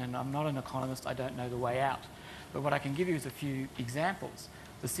situation, and I'm not an economist, I don't know the way out. But what I can give you is a few examples.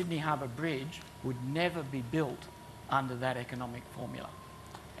 The Sydney Harbour Bridge would never be built under that economic formula.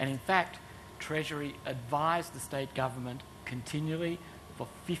 And in fact, Treasury advised the state government continually for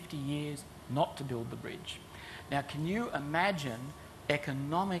 50 years not to build the bridge. Now, can you imagine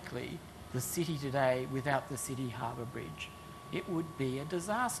economically the city today without the Sydney Harbour Bridge? It would be a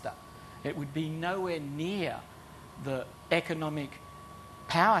disaster. It would be nowhere near the economic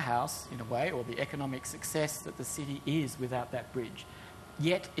powerhouse, in a way, or the economic success that the city is without that bridge.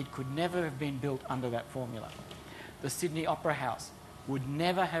 Yet it could never have been built under that formula. The Sydney Opera House would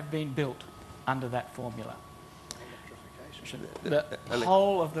never have been built under that formula. The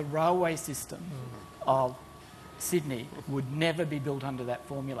whole of the railway system of Sydney would never be built under that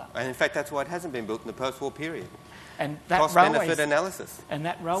formula. And in fact, that's why it hasn't been built in the post-war period. And that cost-benefit analysis. And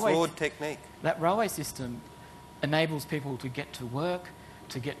that railway flawed technique. That railway system enables people to get to work,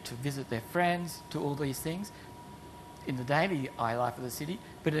 to get to visit their friends, to all these things in the daily life of the city,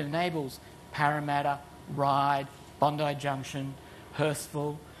 but it enables Parramatta, Ryde, Bondi Junction,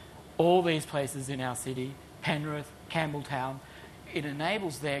 Hurstville, all these places in our city, Penrith, Campbelltown. It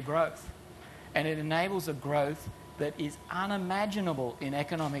enables their growth. And it enables a growth that is unimaginable in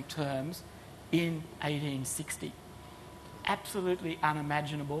economic terms in 1860. Absolutely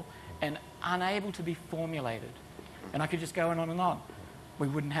unimaginable and unable to be formulated. And I could just go on and on. We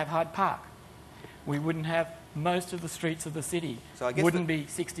wouldn't have Hyde Park. We wouldn't have most of the streets of the city. So I guess wouldn't be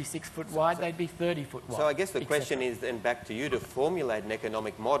 66 foot wide, they'd be 30 foot wide. So I guess the question is then back to you to formulate an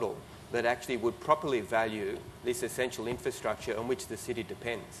economic model that actually would properly value this essential infrastructure on which the city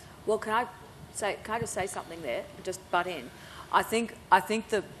depends. Well, can I just say something there? Just butt in. I think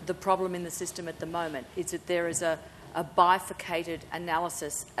the problem in the system at the moment is that there is a bifurcated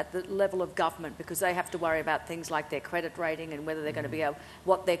analysis at the level of government, because they have to worry about things like their credit rating and whether they're going to be able,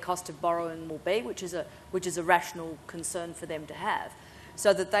 what their cost of borrowing will be, which is a rational concern for them to have,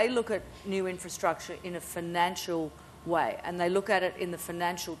 so that they look at new infrastructure in a financial way, and they look at it in the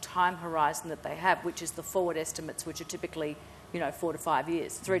financial time horizon that they have, which is the forward estimates, which are typically 4 to 5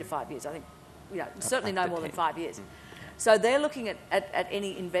 years, 3 to 5 years. I think certainly no more than 5 years. So they're looking at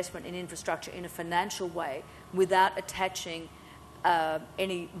any investment in infrastructure in a financial way without attaching a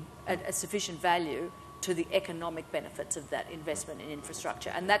sufficient value to the economic benefits of that investment in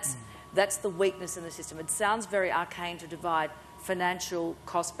infrastructure. And that's the weakness in the system. It sounds very arcane to divide financial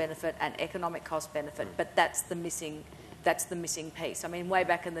cost benefit and economic cost benefit, but that's the missing piece. I mean, way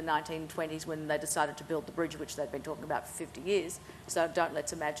back in the 1920s when they decided to build the bridge, which they'd been talking about for 50 years, so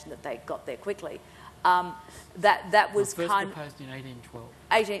let's imagine that they got there quickly. That was first kind proposed in 1812.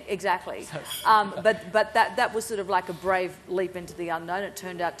 Exactly. But that was sort of like a brave leap into the unknown. It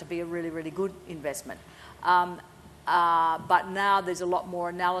turned out to be a really, really good investment. But now there's a lot more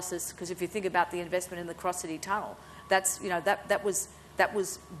analysis, because if you think about the investment in the Cross-City Tunnel, that was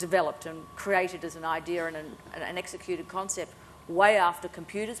developed and created as an idea and an executed concept way after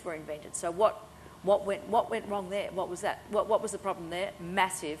computers were invented. So what went wrong there? What was that? What was the problem there?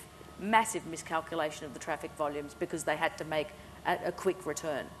 Massive miscalculation of the traffic volumes, because they had to make a quick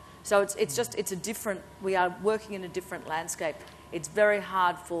return. So we are working in a different landscape. It's very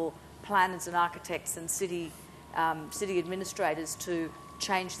hard for planners and architects and city administrators to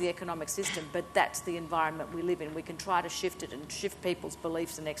change the economic system, but that's the environment we live in. We can try to shift it and shift people's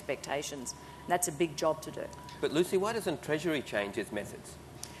beliefs and expectations. And that's a big job to do. But Lucy, why doesn't Treasury change its methods?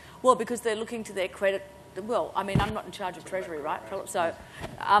 Well, because they're looking to their credit. Well, I mean, I'm not in charge of Treasury, right, Philip? So,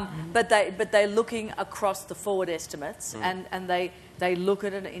 but they're looking across the forward estimates, and they look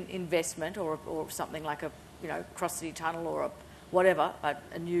at an investment or something like a Cross-City Tunnel or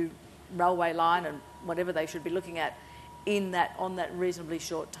a new railway line, and whatever they should be looking at on that reasonably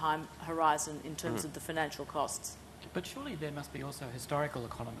short time horizon in terms of the financial costs. But surely there must be also historical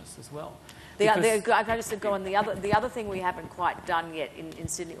economists as well. I just go on. The other thing we haven't quite done yet in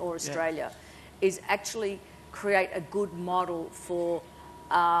Sydney or Australia is actually create a good model for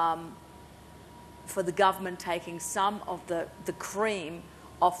the government taking some of the cream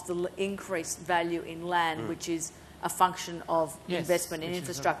off the increased value in land, which is a function of investment in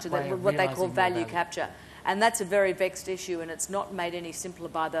infrastructure, what they call value capture. And that's a very vexed issue, and it's not made any simpler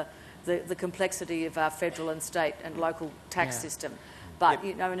by the complexity of our federal and state and local tax system. But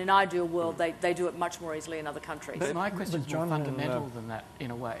in an ideal world, they do it much more easily in other countries. But my question's more fundamental than that, in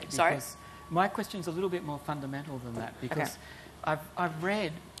a way. Sorry? My question's a little bit more fundamental than that, because I've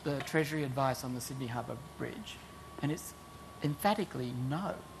read the Treasury advice on the Sydney Harbour Bridge, and it's emphatically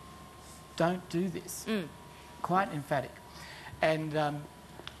no. Don't do this. Quite emphatic. And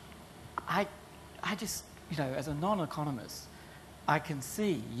I just, you know, as a non-economist, I can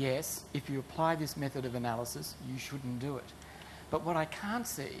see, yes, if you apply this method of analysis, you shouldn't do it. But what I can't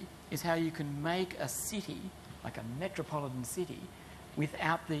see is how you can make a city, like a metropolitan city,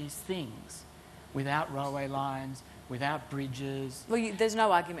 without these things, without railway lines, without bridges. Well, there's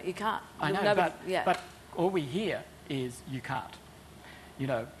no argument. You can't. I know, but all we hear is you can't. You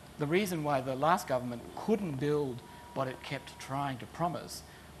know, the reason why the last government couldn't build what it kept trying to promise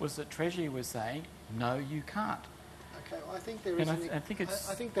was that Treasury was saying, no, you can't. Okay, well, I think there is I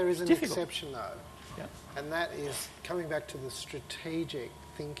think there is an difficult. exception, though. Yeah. And that is coming back to the strategic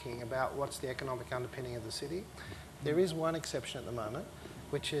thinking about what's the economic underpinning of the city. There is one exception at the moment,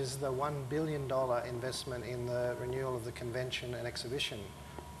 which is the $1 billion investment in the renewal of the convention and exhibition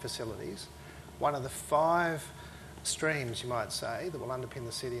facilities. One of the 5 streams, you might say, that will underpin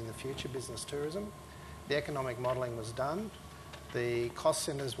the city in the future, business tourism. The economic modelling was done. The cost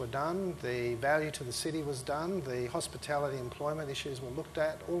centres were done, the value to the city was done, the hospitality employment issues were looked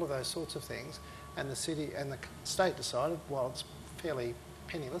at, all of those sorts of things, and the city and the state decided, while it's fairly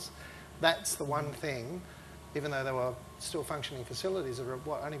penniless, that's the one thing, even though they were still functioning facilities that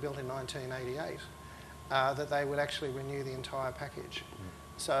were only built in 1988, that they would actually renew the entire package.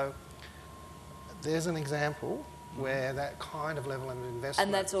 So there's an example where that kind of level of investment...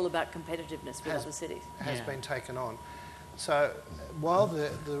 And that's all about competitiveness with other cities. ...has been taken on. So while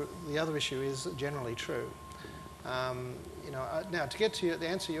the other issue is generally true, you know, now to get to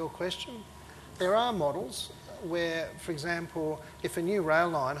answer your question, there are models where, for example, if a new rail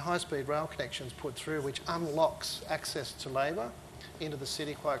line, high-speed rail connection is put through, which unlocks access to labour into the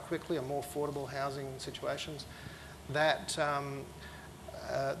city quite quickly, or more affordable housing situations, that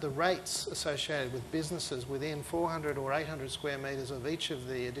the rates associated with businesses within 400 or 800 square metres of each of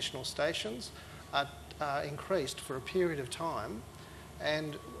the additional stations are increased for a period of time,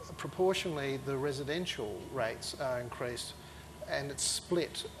 and proportionally the residential rates are increased, and it's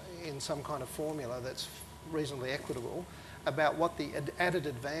split in some kind of formula that's reasonably equitable about what the added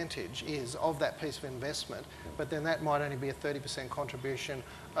advantage is of that piece of investment, but then that might only be a 30% contribution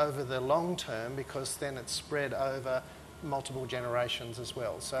over the long term, because then it's spread over multiple generations as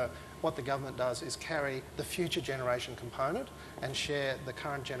well. So what the government does is carry the future generation component and share the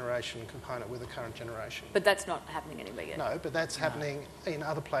current generation component with the current generation. But that's not happening anywhere yet. No, but that's happening in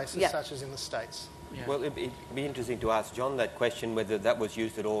other places, such as in the States. Yeah. Well, it'd be interesting to ask John that question, whether that was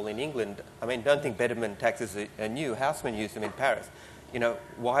used at all in England. I mean, don't think betterment taxes are new. Housemen used them in Paris. You know,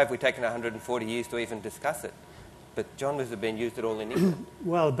 why have we taken 140 years to even discuss it? But John, has it been used at all in England?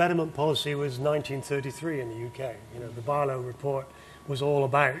 Well, betterment policy was 1933 in the UK. You know, the Barlow report was all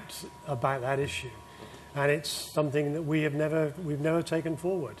about that issue, and it's something that we've never taken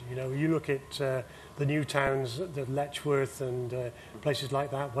forward. You know, you look at the new towns, the Letchworth and places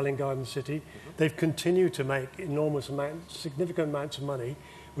like that, Welwyn Garden City. They've continued to make significant amounts of money,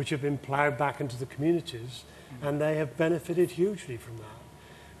 which have been ploughed back into the communities, and they have benefited hugely from that.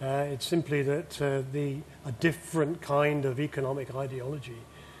 It's simply that a different kind of economic ideology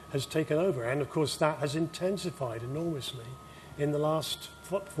has taken over, and of course that has intensified enormously in the last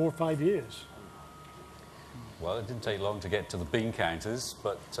 4 or 5 years. Well, it didn't take long to get to the bean counters,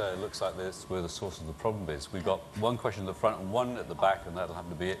 but it looks like that's where the source of the problem is. We've got one question at the front and one at the back, and that'll have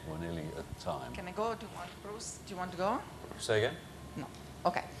to be it. We're nearly at time. Can I go? Bruce, do you want to go? Say again? No.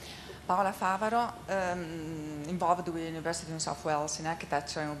 Okay. Paola Favaro, involved with the University of New South Wales in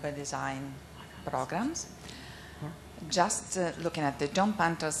architecture and urban design programs. Just looking at the John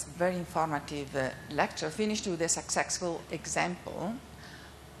Panter's very informative lecture, finished with a successful example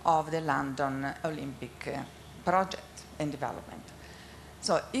of the London Olympic project and development.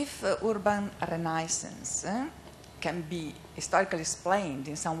 So if urban renaissance can be historically explained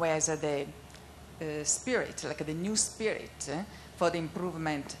in some ways as the spirit, like the new spirit for the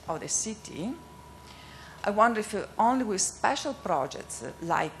improvement of the city, I wonder if only with special projects,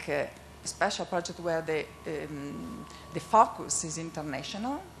 like a special project where the focus is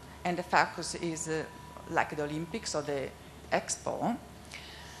international and the focus is like the Olympics or the Expo,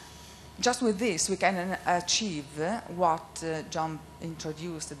 just with this we can achieve what John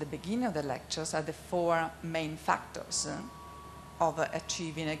introduced at the beginning of the lectures are the 4 main factors of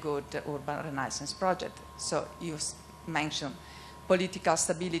achieving a good urban renaissance project. So you mentioned political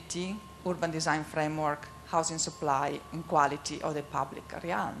stability, urban design framework, housing supply, and quality of the public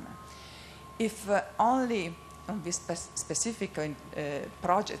realm. If only on this specific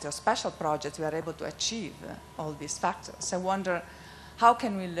project or special project, we are able to achieve all these factors. I wonder, how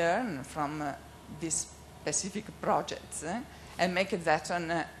can we learn from these specific projects and make that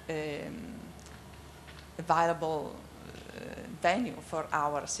a viable venue for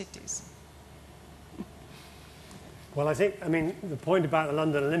our cities? Well, I mean, the point about the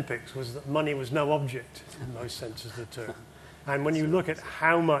London Olympics was that money was no object in most senses of the term. And when you look at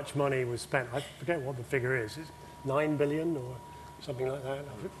how much money was spent, I forget what the figure is, it's 9 billion or something like that.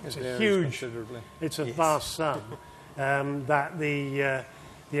 It's a huge, it's a vast sum. That the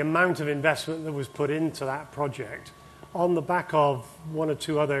amount of investment that was put into that project on the back of one or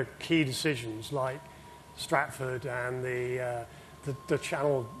two other key decisions like Stratford and the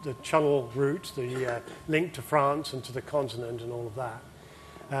channel route, the link to France and to the continent and all of that.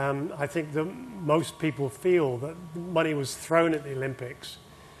 I think that most people feel that money was thrown at the Olympics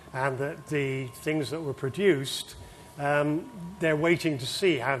and that the things that were produced, they're waiting to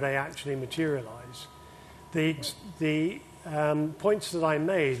see how they actually materialise. The points that I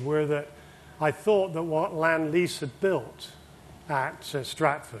made were that I thought that what Land Lease had built at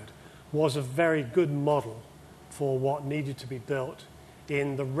Stratford was a very good model for what needed to be built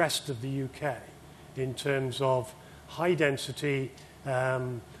in the rest of the UK in terms of high density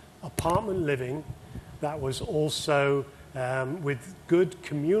apartment living that was also with good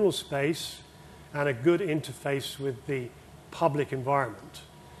communal space and a good interface with the public environment.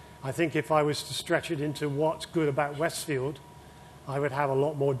 I think if I was to stretch it into what's good about Westfield, I would have a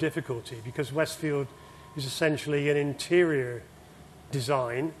lot more difficulty because Westfield is essentially an interior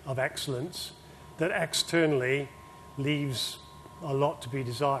design of excellence that externally leaves a lot to be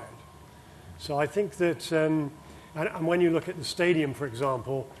desired. So I think that, and when you look at the stadium, for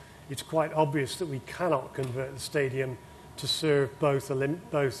example, it's quite obvious that we cannot convert the stadium to serve both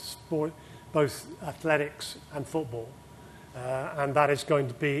athletics and football. And that is going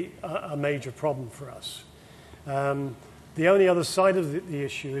to be a major problem for us. The only other side of the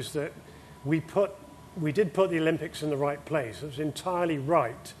issue is that we did put the Olympics in the right place. It was entirely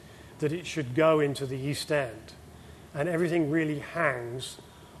right that it should go into the East End. And everything really hangs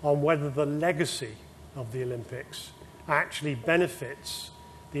on whether the legacy of the Olympics actually benefits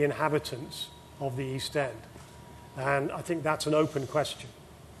the inhabitants of the East End. And I think that's an open question,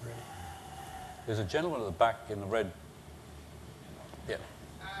 really. There's a gentleman at the back in the red. Yeah.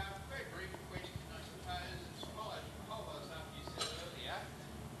 Very brief question, I suppose. It follows from a whole lot of stuff you said earlier.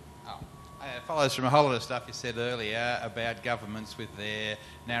 It follows from a whole lot of stuff you said earlier about governments with their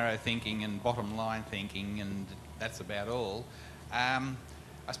narrow thinking and bottom line thinking, and that's about all.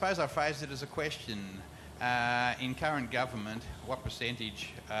 I suppose I phrased it as a question. In current government, what percentage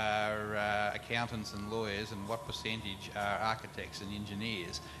are accountants and lawyers and what percentage are architects and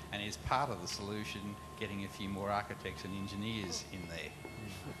engineers? And is part of the solution getting a few more architects and engineers in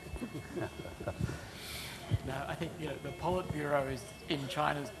there? No, I think the Politburo in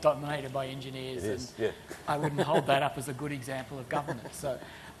China is dominated by engineers. It is, and I wouldn't hold that up as a good example of government. So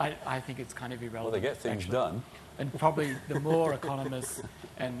I think it's kind of irrelevant. Well, they get things done. And probably the more economists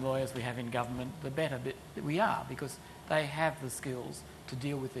and lawyers we have in government, the better we are, because they have the skills to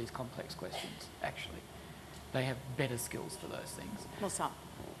deal with these complex questions, actually. They have better skills for those things.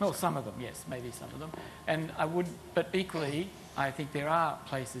 Well, some of them, yes, maybe some of them. And but equally, I think there are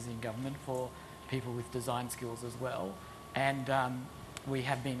places in government for people with design skills as well. And we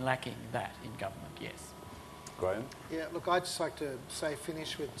have been lacking that in government, yes. Graham? Yeah, look, I'd just like to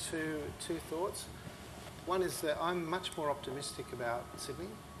finish with two thoughts. One is that I'm much more optimistic about Sydney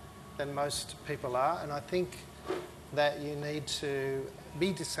than most people are, and I think that you need to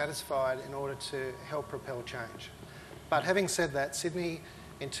be dissatisfied in order to help propel change. But having said that, Sydney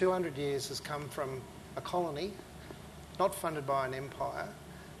in 200 years has come from a colony, not funded by an empire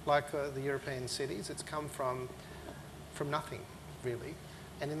like the European cities. It's come from nothing, really.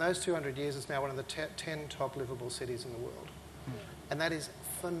 And in those 200 years, it's now one of the 10 top livable cities in the world. And that is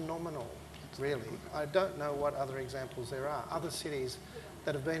phenomenal. Really, I don't know what other examples there are. Other cities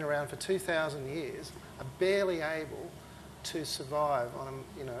that have been around for 2,000 years are barely able to survive on,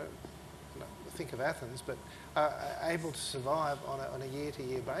 think of Athens, but able to survive on a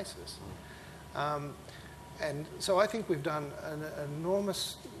year-to-year basis. And so I think we've done an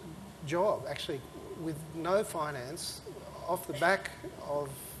enormous job, actually, with no finance, off the back of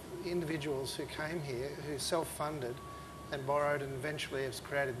individuals who came here, who self-funded and borrowed and eventually has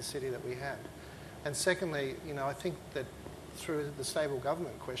created the city that we have. And secondly, I think that through the stable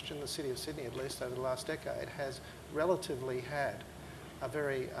government question, the City of Sydney, at least over the last decade, has relatively had a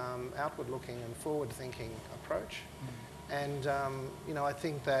very outward-looking and forward-thinking approach. And, I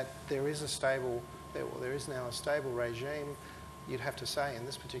think that there is a stable there is now a stable regime, you'd have to say, in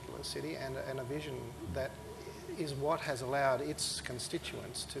this particular city, and a vision that is what has allowed its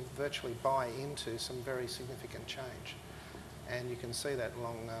constituents to virtually buy into some very significant change. And you can see that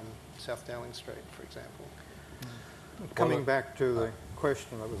along South Dowling Street, for example. Coming back to the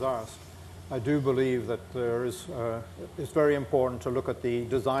question that was asked, I do believe that it's very important to look at the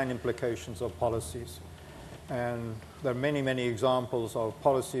design implications of policies. And there are many, many examples of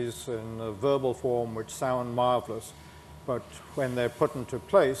policies in a verbal form which sound marvelous, but when they're put into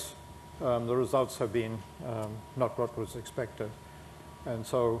place, the results have been not what was expected. And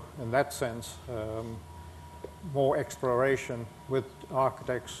so, in that sense, more exploration with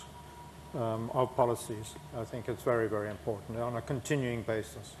architects of policies, I think it's very, very important on a continuing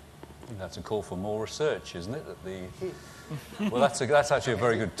basis. I think that's a call for more research, isn't it? Well, that's actually a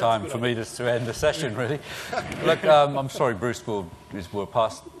very good time for me to end the session, really. Look, I'm sorry, Bruce, we're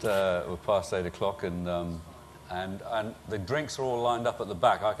past 8 o'clock, and the drinks are all lined up at the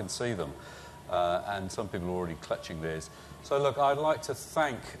back. I can see them, and some people are already clutching theirs. So, look, I'd like to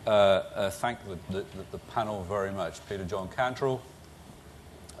thank the panel very much. Peter John Cantrell,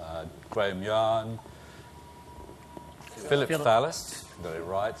 Graham Yarn, Philip Thallis, got it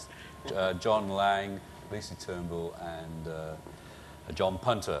right, John Lang, Lucy Turnbull, and John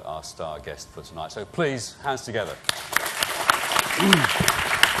Punter, our star guest for tonight. So please, hands together.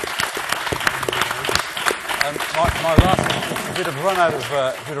 My last, if we'd have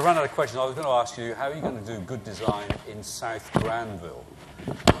run out of questions, I was going to ask you, how are you going to do good design in South Granville,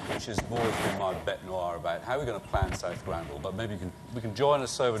 which has always been my bête noire about how are we going to plan South Granville. But maybe we can join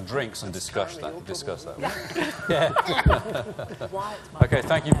us over drinks and discuss that. Yeah. Okay,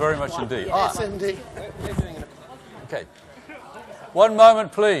 thank you very much indeed. Yes, indeed. Okay. One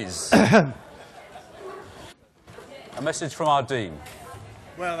moment, please. A message from our Dean.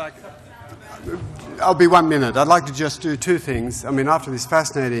 Well, I'll be 1 minute. I'd like to just do two things. I mean, after this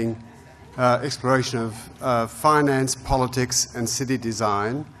fascinating exploration of finance, politics and city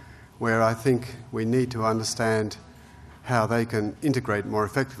design, where I think we need to understand how they can integrate more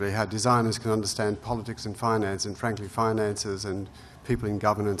effectively, how designers can understand politics and finance, and frankly finances and people in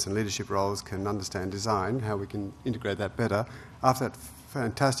governance and leadership roles can understand design, how we can integrate that better. After that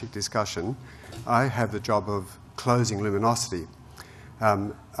fantastic discussion, I have the job of closing Luminosity.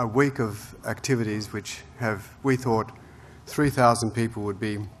 A week of activities which we thought 3,000 people would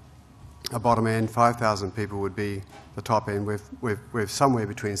be a bottom end, 5,000 people would be the top end. We're somewhere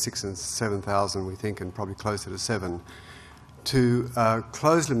between 6,000 and 7,000, we think, and probably closer to 7. To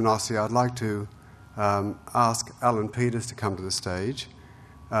close Luminosity, I'd like to ask Alan Peters to come to the stage.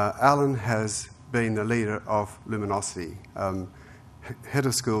 Alan has been the leader of Luminosity, head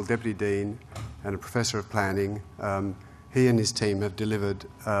of school, deputy dean, and a professor of planning. He and his team have delivered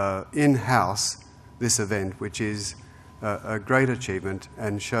in-house this event, which is a great achievement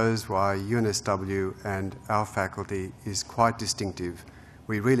and shows why UNSW and our faculty is quite distinctive.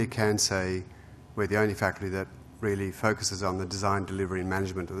 We really can say we're the only faculty that really focuses on the design, delivery and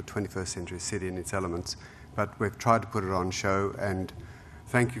management of the 21st century city and its elements. But we've tried to put it on show, and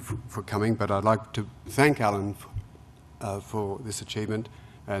thank you for coming. But I'd like to thank Alan for this achievement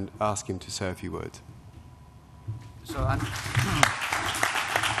and ask him to say a few words. So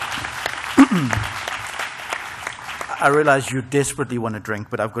I realise you desperately want to drink,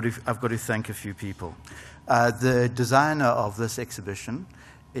 but I've got to thank a few people. The designer of this exhibition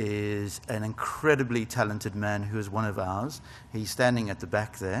is an incredibly talented man who is one of ours. He's standing at the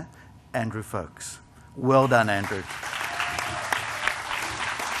back there, Andrew Folks. Well done, Andrew.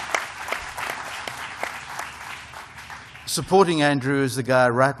 Supporting Andrew is the guy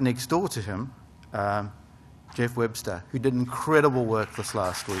right next door to him, Jeff Webster, who did incredible work this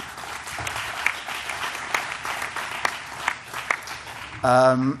last week.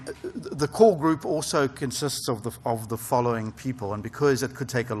 The core group also consists of the following people, and because it could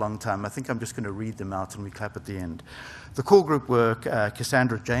take a long time, I think I'm just going to read them out and we clap at the end. The core group were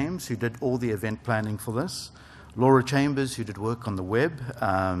Cassandra James, who did all the event planning for this, Laura Chambers, who did work on the web,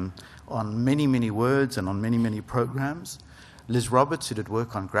 on many, many words and on many, many programs, Liz Roberts, who did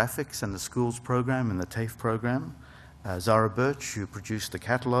work on graphics and the schools program and the TAFE program, Zara Birch, who produced the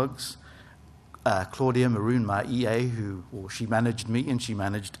catalogues, Claudia Maroon, my EA, she managed me and she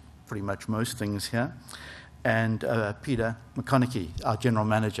managed pretty much most things here, and Peter McConaughey, our general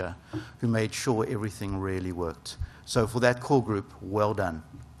manager, who made sure everything really worked. So for that core group, well done.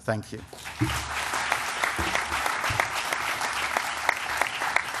 Thank you.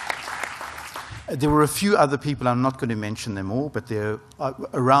 There were a few other people, I'm not going to mention them all, but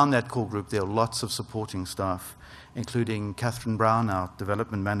around that core group there are lots of supporting staff, including Catherine Brown, our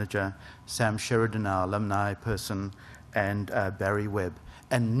development manager, Sam Sheridan, our alumni person, and Barry Webb,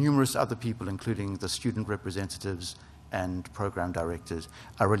 and numerous other people, including the student representatives and program directors.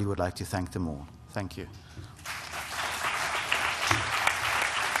 I really would like to thank them all. Thank you.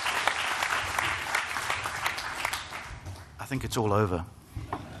 I think it's all over.